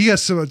 he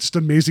has some just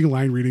amazing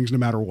line readings no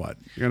matter what,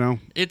 you know?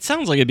 It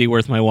sounds like it'd be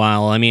worth my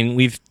while. I mean,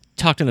 we've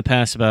talked in the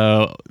past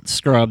about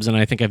Scrubs, and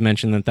I think I've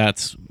mentioned that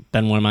that's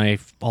been one of my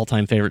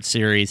all-time favorite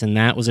series, and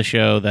that was a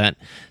show that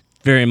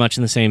very much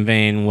in the same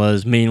vein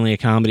was mainly a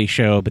comedy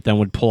show, but then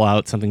would pull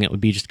out something that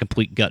would be just a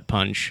complete gut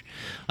punch.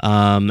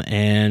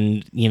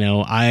 And, you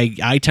know,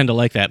 I tend to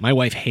like that. My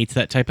wife hates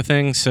that type of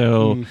thing,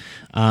 so,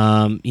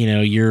 you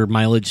know, your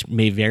mileage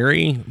may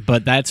vary,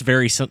 but that's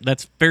very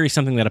much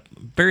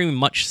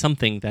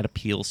something that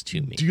appeals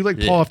to me. Do you like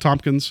Paul F.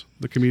 Tompkins,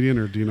 the comedian,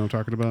 or do you know what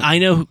I'm talking about?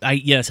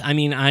 Yes. I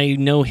mean, I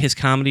know his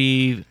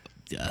comedy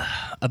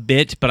a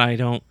bit, but I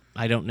don't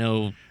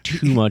know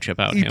too much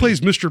about him. He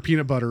plays Mr.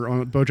 Peanut Butter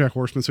on BoJack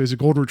Horseman, so he's a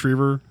golden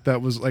retriever that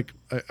was like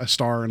a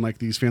star in like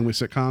these family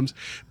sitcoms.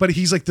 But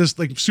he's like this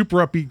like super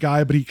upbeat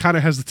guy, but he kind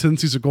of has the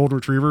tendencies of golden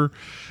retriever.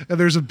 And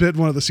there's a bit in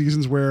one of the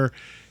seasons where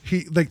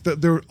he like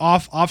they're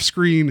off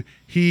screen.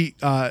 He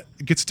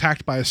gets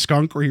attacked by a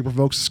skunk, or he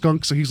provokes a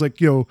skunk, so he's like,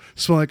 you know,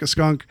 smelling like a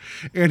skunk.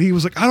 And he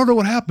was like, I don't know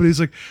what happened. He's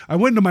like, I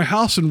went into my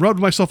house and rubbed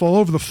myself all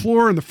over the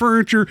floor and the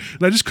furniture,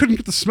 and I just couldn't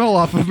get the smell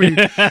off of me.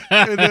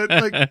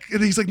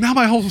 and he's like, now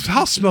my whole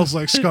house smells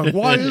like skunk.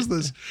 Why is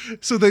this?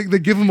 So they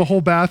give him a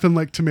whole bath in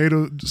like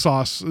tomato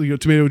sauce, you know,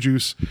 tomato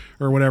juice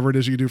or whatever it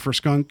is you do for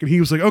skunk. And he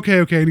was like,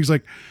 okay. And he's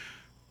like,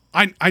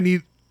 I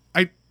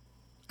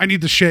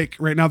need the shake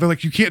right now. They're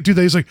like, you can't do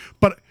that. He's like,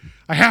 but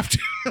I have to.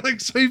 Like,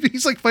 so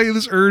he's like fighting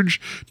this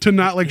urge to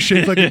not like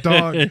shake like a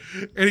dog,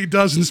 and he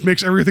does, and this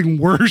makes everything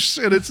worse.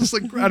 And it's just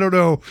like, I don't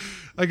know.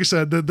 Like I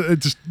said,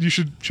 you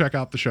should check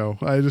out the show.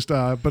 I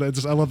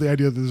love the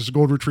idea that there's a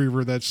golden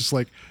retriever that's just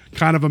like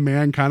kind of a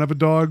man, kind of a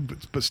dog,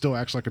 but still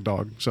acts like a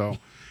dog. So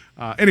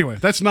anyway,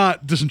 that's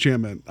not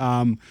Disenchantment.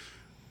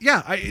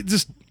 I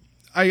just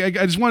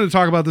wanted to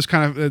talk about this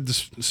kind of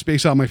just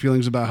space out my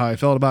feelings about how I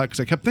felt about it, because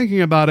I kept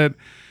thinking about it.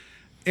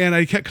 And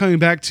I kept coming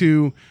back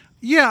to,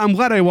 I'm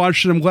glad I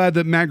watched it. I'm glad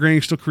that Matt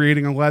Groening's still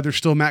creating. I'm glad there's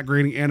still Matt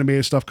Groening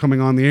animated stuff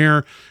coming on the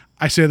air.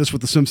 I say this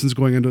with The Simpsons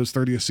going into its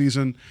 30th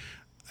season.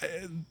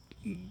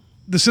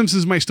 The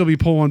Simpsons might still be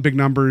pulling big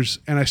numbers,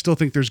 and I still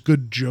think there's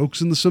good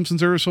jokes in The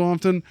Simpsons every so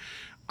often.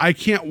 I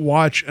can't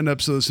watch an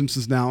episode of The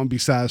Simpsons now and be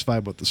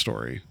satisfied with the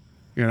story,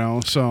 you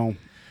know? So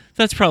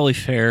that's probably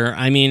fair.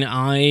 I mean,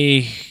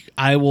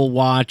 I will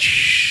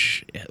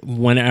watch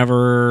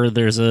whenever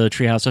there's a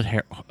Treehouse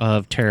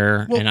of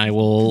Terror, and I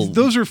will.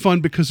 Those are fun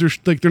because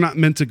they're not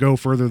meant to go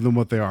further than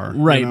what they are,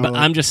 right? You know? But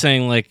I'm just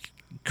saying, like,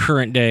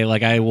 current day,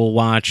 like, I will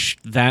watch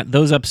that.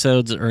 Those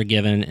episodes are a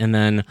given, and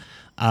then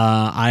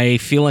I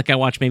feel like I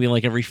watch maybe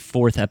like every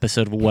 4th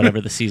episode of whatever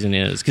the season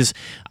is, because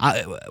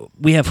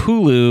we have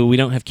Hulu, we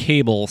don't have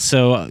cable,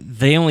 so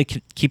they only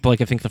keep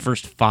like I think the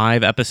first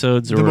 5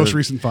 episodes, or the most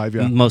recent 5,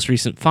 yeah, most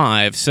recent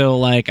 5. So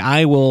like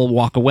I will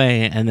walk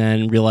away and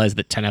then realize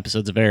that 10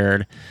 episodes have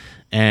aired,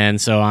 and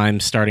so I'm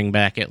starting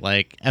back at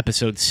like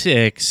episode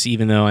 6,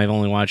 even though I've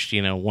only watched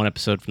 1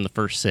 episode from the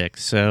first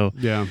 6. So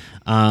yeah.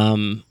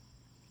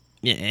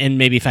 And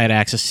maybe if I had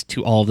access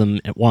to all of them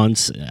at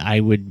once, I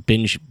would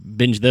binge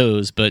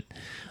those. But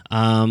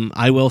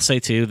I will say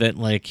too that,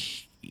 like,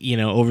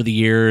 over the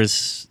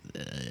years,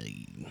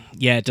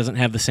 it doesn't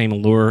have the same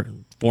allure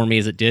for me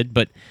as it did.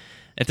 But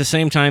at the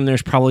same time,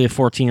 there's probably a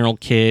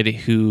 14-year-old kid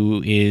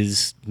who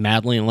is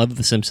madly in love with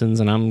The Simpsons,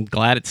 and I'm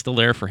glad it's still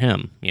there for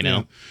him. You know.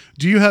 Yeah.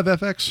 Do you have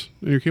FX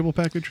in your cable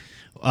package?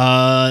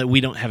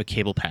 We don't have a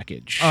cable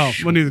package. Oh,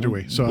 well, neither do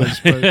we. So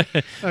we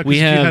We if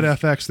you have- had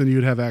FX, then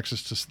you'd have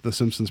access to the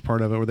Simpsons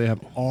part of it, where they have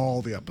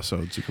all the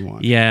episodes you can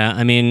watch. Yeah,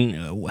 I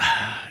mean,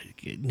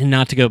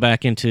 not to go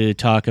back into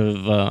talk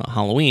of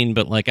Halloween,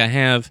 but like I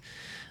have,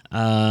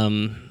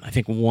 I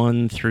think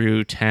 1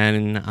 through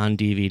 10 on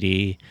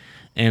DVD,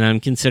 and I'm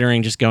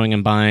considering just going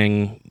and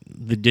buying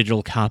the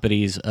digital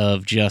copies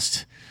of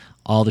just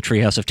all the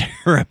Treehouse of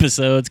Terror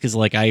episodes, because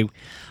like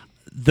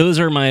those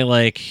are my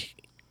like.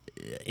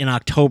 In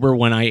October,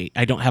 when I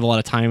don't have a lot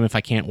of time, if I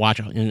can't watch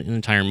an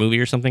entire movie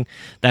or something,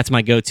 that's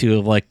my go-to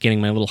of like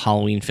getting my little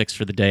Halloween fix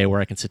for the day,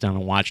 where I can sit down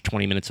and watch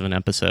 20 minutes of an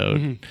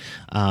episode.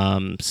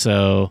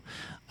 So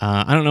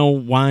I don't know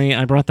why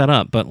I brought that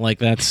up, but like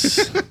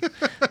that's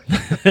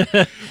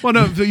Well,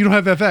 no, you don't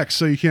have FX,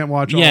 so you can't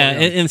watch. yeah.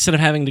 all, Instead of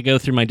having to go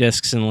through my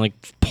discs and like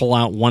pull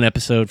out one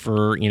episode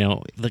for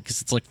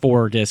because it's like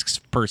 4 discs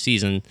per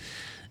season.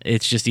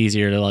 It's just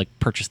easier to like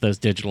purchase those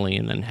digitally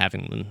and then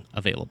having them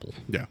available.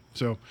 Yeah.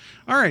 So,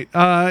 all right.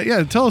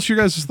 Yeah. Tell us your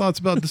guys' thoughts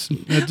about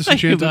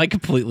Disenchanted. I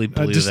completely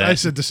believe that. I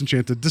said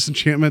Disenchanted.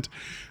 Disenchantment.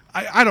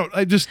 I don't.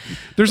 I just.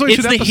 There's only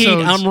It's 10 the heat.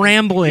 episodes. I'm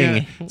rambling.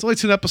 Yeah, it's only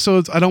 10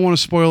 episodes. I don't want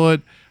to spoil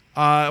it.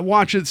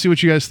 Watch it. See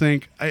what you guys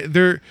think.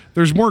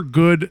 There's more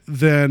good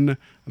than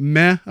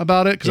meh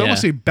about it, because I don't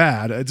want to say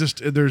bad.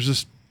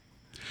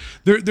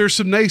 There's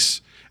some nice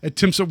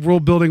attempts at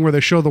world building where they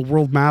show the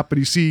world map and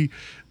you see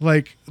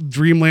like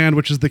Dreamland,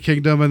 which is the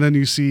kingdom, and then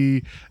you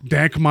see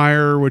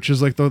Dankmire, which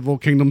is like the little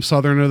kingdom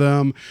southern of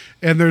them,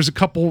 and there's a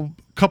couple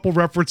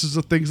references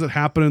of things that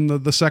happen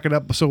in the second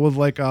episode with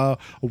like a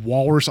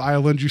walrus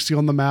island you see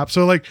on the map.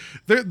 So like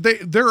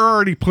they're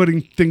already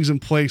putting things in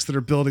place that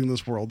are building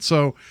this world.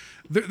 So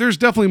there's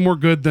definitely more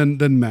good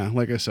than meh,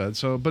 like I said.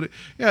 So, but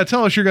yeah,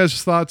 tell us your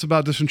guys' thoughts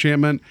about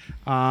Disenchantment.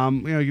 You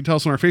can tell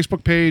us on our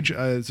Facebook page.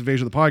 It's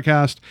Invasion of the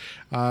Podcast.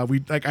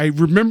 I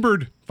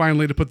remembered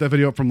finally to put that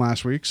video up from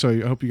last week, so I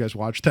hope you guys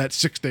watched that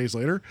 6 days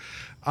later.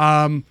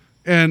 And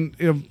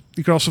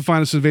you can also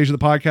find us at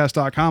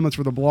invasionofthepodcast.com. That's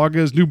where the blog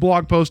is. New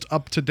blog post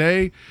up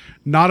today.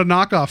 Not a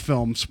knockoff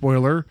film,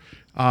 spoiler.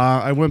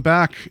 I went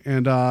back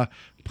and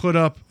put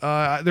up,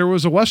 there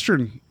was a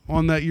Western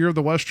on that Year of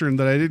the Western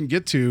that I didn't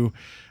get to.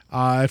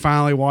 I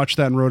finally watched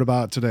that and wrote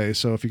about it today.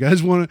 So if you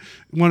guys want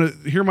to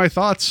hear my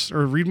thoughts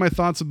or read my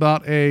thoughts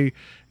about a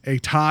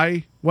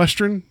Thai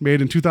Western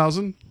made in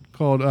 2000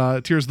 called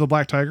Tears of the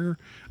Black Tiger,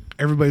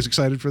 everybody's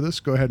excited for this.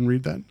 Go ahead and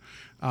read that.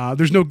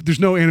 There's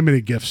no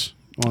animated GIFs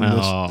on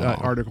this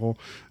article.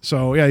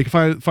 So yeah, you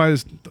can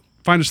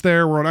find us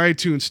there. We're on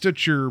iTunes,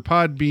 Stitcher,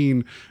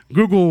 Podbean,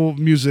 Google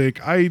Music,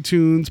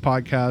 iTunes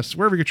podcasts,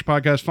 wherever you get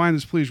your podcasts. Find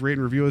us, please rate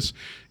and review us.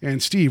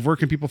 And Steve, where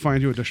can people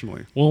find you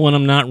additionally? Well, when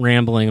I'm not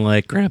rambling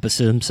like Grandpa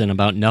Simpson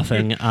about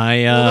nothing,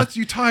 Well, that's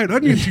you tied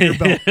onions to your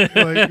belt.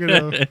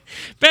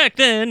 Back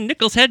then,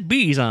 Nichols had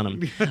bees on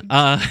him.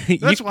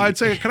 That's why I'd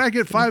say, can I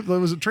get 5?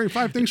 Was it trade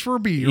 5 things for a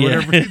bee or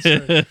whatever? You'd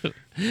say.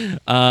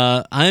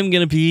 I'm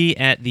going to be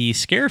at the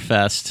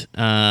Scarefest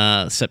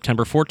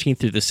September 14th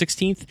through the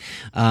 16th.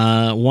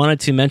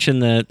 Wanted to mention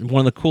that one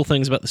of the cool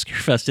things about the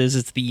Scarefest is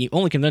it's the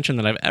only convention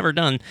that I've ever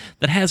done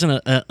that has an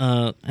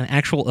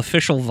actual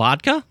official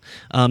vodka.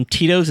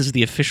 Tito's is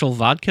the official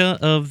vodka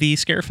of the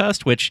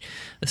Scarefest, which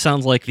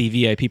sounds like the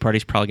VIP party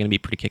is probably going to be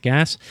pretty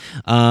kick-ass.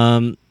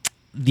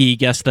 The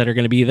guests that are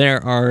going to be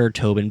there are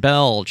Tobin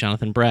Bell,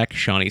 Jonathan Breck,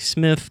 Shawnee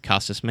Smith,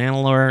 Costas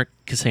Manilor,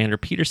 Cassandra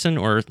Peterson,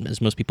 or as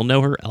most people know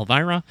her,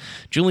 Elvira,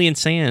 Julian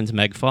Sands,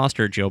 Meg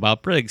Foster, Joe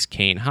Bob Briggs,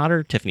 Kane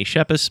Hodder, Tiffany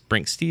Shepis,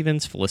 Brink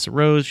Stevens, Felissa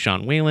Rose,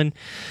 Sean Whalen,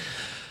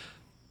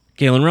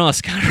 Galen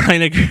Ross, Connor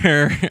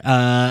Reiniger,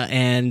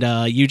 and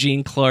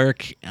Eugene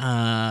Clark,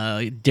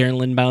 Darren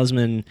Lynn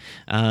Bausman,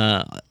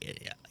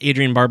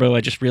 Adrian Barbeau,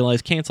 I just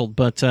realized canceled,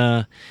 but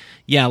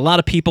yeah, a lot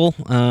of people.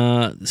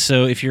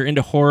 So if you're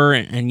into horror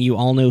and you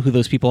all know who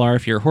those people are,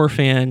 if you're a horror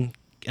fan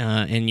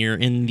and you're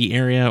in the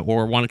area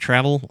or want to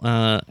travel,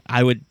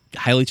 I would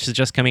highly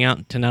suggest coming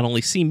out to not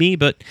only see me,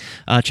 but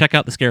check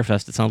out the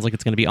Scarefest. It sounds like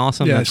it's going to be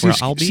awesome. Yeah, That's where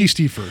I'll be. See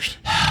Steve first.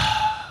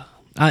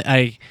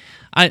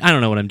 I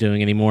don't know what I'm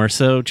doing anymore,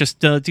 so just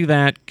do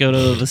that. Go to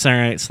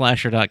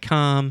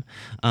theSaturdayNightSlasher.com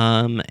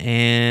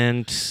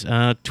and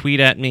tweet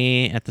at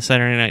me at the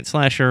Saturday Night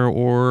Slasher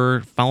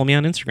or follow me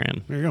on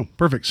Instagram. There you go.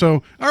 Perfect.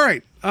 So, all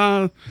right.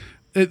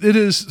 It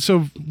is.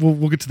 So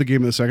we'll get to the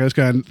game in a second. I just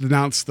got to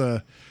announce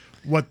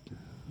what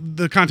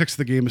the context of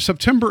the game is.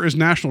 September is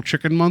National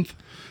Chicken Month,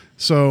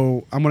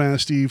 so I'm going to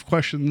ask Steve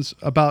questions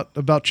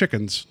about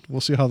chickens. We'll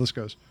see how this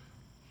goes.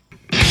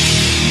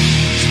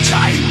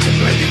 Time to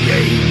play the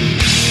game.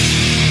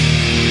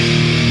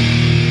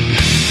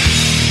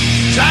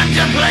 Time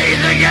to play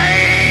the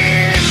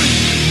game.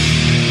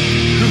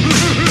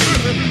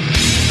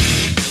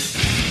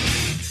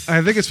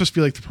 I think it's supposed to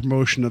be like the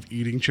promotion of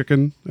eating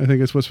chicken. I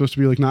think it's supposed to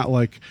be like not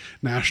like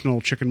National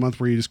Chicken Month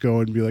where you just go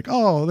and be like,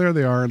 oh, there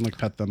they are, and like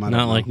pet them. I don't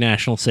Not know. like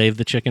National Save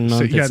the Chicken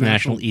Month. It's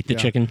National Eat the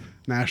Chicken.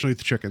 National Eat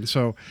the Chicken.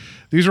 So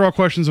these are all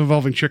questions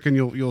involving chicken.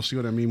 You'll see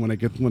what I mean when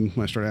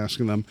I start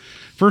asking them.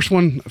 First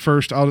one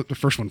first.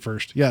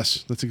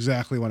 Yes, that's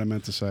exactly what I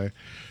meant to say.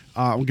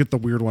 We'll get the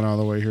weird one out of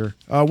the way here.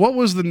 What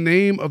was the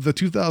name of the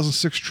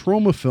 2006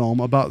 Troma film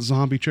about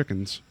zombie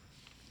chickens?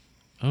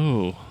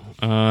 Oh,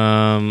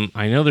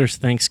 I know there's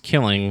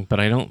Thanksgiving, but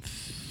I don't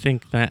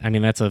think that. I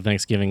mean, that's a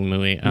Thanksgiving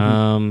movie.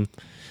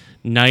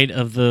 Night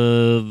of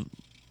the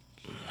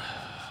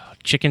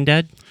Chicken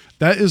Dead.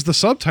 That is the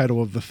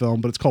subtitle of the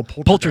film, but it's called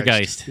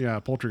Poltergeist. Yeah,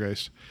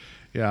 Poltergeist.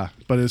 Yeah,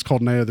 but it's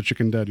called Night of the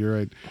Chicken Dead. You're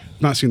right.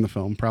 Not seen the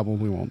film.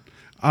 Probably won't.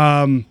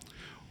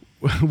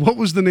 What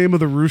was the name of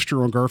the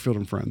rooster on Garfield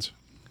and Friends?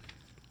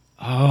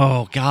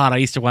 Oh God, I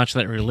used to watch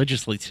that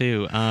religiously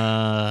too.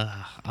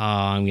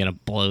 I'm gonna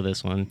blow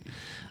this one.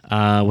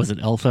 Was it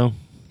Elfo?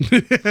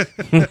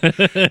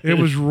 It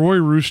was Roy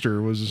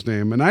Rooster was his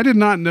name, and I did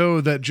not know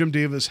that Jim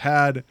Davis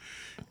had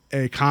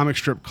a comic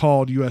strip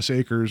called U.S.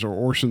 Acres or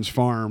Orson's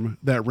Farm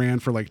that ran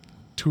for like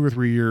 2 or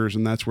 3 years,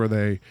 and that's where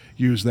they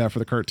used that for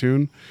the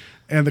cartoon.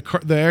 And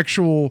the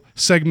actual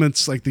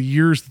segments, like the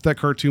years that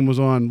cartoon was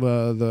on,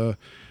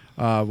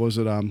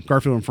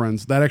 Garfield and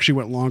Friends, that actually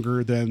went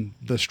longer than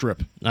the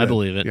strip. I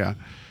believe it. Yeah.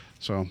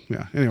 So,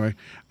 yeah. Anyway,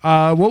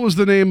 what was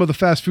the name of the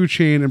fast food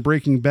chain in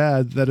Breaking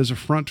Bad that is a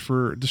front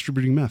for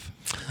distributing meth?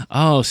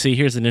 Oh, see,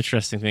 here's an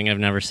interesting thing. I've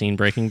never seen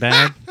Breaking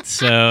Bad,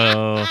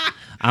 so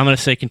I'm going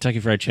to say Kentucky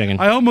Fried Chicken.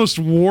 I almost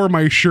wore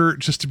my shirt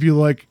just to be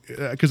like,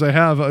 because I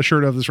have a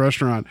shirt of this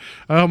restaurant.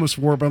 I almost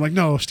wore it, but I'm like,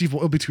 no, Steve,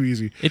 it'll be too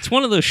easy. It's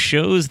one of those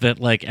shows that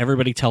like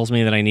everybody tells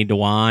me that I need to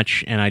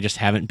watch, and I just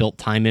haven't built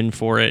time in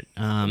for it.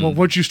 Well,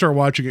 once you start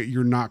watching it,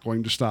 you're not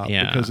going to stop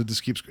because it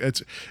just keeps.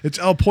 It's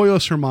El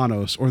Pollos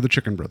Hermanos or the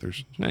Chicken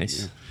Brothers.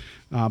 Nice.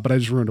 Yeah. But I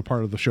just ruined a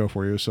part of the show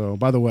for you. So,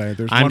 by the way,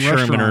 there's I'm one sure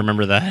restaurant. I'm going to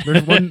remember that.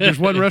 there's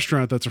one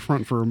restaurant that's a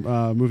front for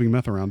moving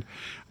meth around.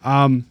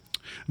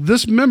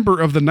 This member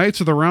of the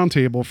Knights of the Round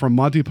Table from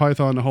Monty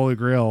Python and the Holy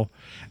Grail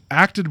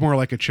acted more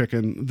like a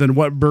chicken than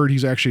what bird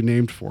he's actually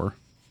named for.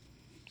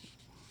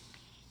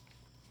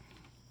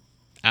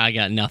 I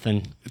got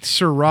nothing. It's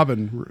Sir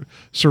Robin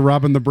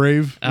the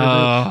Brave.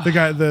 The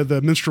guy,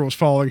 the minstrel was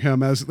following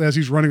him as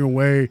he's running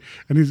away,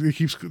 and he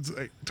keeps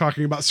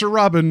talking about Sir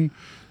Robin,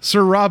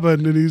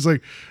 and he's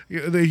like,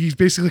 he's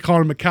basically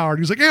calling him a coward.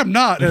 He's like, yeah, I'm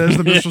not. And as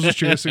the minstrel's just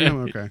chasing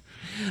him, okay.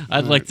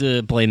 I'd like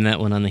to blame that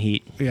one on the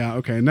heat. Yeah,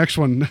 okay. Next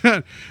one.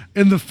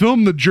 In the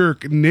film The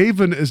Jerk,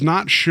 Naven is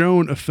not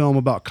shown a film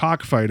about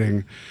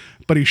cockfighting,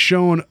 but he's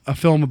shown a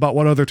film about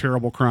what other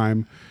terrible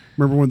crime?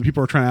 Remember when the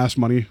people were trying to ask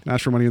for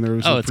money, and there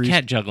was it's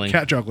cat juggling.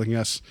 Cat juggling,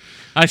 yes.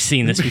 I've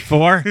seen this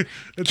before.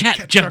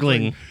 cat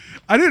juggling.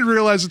 I didn't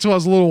realize until I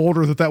was a little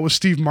older that was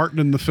Steve Martin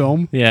in the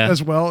film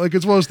as well. Like,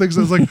 it's one of those things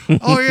that's like,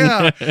 oh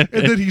yeah. And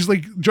then he's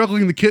like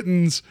juggling the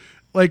kittens.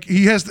 Like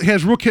he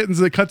has real kittens,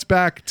 and it cuts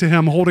back to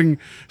him holding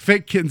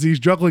fake kittens. He's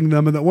juggling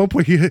them, and at one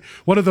point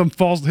one of them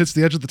falls and hits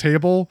the edge of the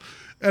table,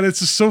 and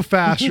it's just so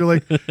fast. You're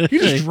like, he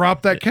just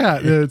dropped that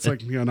cat. And it's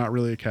like, not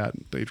really a cat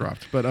that he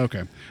dropped, but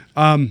okay.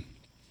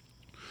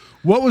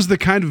 What was the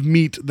kind of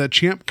meat that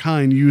Champ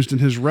Kine used in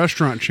his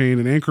restaurant chain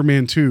in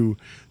Anchorman 2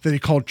 that he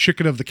called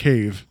Chicken of the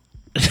Cave?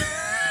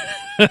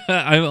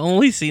 I've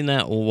only seen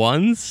that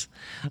once.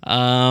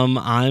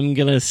 I'm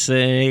going to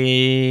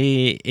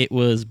say it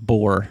was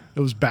boar. It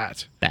was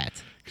bat.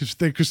 Bat.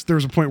 Because there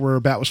was a point where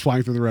a bat was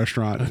flying through the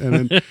restaurant.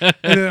 And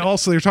then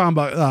also they were talking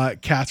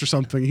about cats or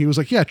something. He was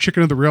like, yeah,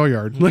 chicken of the rail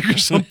yard. Like, or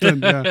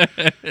something. Yeah.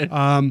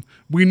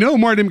 We know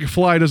Marty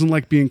McFly doesn't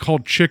like being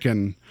called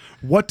chicken.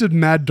 What did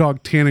Mad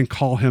Dog Tannen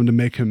call him to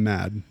make him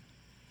mad?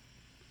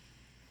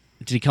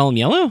 Did he call him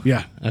Yellow?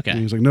 Yeah. Okay. And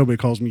he's like, nobody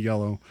calls me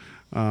Yellow.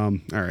 All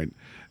right.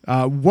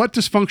 What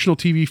dysfunctional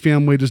TV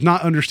family does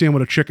not understand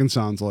what a chicken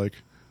sounds like?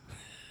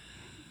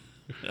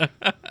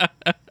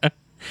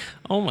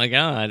 Oh my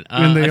God.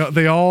 And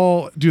they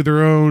all do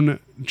their own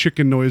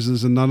chicken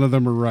noises, and none of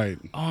them are right.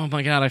 Oh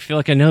my God. I feel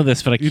like I know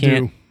this, but I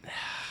can't.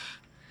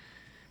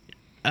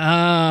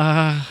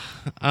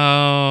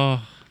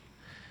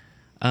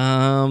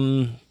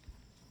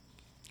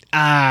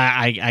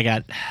 I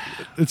got.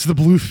 It's the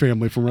Bluth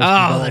family from Arrested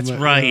Development. That's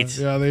right.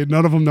 Yeah,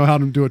 none of them know how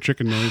to do a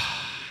chicken noise.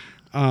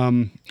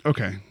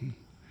 Okay.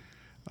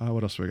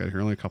 What else do I got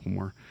here? Only a couple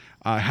more.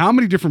 How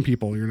many different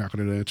people? You're not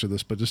going to answer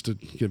this, but just to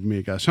give me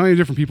a guess, how many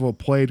different people have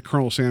played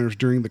Colonel Sanders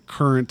during the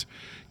current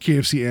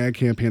KFC ad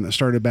campaign that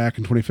started back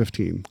in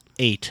 2015?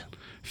 8.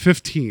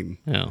 15.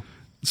 Oh.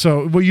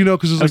 So, well,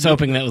 because I was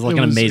hoping that was like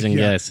an amazing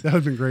guess. That would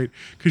have been great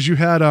because you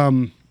had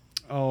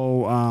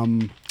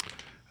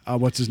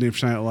what's his name for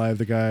Saturday Night Live?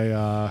 The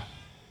guy,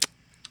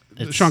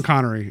 Sean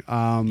Connery.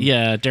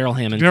 Yeah, Daryl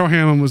Hammond. Daryl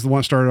Hammond was the one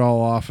that started it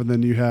all off, and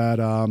then you had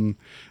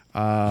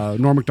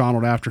Norm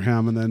Macdonald after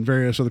him, and then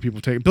various other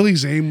people take. Billy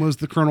Zane was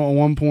the colonel at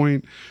one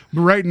point,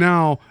 but right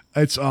now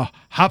it's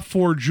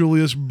Hopford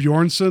Julius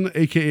Bjornsson,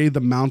 aka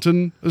the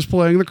Mountain, is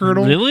playing the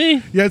colonel.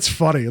 Really? Yeah, it's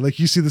funny. Like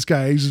you see this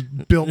guy, he's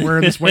built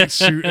wearing this white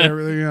suit and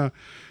everything. Yeah,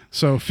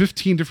 so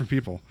 15 different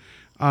people.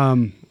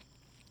 All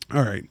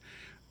right.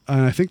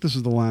 I think this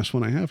is the last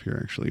one I have here,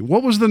 actually.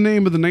 What was the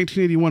name of the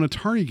 1981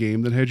 Atari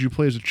game that had you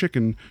play as a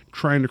chicken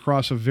trying to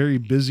cross a very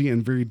busy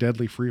and very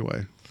deadly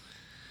freeway?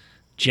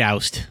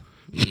 Joust.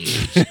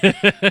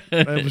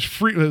 It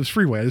was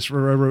freeway.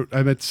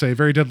 I meant to say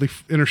very deadly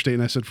interstate,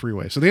 and I said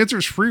freeway. So the answer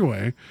is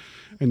freeway,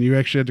 and you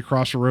actually had to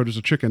cross a road as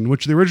a chicken,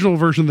 which the original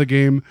version of the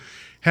game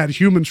had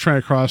humans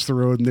trying to cross the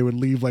road, and they would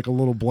leave like a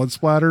little blood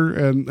splatter,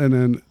 and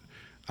then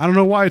I don't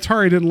know why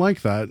Atari didn't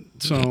like that.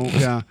 So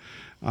yeah.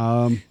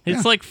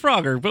 It's like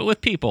Frogger, but with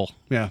people.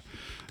 Yeah.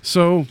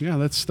 So yeah,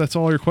 that's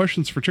all your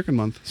questions for Chicken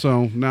Month.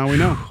 So now we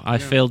know. I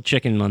failed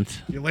Chicken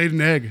Month. You laid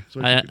an egg.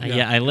 So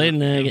I laid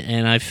an egg,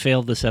 and I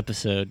failed this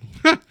episode.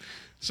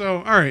 So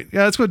all right,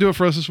 yeah, that's going to do it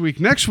for us this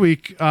week. Next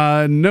week,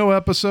 no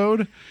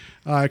episode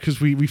because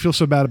we feel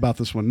so bad about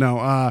this one. No,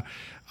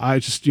 I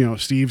just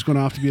Steve's going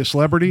off to be a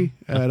celebrity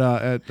at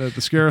the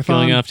Scarathon.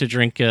 Going off to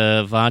drink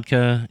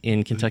vodka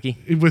in Kentucky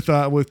with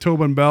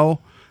Tobin Bell.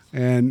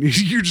 And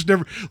you're just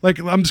never like,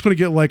 I'm just going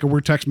to get like a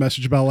weird text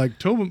message about like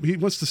Tobin, he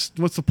wants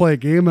to play a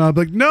game, and I'll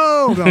be like,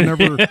 no,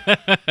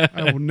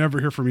 I will never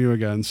hear from you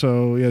again.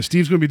 So yeah,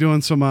 Steve's going to be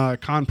doing some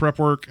con prep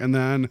work and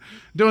then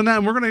doing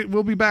that, and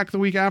we'll be back the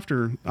week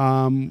after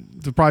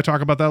to probably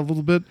talk about that a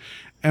little bit.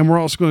 And we're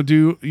also going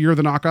to do Year of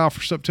the Knockoff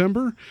for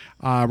September.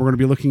 We're going to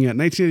be looking at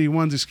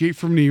 1981's Escape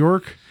from New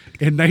York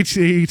and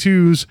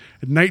 1982's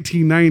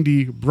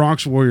 1990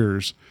 Bronx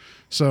Warriors.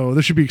 So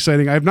this should be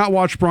exciting. I have not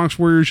watched Bronx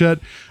Warriors yet.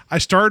 I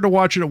started to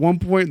watch it at one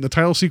point, and the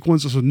title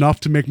sequence was enough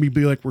to make me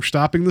be like, we're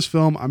stopping this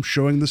film. I'm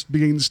showing this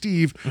beginning to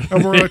Steve,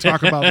 and we're going to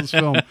talk about this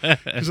film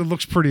because it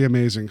looks pretty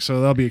amazing.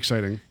 So that'll be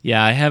exciting.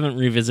 Yeah, I haven't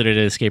revisited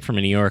Escape from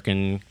New York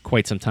in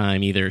quite some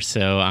time either,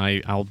 so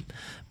I'll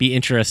be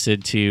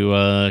interested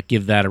to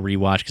give that a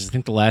rewatch because I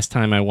think the last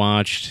time I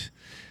watched,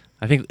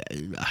 I think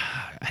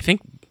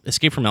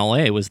Escape from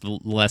LA was the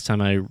last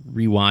time I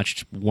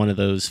rewatched one of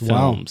those films.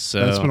 Wow,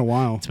 so that's been a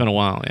while. It's been a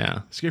while,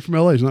 yeah. Escape from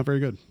LA is not very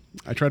good.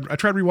 I tried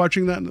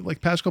rewatching that in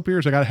like past couple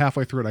years. I got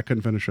halfway through it. I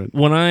couldn't finish it.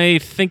 When I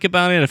think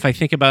about it, if I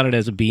think about it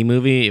as a B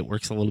movie, it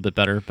works a little bit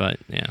better, but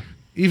yeah.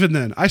 Even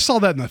then, I saw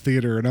that in the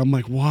theater, and I'm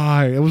like,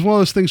 why? It was one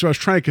of those things where I was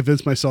trying to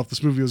convince myself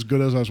this movie was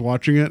good as I was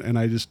watching it, and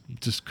I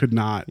just could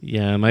not.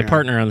 Yeah, my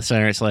partner on the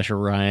Saturday Night Slasher,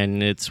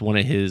 Ryan, it's one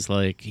of his,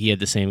 like, he had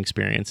the same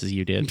experience as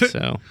you did,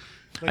 so...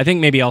 I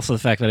think maybe also the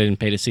fact that I didn't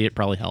pay to see it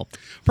probably helped.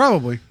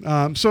 Probably.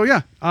 So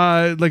yeah,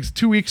 like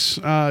 2 weeks,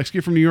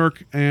 Escape from New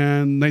York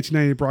and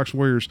 1990 Bronx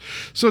Warriors.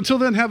 So until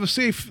then, have a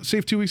safe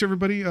 2 weeks,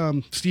 everybody.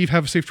 Steve,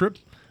 have a safe trip.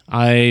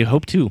 I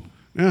hope to.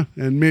 Yeah,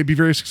 and may be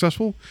very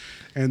successful.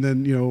 And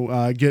then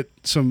get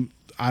some,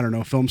 I don't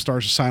know, film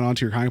stars to sign on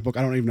to your comic book.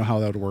 I don't even know how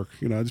that would work.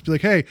 Just be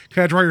like, hey,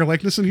 can I draw your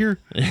likeness in here?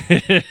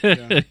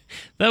 Yeah.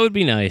 That would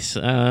be nice.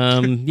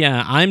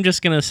 Yeah, I'm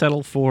just going to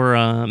settle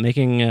for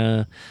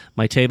making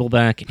my table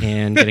back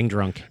and getting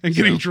drunk.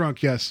 Getting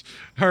drunk, yes.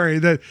 All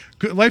right.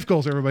 Life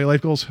goals, everybody.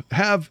 Life goals.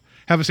 Have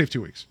a safe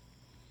 2 weeks.